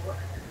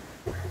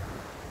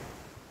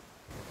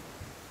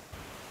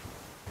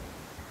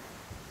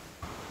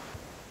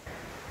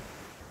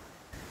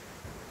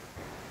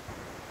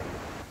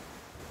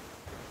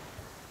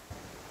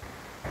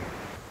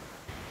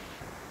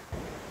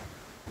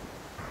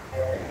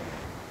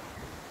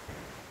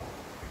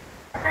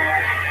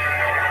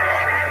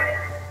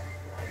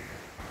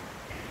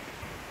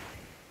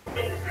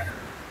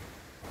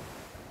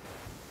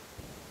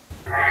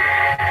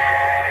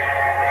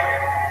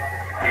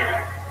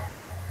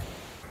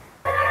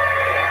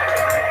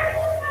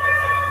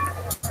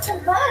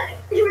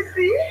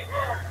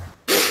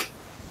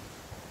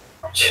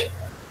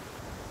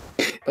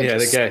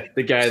 Yeah,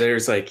 the guy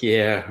there's like,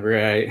 yeah,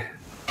 right.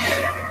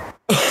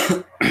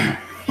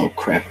 Oh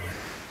crap.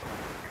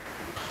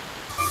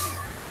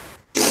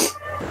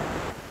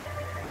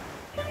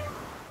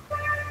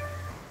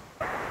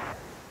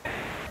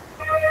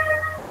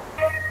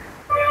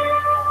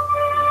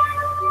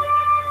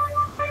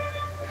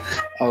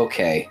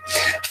 Okay.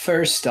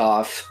 First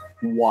off,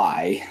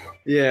 why?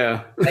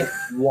 Yeah. Like,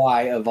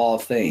 why of all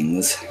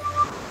things?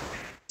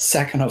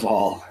 Second of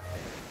all,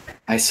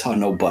 I saw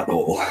no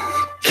butthole.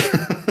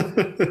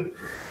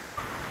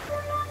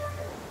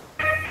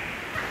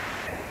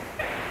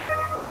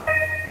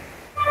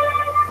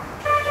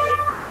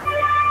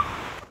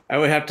 I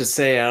would have to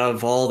say, out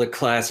of all the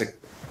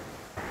classic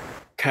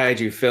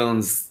kaiju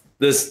films,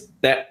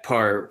 that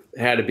part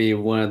had to be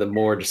one of the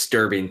more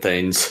disturbing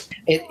things.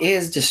 It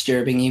is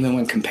disturbing even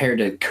when compared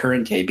to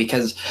current day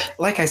because,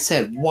 like I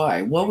said,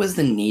 why? What was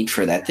the need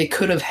for that? They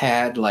could have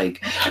had,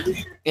 like,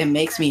 it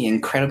makes me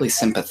incredibly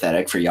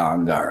sympathetic for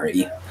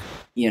Yongary,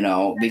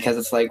 because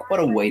it's like,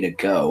 what a way to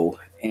go.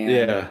 And,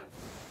 yeah.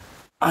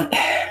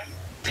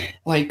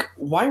 Like,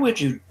 why would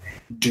you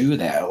do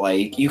that?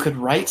 Like, you could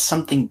write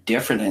something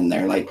different in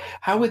there. Like,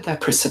 how would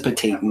that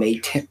precipitate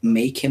make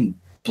him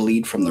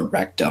bleed from the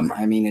rectum?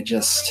 I mean,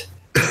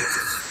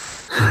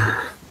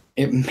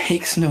 it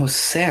makes no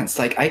sense.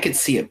 Like, I could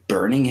see it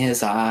burning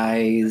his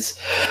eyes,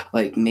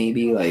 like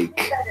maybe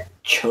like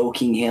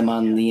choking him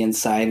on the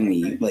inside and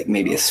he like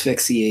maybe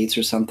asphyxiates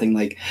or something.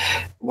 Like,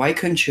 why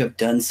couldn't you have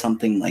done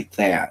something like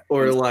that?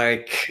 Or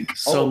like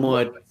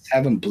somewhat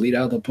have him bleed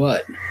out of the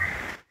butt.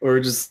 Or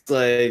just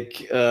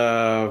like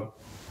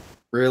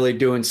really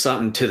doing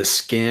something to the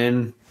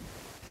skin.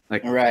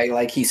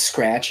 Like he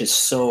scratches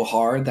so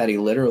hard that he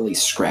literally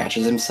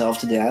scratches himself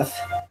to death.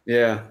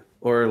 Yeah.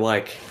 Or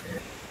like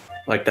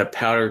the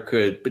powder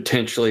could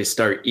potentially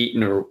start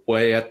eating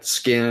away at the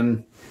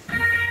skin.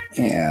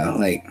 Yeah,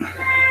 like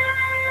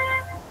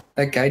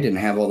that guy didn't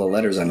have all the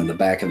letters on the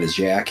back of his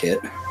jacket.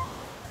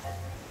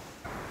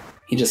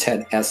 He just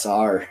had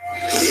SR.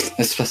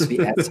 It's supposed to be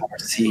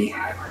SRC.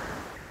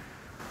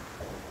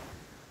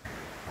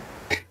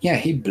 Yeah,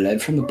 he bled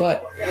from the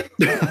butt.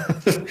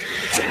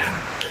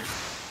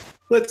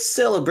 Let's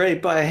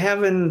celebrate by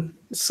having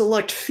a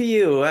select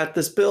few at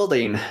this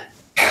building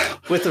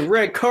with a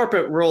red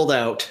carpet rolled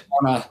out.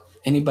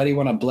 Anybody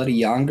want a bloody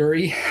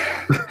Yongary?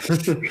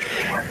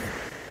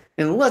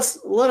 And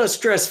let us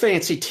dress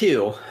fancy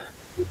too.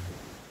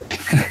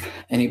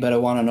 Anybody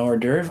want an hors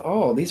d'oeuvre?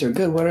 Oh, these are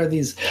good. What are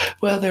these?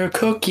 Well, they're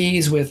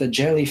cookies with a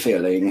jelly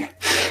filling.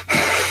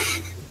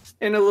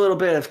 And a little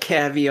bit of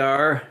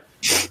caviar.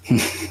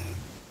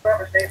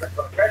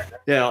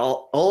 Yeah,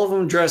 all of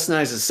them dress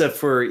nice except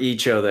for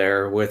Icho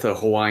there with a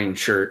Hawaiian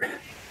shirt.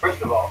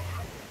 First of all,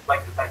 I'd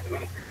like to thank the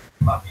ministry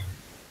much.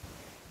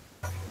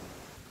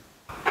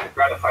 I'm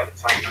gratified at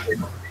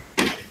times.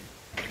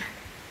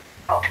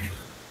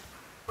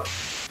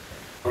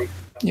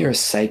 You're a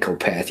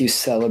psychopath. You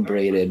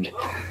celebrated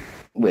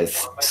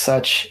with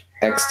such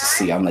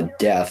ecstasy on the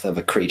death of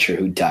a creature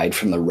who died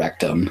from the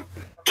rectum.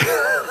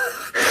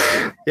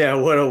 Yeah,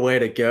 what a way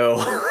to go.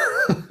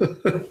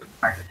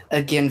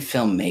 Again,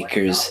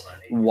 filmmakers,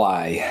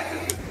 why?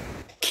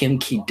 Kim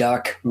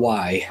Ki-duk,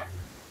 why?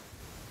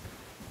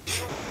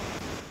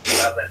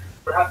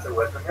 Perhaps it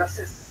was your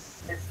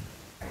sister.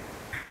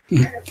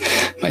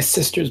 My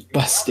sister's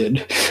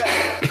busted.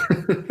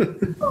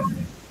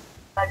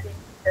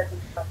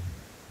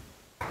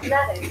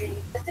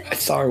 I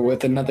saw her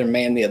with another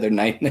man the other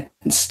night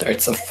and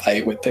starts a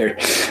fight with their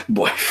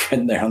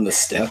boyfriend there on the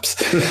steps.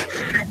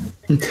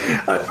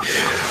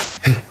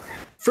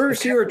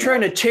 First you were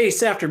trying to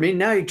chase after me,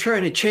 now you're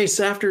trying to chase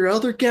after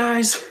other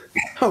guys?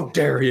 How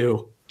dare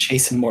you?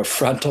 Chasing more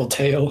frontal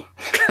tail.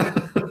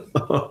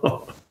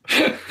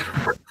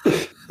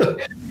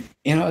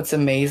 It's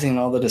amazing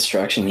all the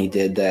destruction he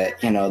did that,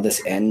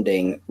 this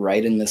ending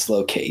right in this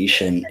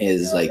location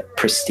is like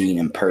pristine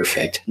and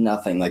perfect.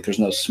 Nothing, like there's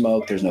no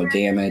smoke, there's no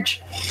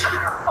damage.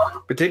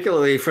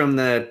 Particularly from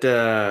that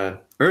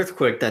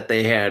earthquake that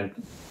they had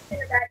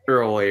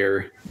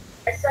earlier.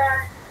 I saw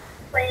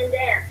playing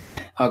dance.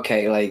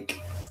 Okay,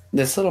 like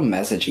this little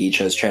message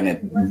Icho's trying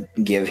to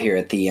give here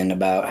at the end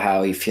about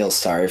how he feels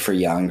sorry for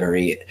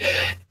Yongary.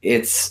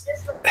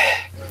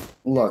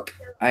 Look,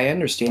 I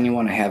understand you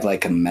want to have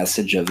like a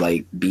message of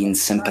like being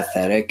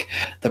sympathetic.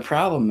 The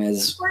problem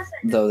is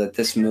though that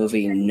this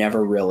movie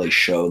never really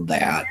showed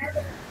that.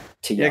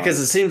 Yeah, because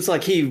it seems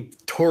like he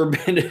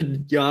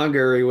tormented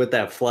Yongary with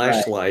that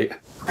flashlight.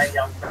 Hey,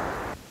 young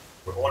man,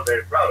 we're all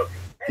very proud of you.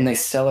 And they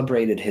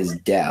celebrated his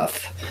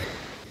death.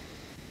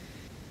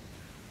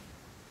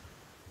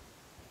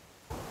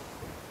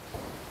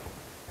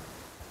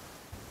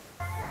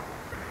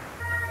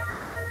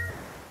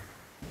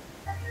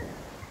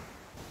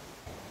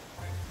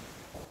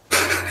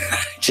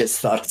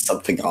 Just thought of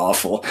something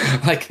awful.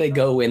 Like they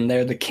go in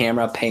there, the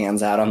camera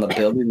pans out on the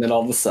building, then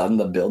all of a sudden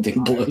the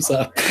building blows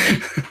up.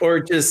 Or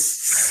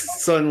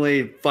just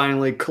suddenly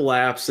finally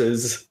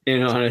collapses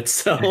in on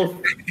itself.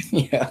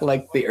 Yeah,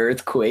 like the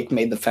earthquake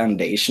made the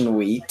foundation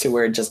weak to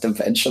where it just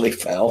eventually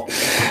fell.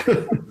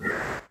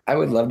 I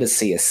would love to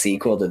see a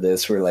sequel to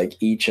this where like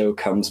Icho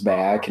comes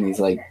back and he's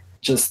like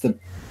just the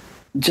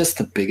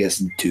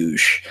biggest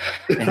douche.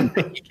 And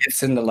he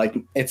gets into like,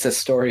 it's a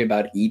story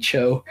about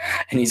Icho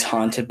and he's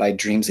haunted by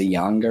dreams of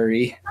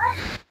Yongary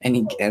and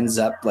he ends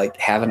up like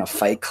having a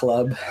fight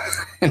club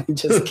and he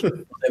just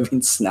keeps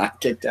having snot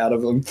kicked out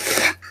of him.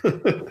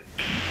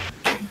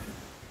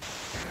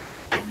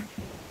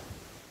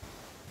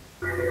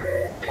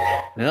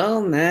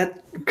 Well,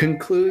 that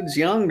concludes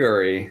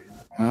Yongary.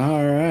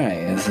 All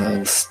right, so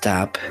I'll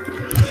stop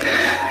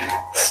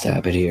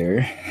it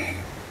here.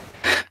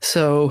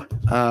 So,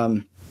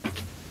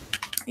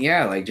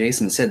 yeah, like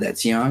Jason said,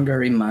 that's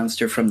Yongary,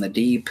 Monster from the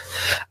Deep.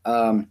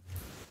 Let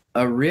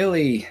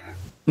me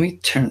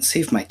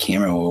see if my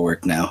camera will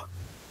work now.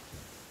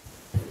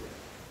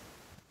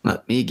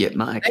 Let me get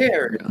my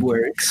There it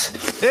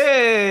works.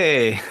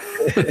 Hey!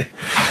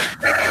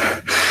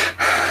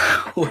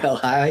 Well,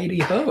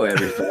 hidey ho,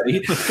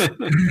 everybody.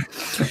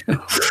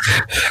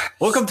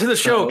 Welcome to the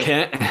show,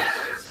 Kent.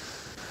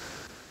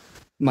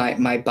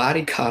 My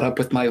body caught up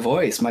with my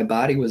voice. My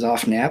body was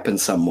off napping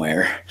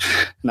somewhere.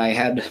 And I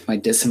had my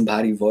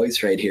disembodied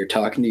voice right here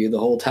talking to you the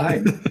whole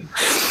time.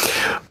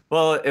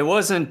 Well, it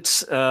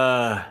wasn't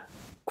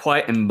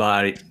quite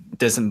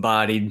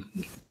disembodied.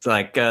 It's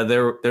like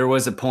there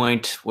was a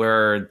point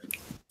where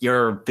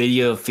your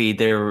video feed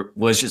there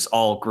was just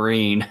all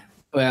green.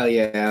 Well,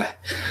 yeah.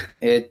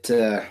 It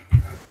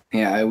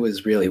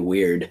was really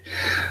weird.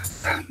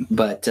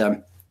 But,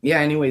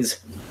 anyways,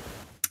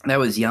 that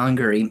was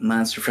Yongary,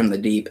 Monster from the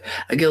Deep,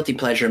 a guilty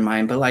pleasure of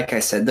mine. But like I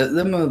said,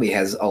 the movie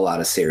has a lot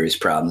of serious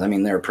problems. I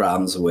mean, there are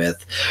problems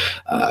with,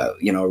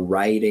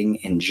 writing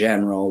in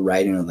general,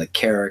 writing of the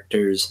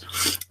characters.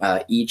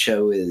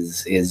 Icho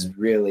is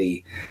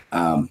really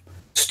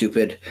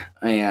stupid.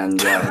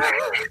 And,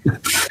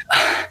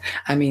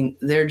 I mean,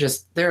 there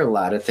are a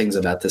lot of things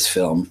about this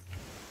film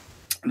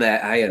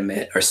that I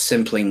admit are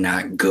simply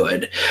not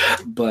good.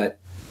 But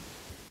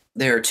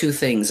there are two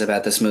things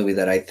about this movie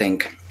that I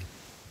think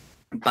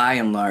by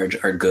and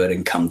large are good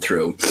and come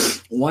through.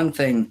 One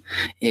thing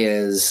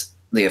is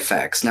the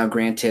effects. Now,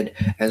 granted,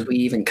 as we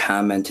even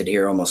commented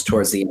here almost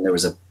towards the end, there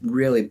was a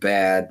really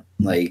bad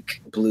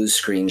like blue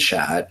screen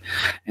shot,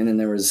 and then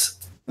there was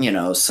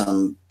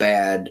some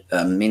bad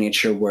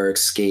miniature work,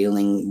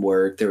 scaling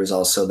work. There was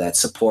also that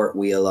support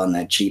wheel on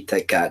that Jeep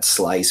that got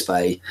sliced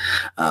by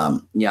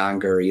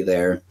Yongary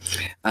there.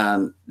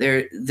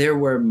 There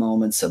were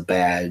moments of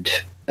bad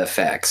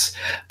effects,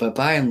 but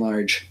by and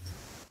large,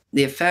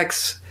 the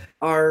effects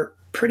are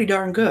pretty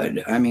darn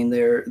good. I mean,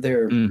 they're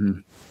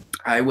Mm-hmm.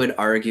 I would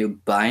argue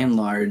by and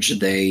large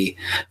they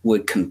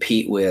would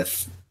compete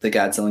with the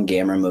Godzilla and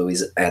Gamera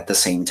movies at the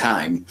same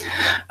time.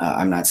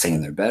 I'm not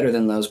saying they're better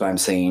than those, but I'm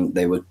saying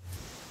they would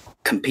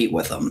compete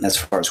with them as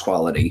far as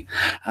quality.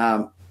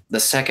 The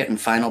second and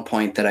final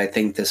point that I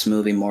think this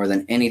movie more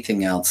than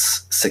anything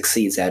else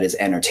succeeds at is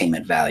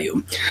entertainment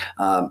value.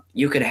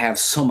 You could have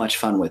so much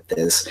fun with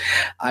this.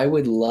 I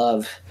would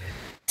love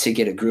to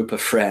get a group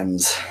of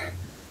friends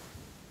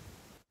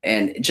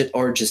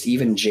or just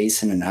even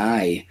Jason and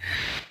I,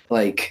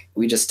 like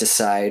we just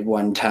decide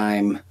one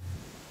time,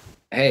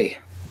 hey,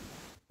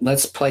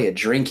 let's play a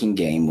drinking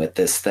game with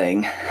this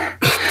thing.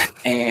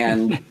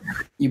 And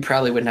you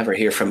probably would never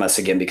hear from us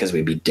again because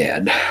we'd be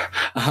dead.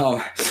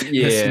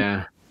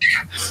 Yeah.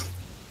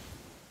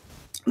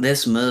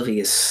 This movie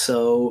is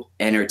so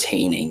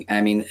entertaining.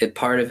 I mean,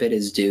 part of it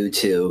is due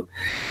to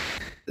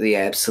the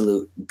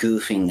absolute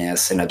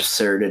goofiness and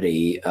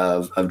absurdity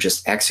of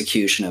just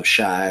execution of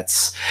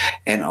shots,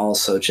 and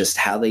also just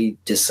how they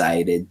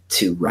decided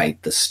to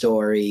write the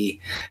story,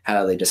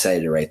 how they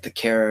decided to write the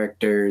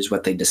characters,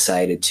 what they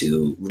decided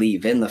to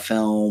leave in the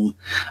film.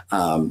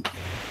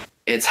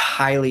 It's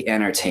highly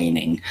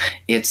entertaining.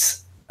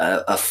 It's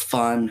a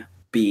fun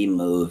B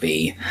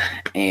movie.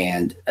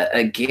 And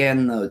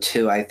again, though,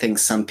 too, I think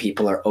some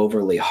people are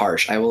overly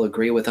harsh. I will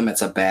agree with them.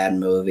 It's a bad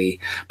movie,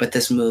 but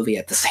this movie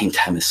at the same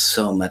time is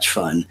so much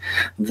fun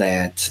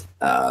that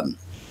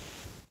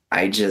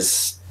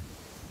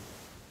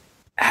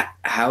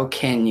how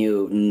can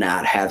you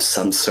not have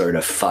some sort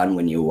of fun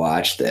when you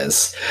watch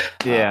this?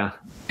 Yeah.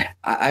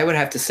 I would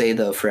have to say,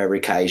 though, for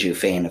every kaiju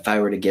fan, if I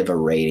were to give a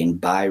rating,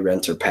 buy,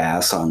 rent, or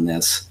pass on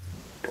this,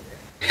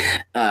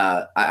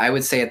 I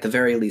would say at the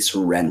very least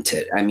rent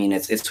it. I mean,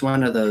 it's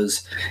one of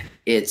those.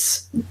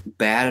 It's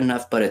bad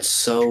enough, but it's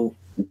so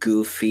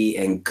goofy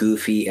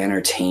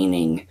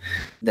entertaining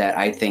that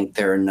I think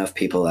there are enough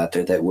people out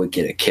there that would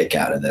get a kick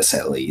out of this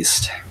at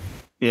least.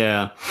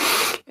 Yeah,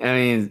 I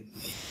mean,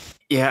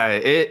 yeah,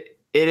 it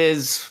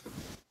is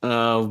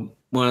one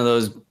of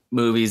those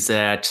movies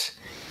that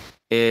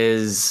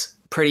is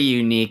pretty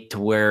unique to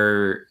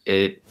where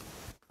it,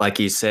 like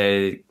you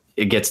said,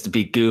 it gets to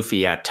be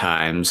goofy at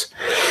times.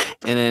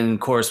 And then, of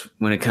course,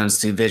 when it comes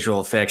to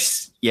visual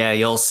effects, yeah,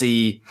 you'll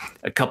see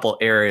a couple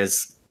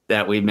areas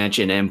that we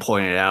mentioned and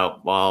pointed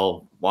out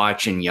while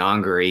watching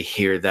Yongary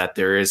here that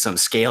there is some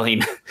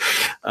scaling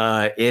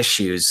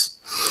issues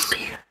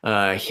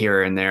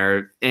here and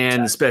there,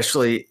 and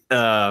especially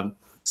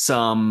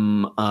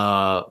some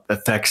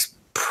effects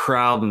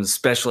problems,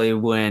 especially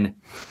when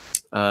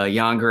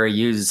Yongary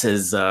uses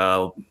his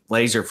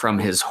laser from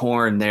his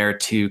horn there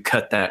to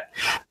cut that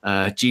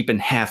Jeep in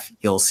half.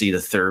 You'll see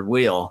the third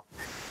wheel,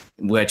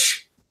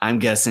 which I'm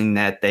guessing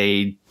that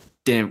they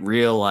didn't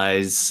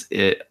realize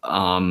it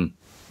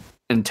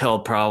until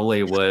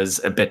probably was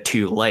a bit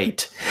too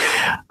late.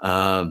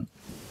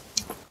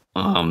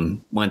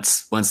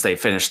 Once they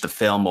finished the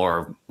film,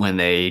 or when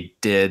they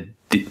did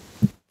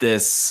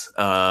this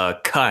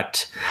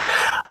cut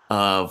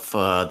of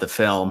the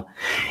film.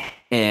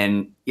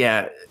 And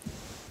yeah,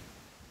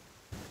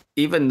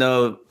 even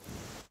though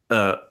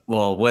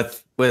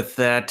with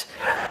that,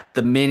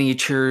 the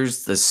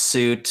miniatures, the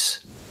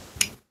suit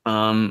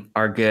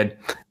are good,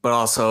 but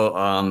also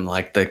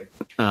like the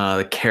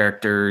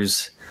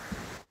characters,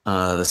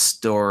 the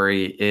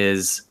story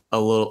is a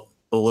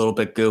little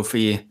bit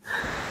goofy.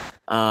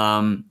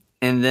 And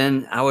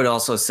then I would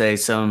also say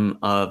some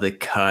of the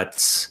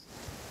cuts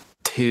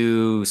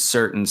to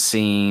certain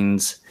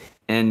scenes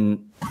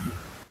and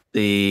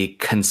the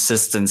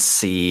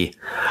consistency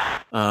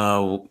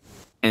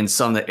in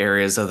some of the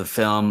areas of the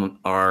film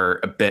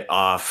are a bit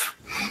off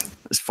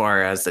as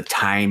far as the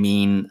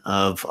timing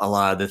of a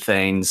lot of the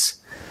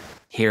things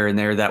here and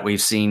there that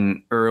we've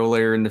seen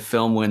earlier in the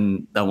film,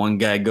 when that one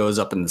guy goes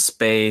up into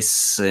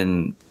space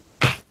and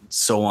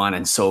so on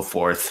and so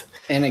forth.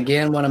 And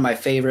again, one of my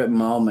favorite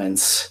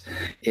moments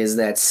is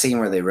that scene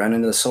where they run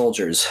into the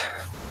soldiers.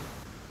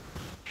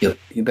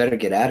 You better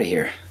get out of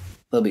here.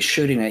 They'll be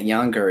shooting at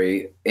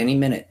Yongary any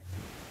minute.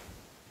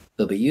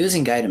 They'll be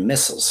using guided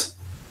missiles.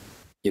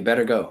 You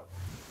better go.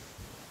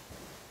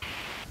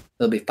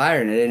 They'll be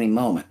firing at any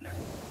moment.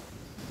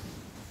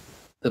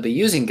 They'll be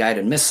using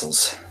guided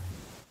missiles.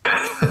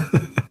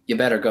 You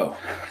better go.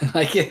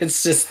 Like,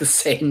 it's just the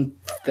same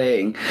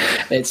thing.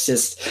 It's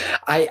just,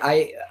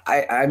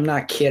 I'm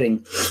not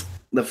kidding.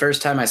 The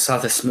first time I saw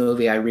this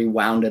movie, I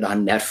rewound it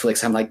on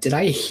Netflix. I'm like, did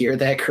I hear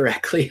that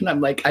correctly? And I'm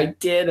like, I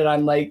did. And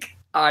I'm like,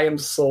 I am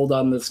sold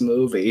on this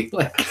movie.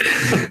 Like,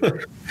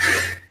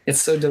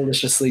 it's so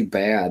deliciously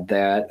bad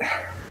that.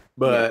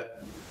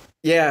 But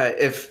yeah,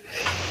 if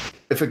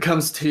it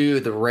comes to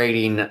the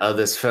rating of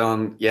this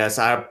film, yes,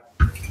 I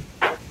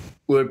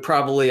would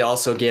probably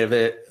also give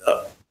it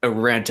a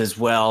rent as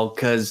well,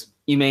 because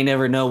you may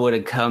never know when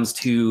it comes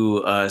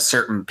to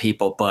certain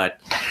people. But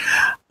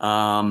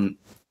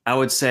I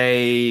would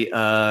say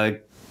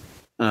rent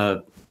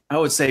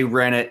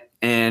it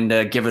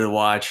and give it a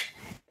watch.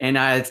 And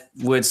I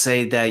would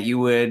say that you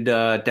would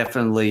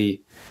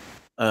definitely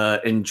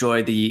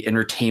enjoy the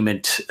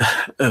entertainment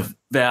of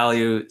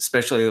value,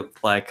 especially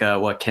like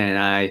what Ken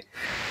and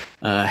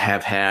I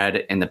have had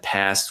in the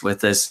past with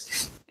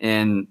this.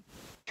 And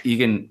you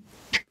can,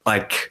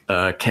 like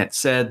Kent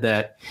said,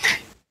 that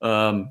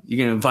you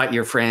can invite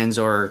your friends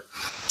or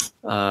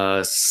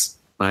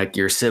like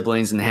your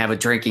siblings and have a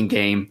drinking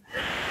game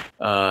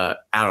out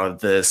of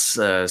this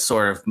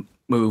sort of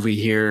movie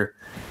here.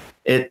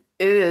 It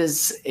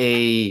is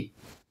an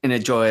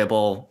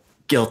enjoyable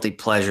guilty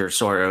pleasure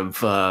sort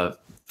of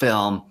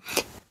film.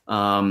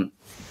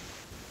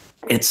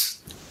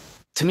 It's,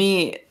 to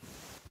me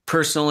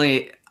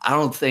personally, I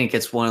don't think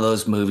it's one of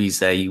those movies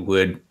that you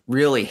would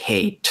really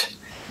hate.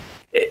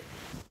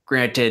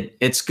 Granted,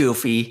 it's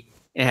goofy,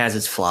 it has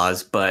its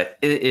flaws, but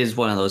it is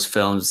one of those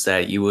films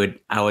that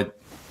I would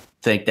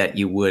think that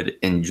you would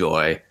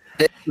enjoy.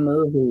 This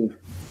movie,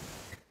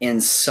 in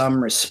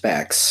some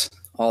respects,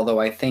 although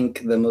I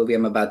think the movie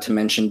I'm about to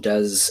mention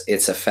does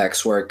its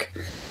effects work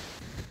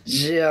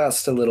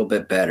just a little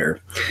bit better,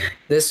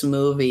 this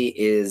movie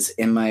is,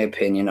 in my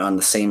opinion, on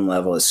the same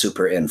level as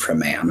Super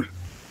Inframan.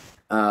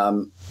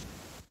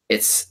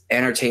 It's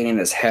entertaining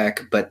as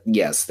heck, but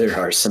yes, there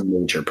are some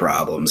major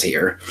problems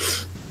here.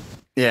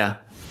 Yeah.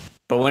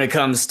 But when it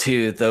comes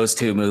to those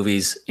two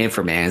movies,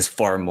 Inframan is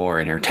far more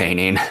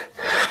entertaining.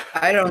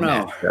 I don't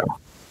know.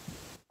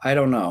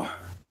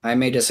 I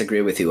may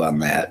disagree with you on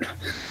that.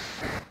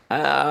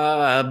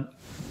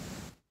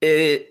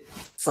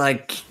 It's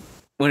like,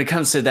 when it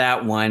comes to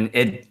that one,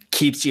 it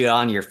keeps you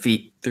on your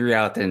feet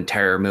throughout the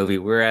entire movie.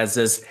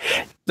 Whereas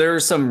there are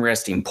some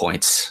resting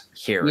points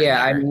here.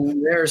 Yeah, I and there.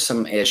 mean, there are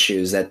some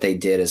issues that they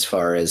did as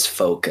far as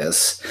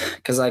focus.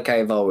 Because, like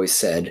I've always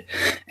said,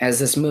 as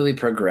this movie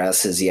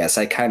progresses, yes,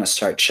 I kind of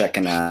start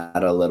checking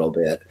out a little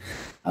bit.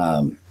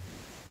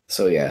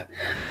 So, yeah,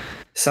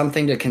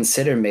 something to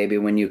consider maybe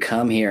when you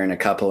come here in a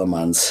couple of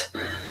months.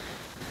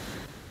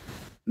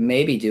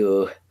 Maybe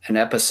do an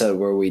episode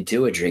where we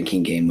do a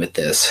drinking game with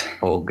this.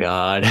 Oh,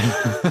 God.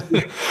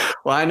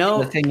 Well, I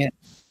know. The thing is,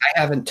 I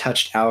haven't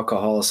touched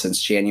alcohol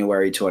since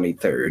January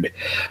 23rd.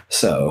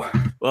 So,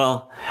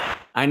 Well,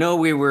 I know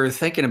we were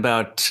thinking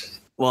about.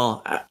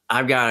 Well,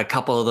 I've got a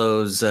couple of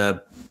those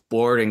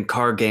board and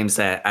card games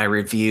that I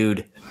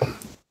reviewed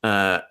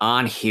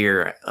on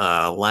here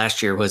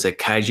last year. Was it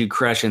Kaiju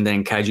Crush and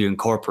then Kaiju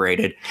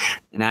Incorporated?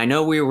 And I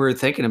know we were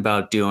thinking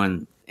about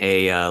doing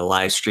a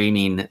live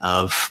streaming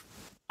of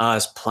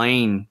us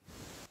playing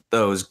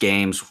those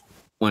games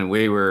when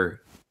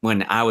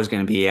I was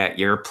going to be at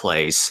your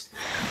place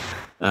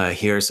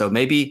here. So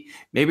maybe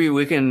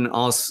we can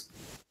also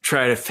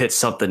try to fit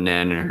something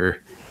in,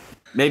 or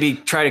maybe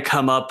try to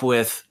come up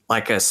with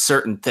like a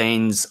certain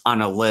things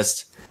on a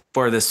list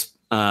for this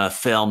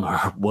film or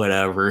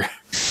whatever.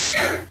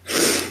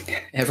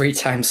 every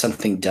time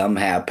something dumb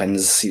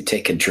happens, you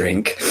take a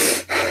drink.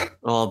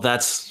 Well,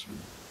 that's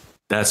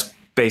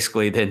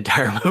basically the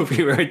entire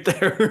movie right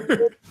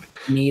there.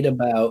 Need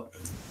about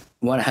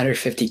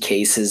 150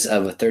 cases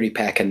of a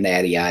 30-pack of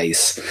Natty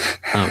Ice.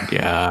 Oh,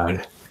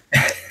 God.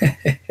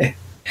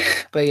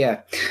 But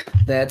yeah,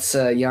 that's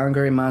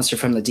Yongary Monster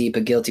from the Deep,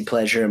 a guilty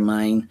pleasure of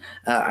mine.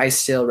 I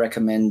still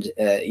recommend,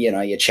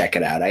 you check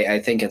it out. I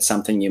think it's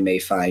something you may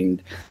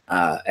find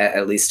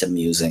at least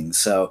amusing.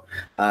 So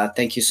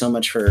thank you so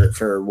much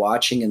for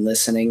watching and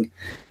listening.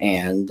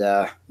 And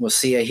we'll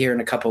see you here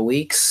in a couple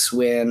weeks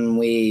when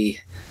we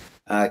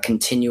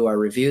continue our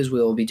reviews. We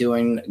will be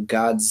doing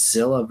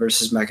Godzilla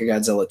versus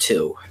Mechagodzilla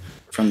 2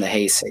 from the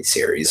Heisei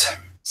series.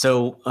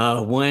 So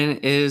when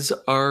is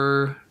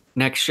our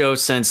next show?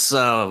 Since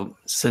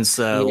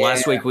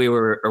last week we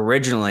were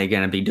originally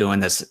going to be doing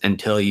this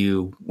until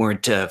you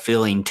weren't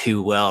feeling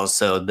too well.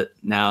 So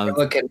now the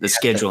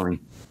scheduling.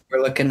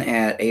 We're looking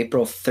at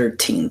April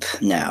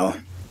 13th now.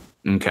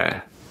 Okay.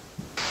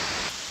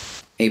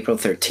 April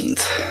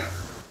 13th.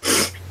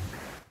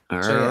 All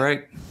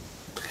right.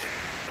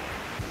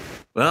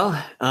 Well,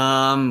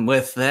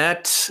 with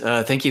that,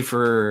 thank you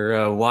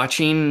for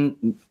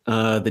watching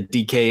the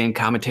DKN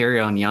commentary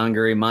on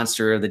Yongary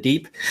Monster of the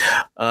Deep.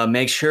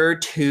 Make sure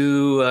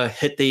to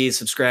hit the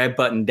subscribe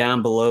button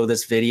down below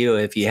this video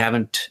if you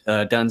haven't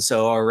done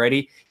so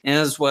already,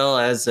 as well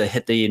as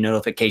hit the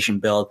notification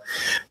bell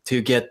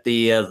to get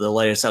the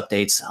latest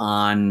updates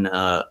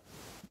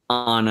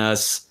on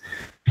us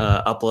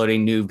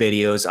uploading new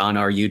videos on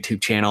our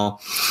YouTube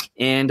channel.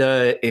 And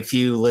if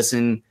you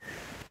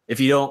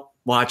don't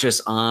watch us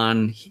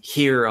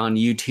here on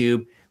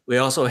YouTube, we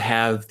also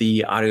have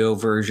the audio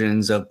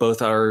versions of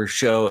both our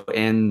show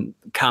and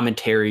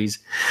commentaries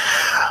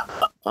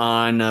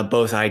on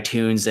both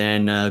iTunes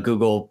and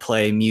Google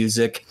Play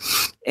Music.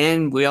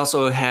 And we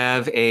also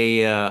have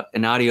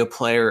an audio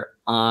player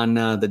on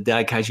the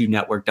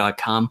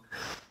DaikajuNetwork.com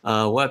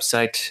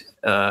website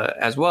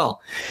as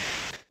well.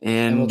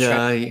 And we'll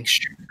try to make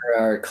sure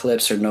our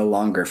clips are no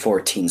longer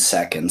 14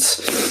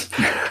 seconds.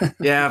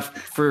 Yeah,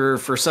 for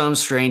some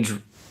strange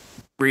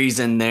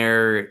reason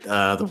there,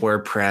 the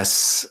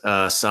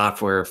WordPress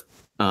software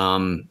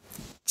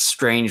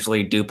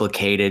strangely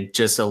duplicated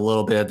just a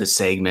little bit of the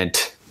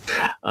segment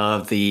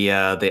of the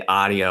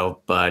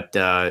audio, but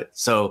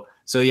so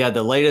yeah,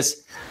 the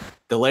latest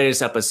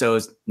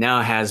episodes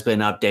now has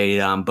been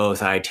updated on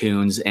both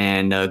iTunes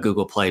and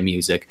Google Play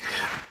Music.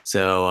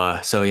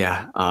 So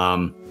yeah,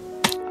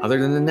 other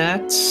than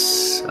that,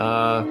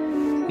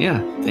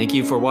 yeah, thank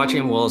you for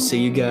watching. We'll see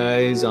you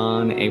guys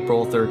on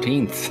April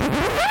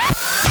 13th.